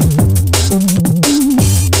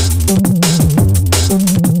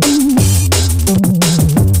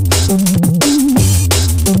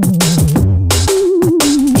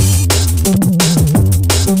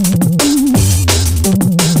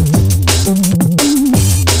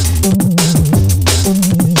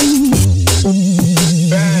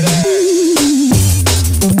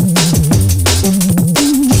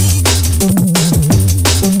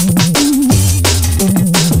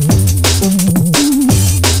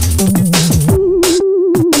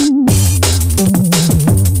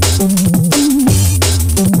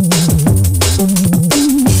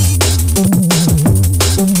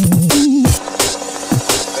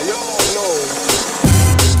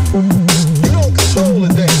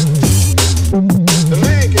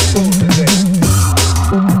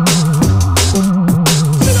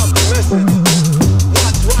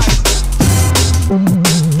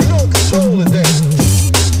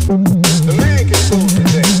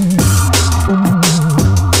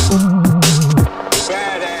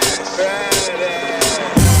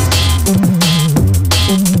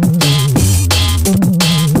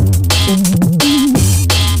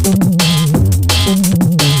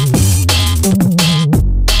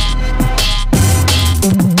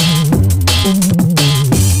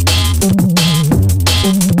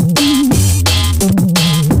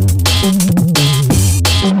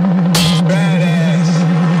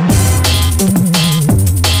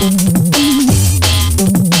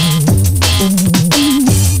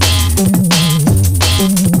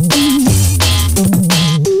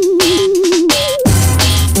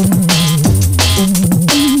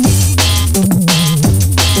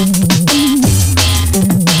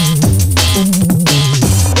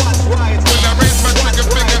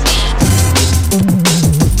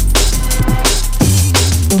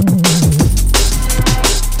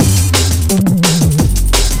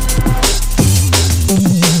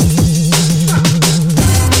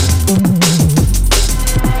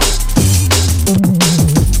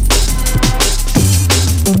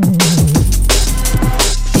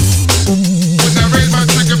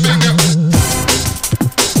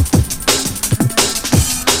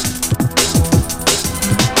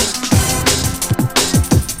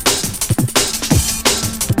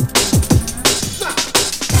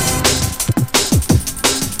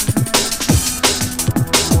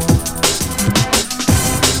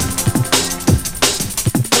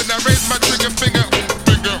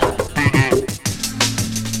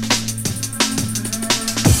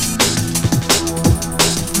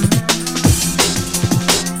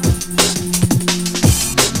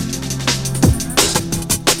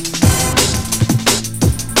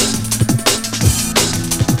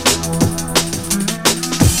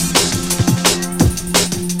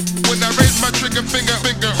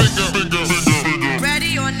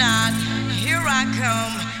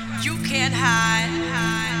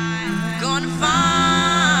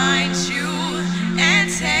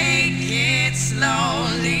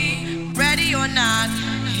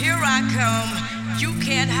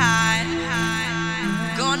 can't hide.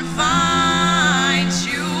 Gonna find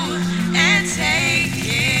you and take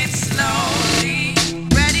it slowly.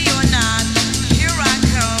 Ready or not, here I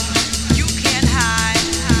come. You can't hide.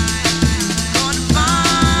 Gonna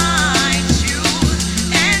find you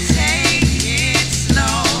and take it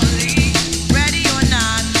slowly. Ready or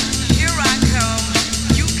not, here I come.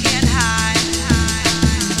 You can't hide.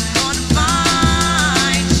 Gonna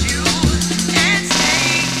find you and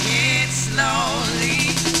take it slowly.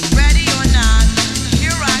 Ready or not,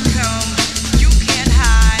 here I come. You can't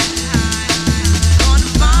hide. Gonna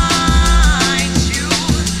find you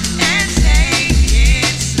and take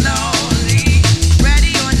it slowly.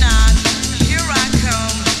 Ready or not, here I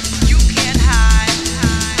come. You can't hide.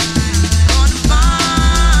 Gonna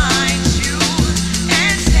find you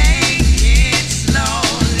and take it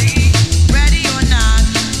slowly. Ready or not,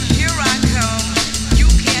 here I come. You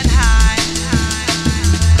can't hide.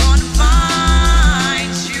 Gonna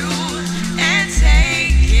find you and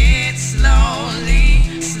take it slowly,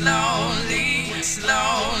 slowly,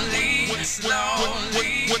 slowly, slowly.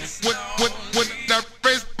 When I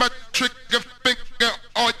raise my trigger finger,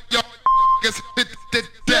 all y'all niggas hit the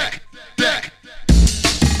deck.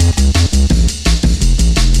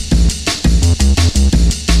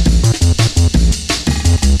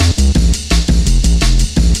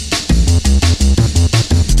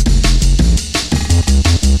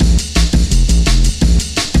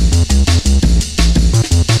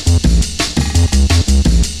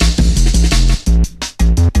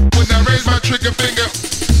 When I raise my trigger finger.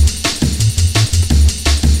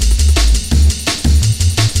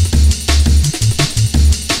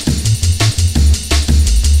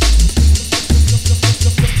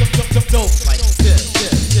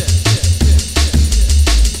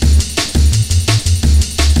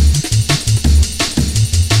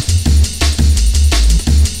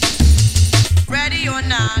 Ready or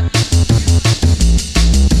not.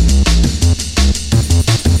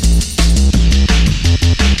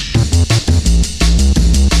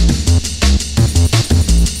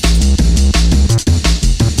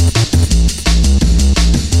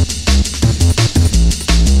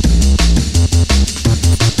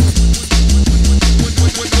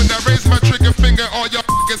 When I raise my trigger finger, all y'all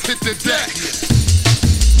niggas hit the deck.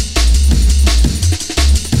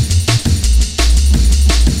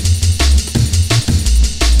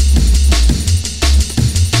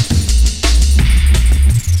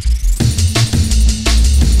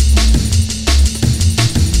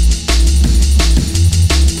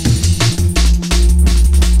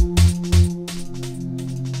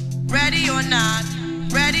 Ready or not,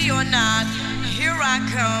 here I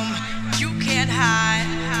come. You can't hide.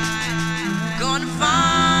 Gonna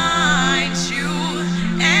find you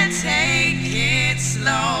and take it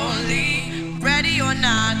slowly. Ready or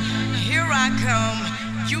not, here I come.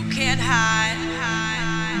 You can't hide.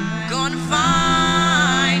 Gonna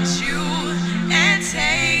find you and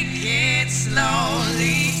take it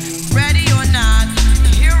slowly. Ready or not,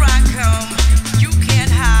 here I come. You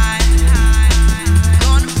can't hide.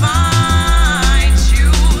 Gonna find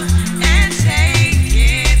you and take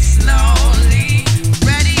it slowly.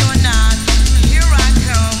 Ready or not, here I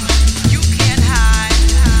come. You can't hide.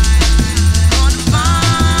 Gonna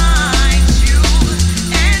find you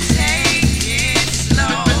and take it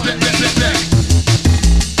slowly.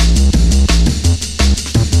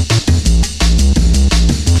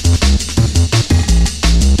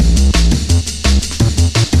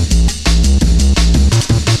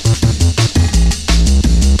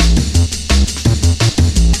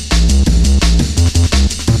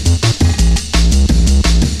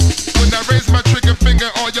 When I raise my trigger finger,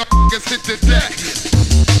 all y'all niggas hit the deck.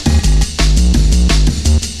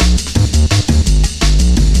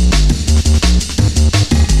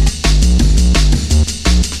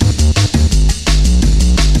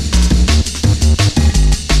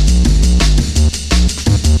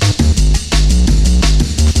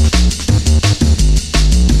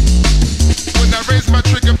 When I raise my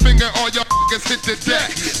trigger finger, all y'all niggas hit the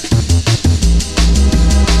deck.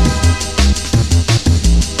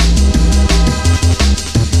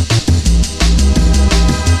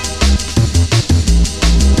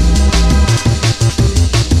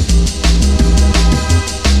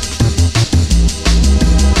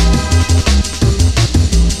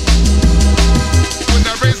 When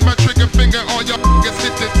I raise my trigger finger, all y'all niggas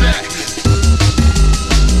hit the deck.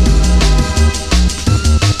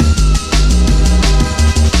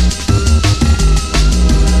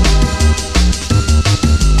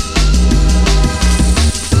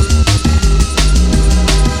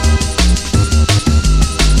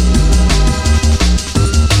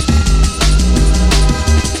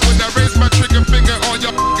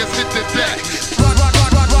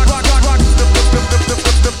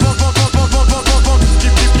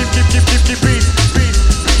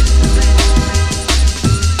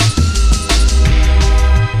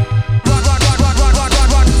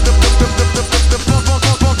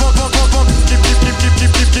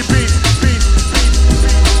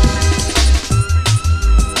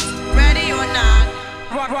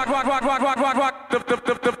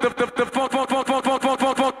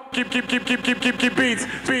 Keep beats.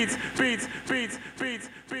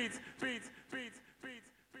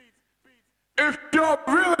 If you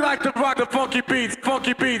really like to rock the funky beats,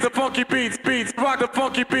 rock the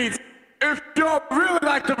funky beats. If you really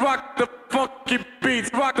like to rock the funky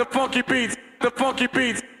beats, rock the funky beats.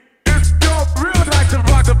 If you really like to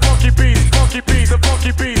rock the funky beats, the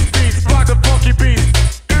funky beats, rock the funky beats.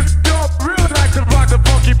 If you really like to rock the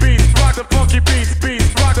funky beats, rock the funky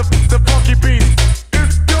beats, rock the funky beats. If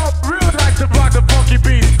you really like to rock the funky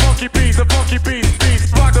beats, the funky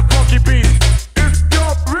beats, rock the funky beats. If you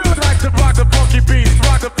really like to rock the funky beats,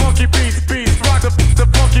 rock the funky beats, rock the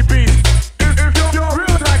funky beats. If you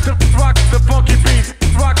really like to rock the funky beats,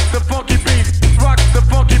 rock the funky beats, rock the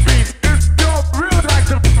funky beats. If you really like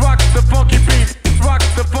to rock the funky beats, rock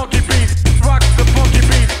the funky beats, rock the funky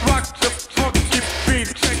beats, rock the funky beats.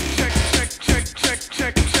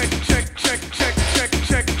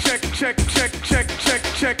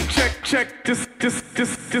 Check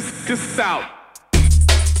this out.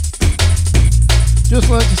 Just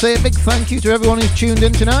like to say a big thank you to everyone who's tuned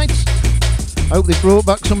in tonight. Hope they brought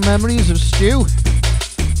back some memories of Stu.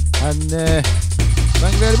 And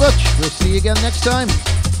thank you very much. We'll see you again next time.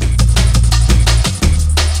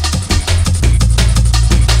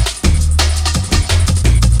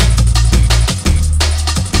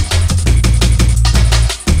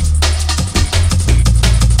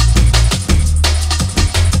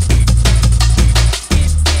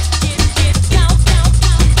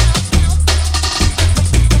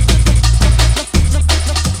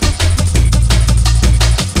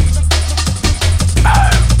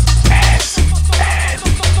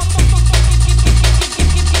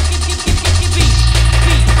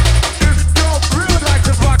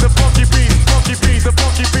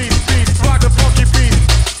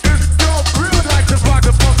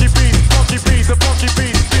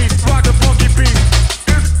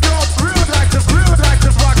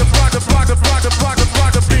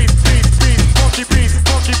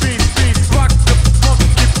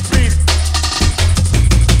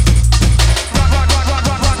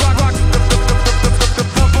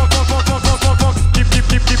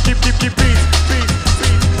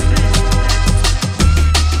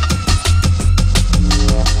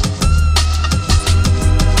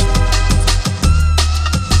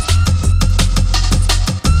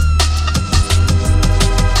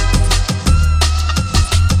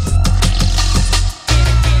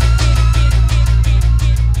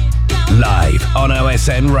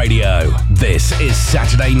 OSN Radio. This is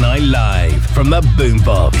Saturday Night Live from the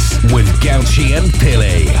Boombox with Gouchy and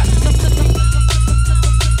Pilly.